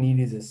 What we need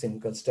is a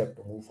simple step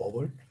to move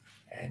forward.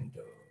 And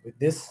with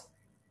this,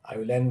 I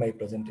will end my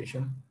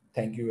presentation.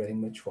 Thank you very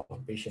much for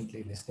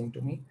patiently listening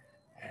to me.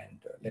 And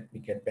let me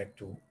get back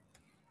to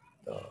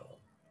the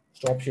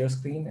stop share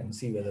screen and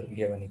see whether we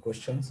have any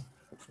questions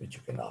which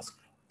you can ask.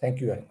 Thank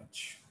you very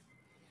much.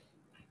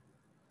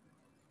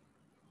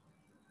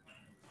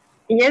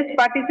 Yes,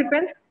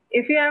 participants,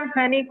 if you have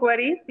any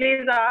queries,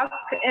 please ask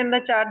in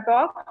the chat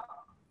box.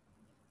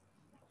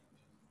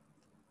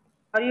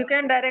 Or you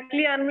can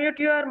directly unmute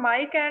your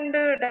mic and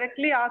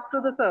directly ask to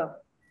the sir.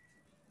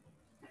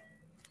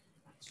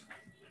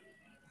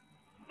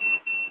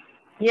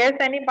 Yes,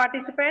 any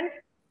participant?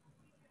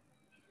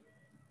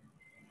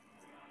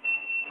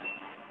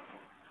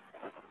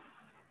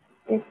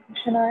 एक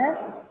question आया.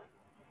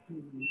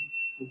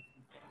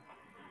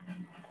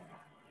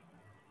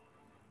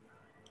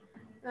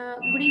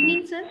 Good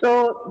evening, sir.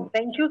 So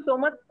thank you so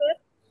much, sir.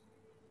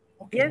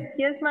 Okay.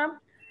 Yes, ma'am.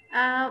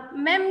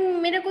 Ma'am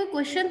मेरा कोई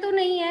question तो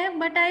नहीं है,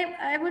 but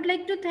I would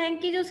like to thank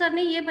कि जो sir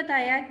ने ये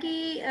बताया कि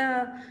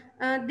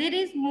देर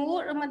इज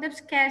मोर, मतलब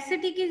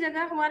स्कैरसिटी की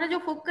जगह हमारा जो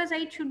फोकस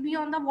है it should be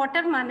on the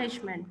water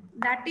management.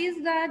 That is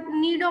the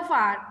need of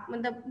are,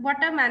 मतलब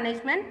water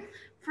management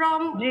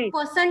from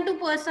person to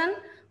person,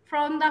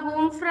 from the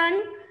home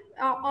front,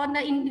 on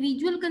the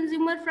individual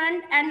consumer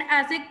front, and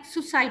as a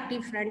society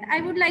front. I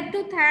would like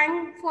to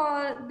thank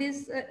for this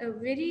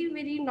very,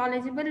 very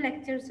knowledgeable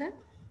lecture, sir.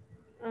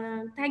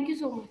 Thank you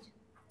so much.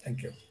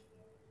 Thank you.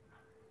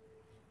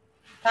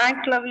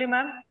 Thanks, lovely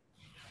ma'am.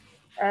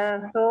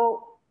 So,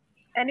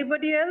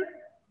 anybody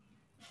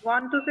else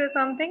want to say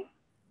something?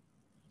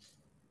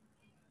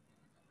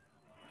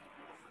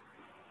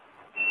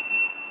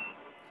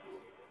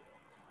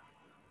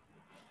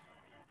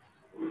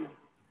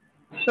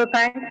 So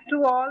thanks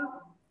to all.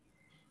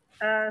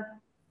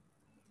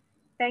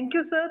 Thank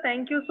you, sir.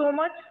 Thank you so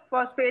much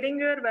for sparing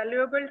your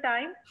valuable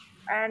time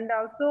and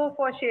also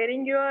for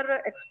sharing your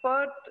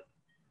expert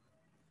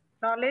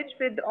knowledge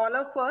with all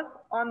of us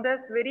on this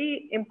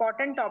very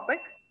important topic.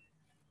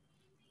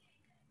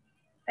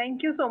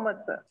 Thank you so much,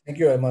 sir. Thank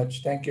you very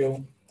much. Thank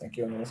you. Thank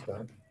you.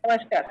 Namaskar.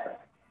 Namaskar, sir.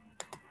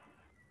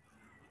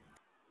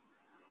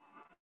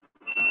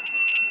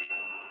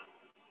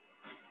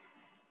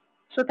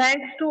 So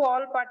thanks to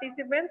all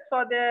participants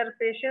for their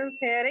patience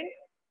hearing.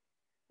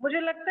 मुझे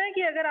लगता है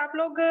कि अगर आप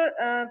लोग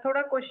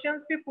थोड़ा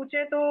questions भी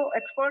पूछे तो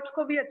एक्सपर्ट्स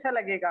को भी अच्छा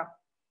लगेगा,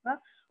 ना?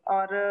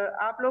 और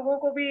आप लोगों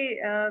को भी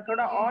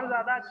थोड़ा और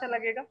ज्यादा अच्छा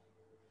लगेगा।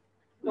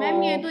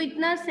 मैम ये तो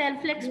इतना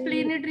सेल्फ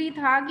एक्सप्लेनेटरी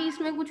था कि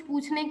इसमें कुछ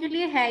पूछने के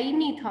लिए है ही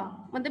नहीं था,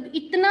 मतलब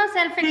इतना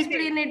सेल्फ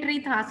एक्सप्लेनेटरी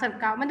था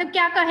सबका, मतलब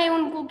क्या कहे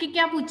उनको कि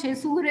क्या पूछे,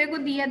 सूर्य को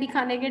दिया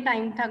दिखाने के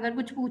टाइम था, अगर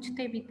कुछ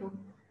पूछते भी तो।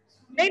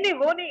 नहीं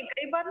वो नहीं,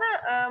 कई बार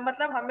ना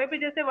मतलब हमें भी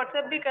जैसे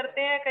व्हाट्सएप भी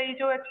करते हैं कई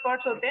जो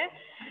एक्सपर्ट्स होते हैं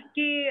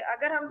कि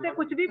अगर हमसे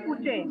कुछ भी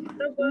पूछें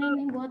तो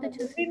नहीं बहुत अच्छा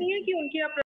जरूरी नहीं है कि उनकी आप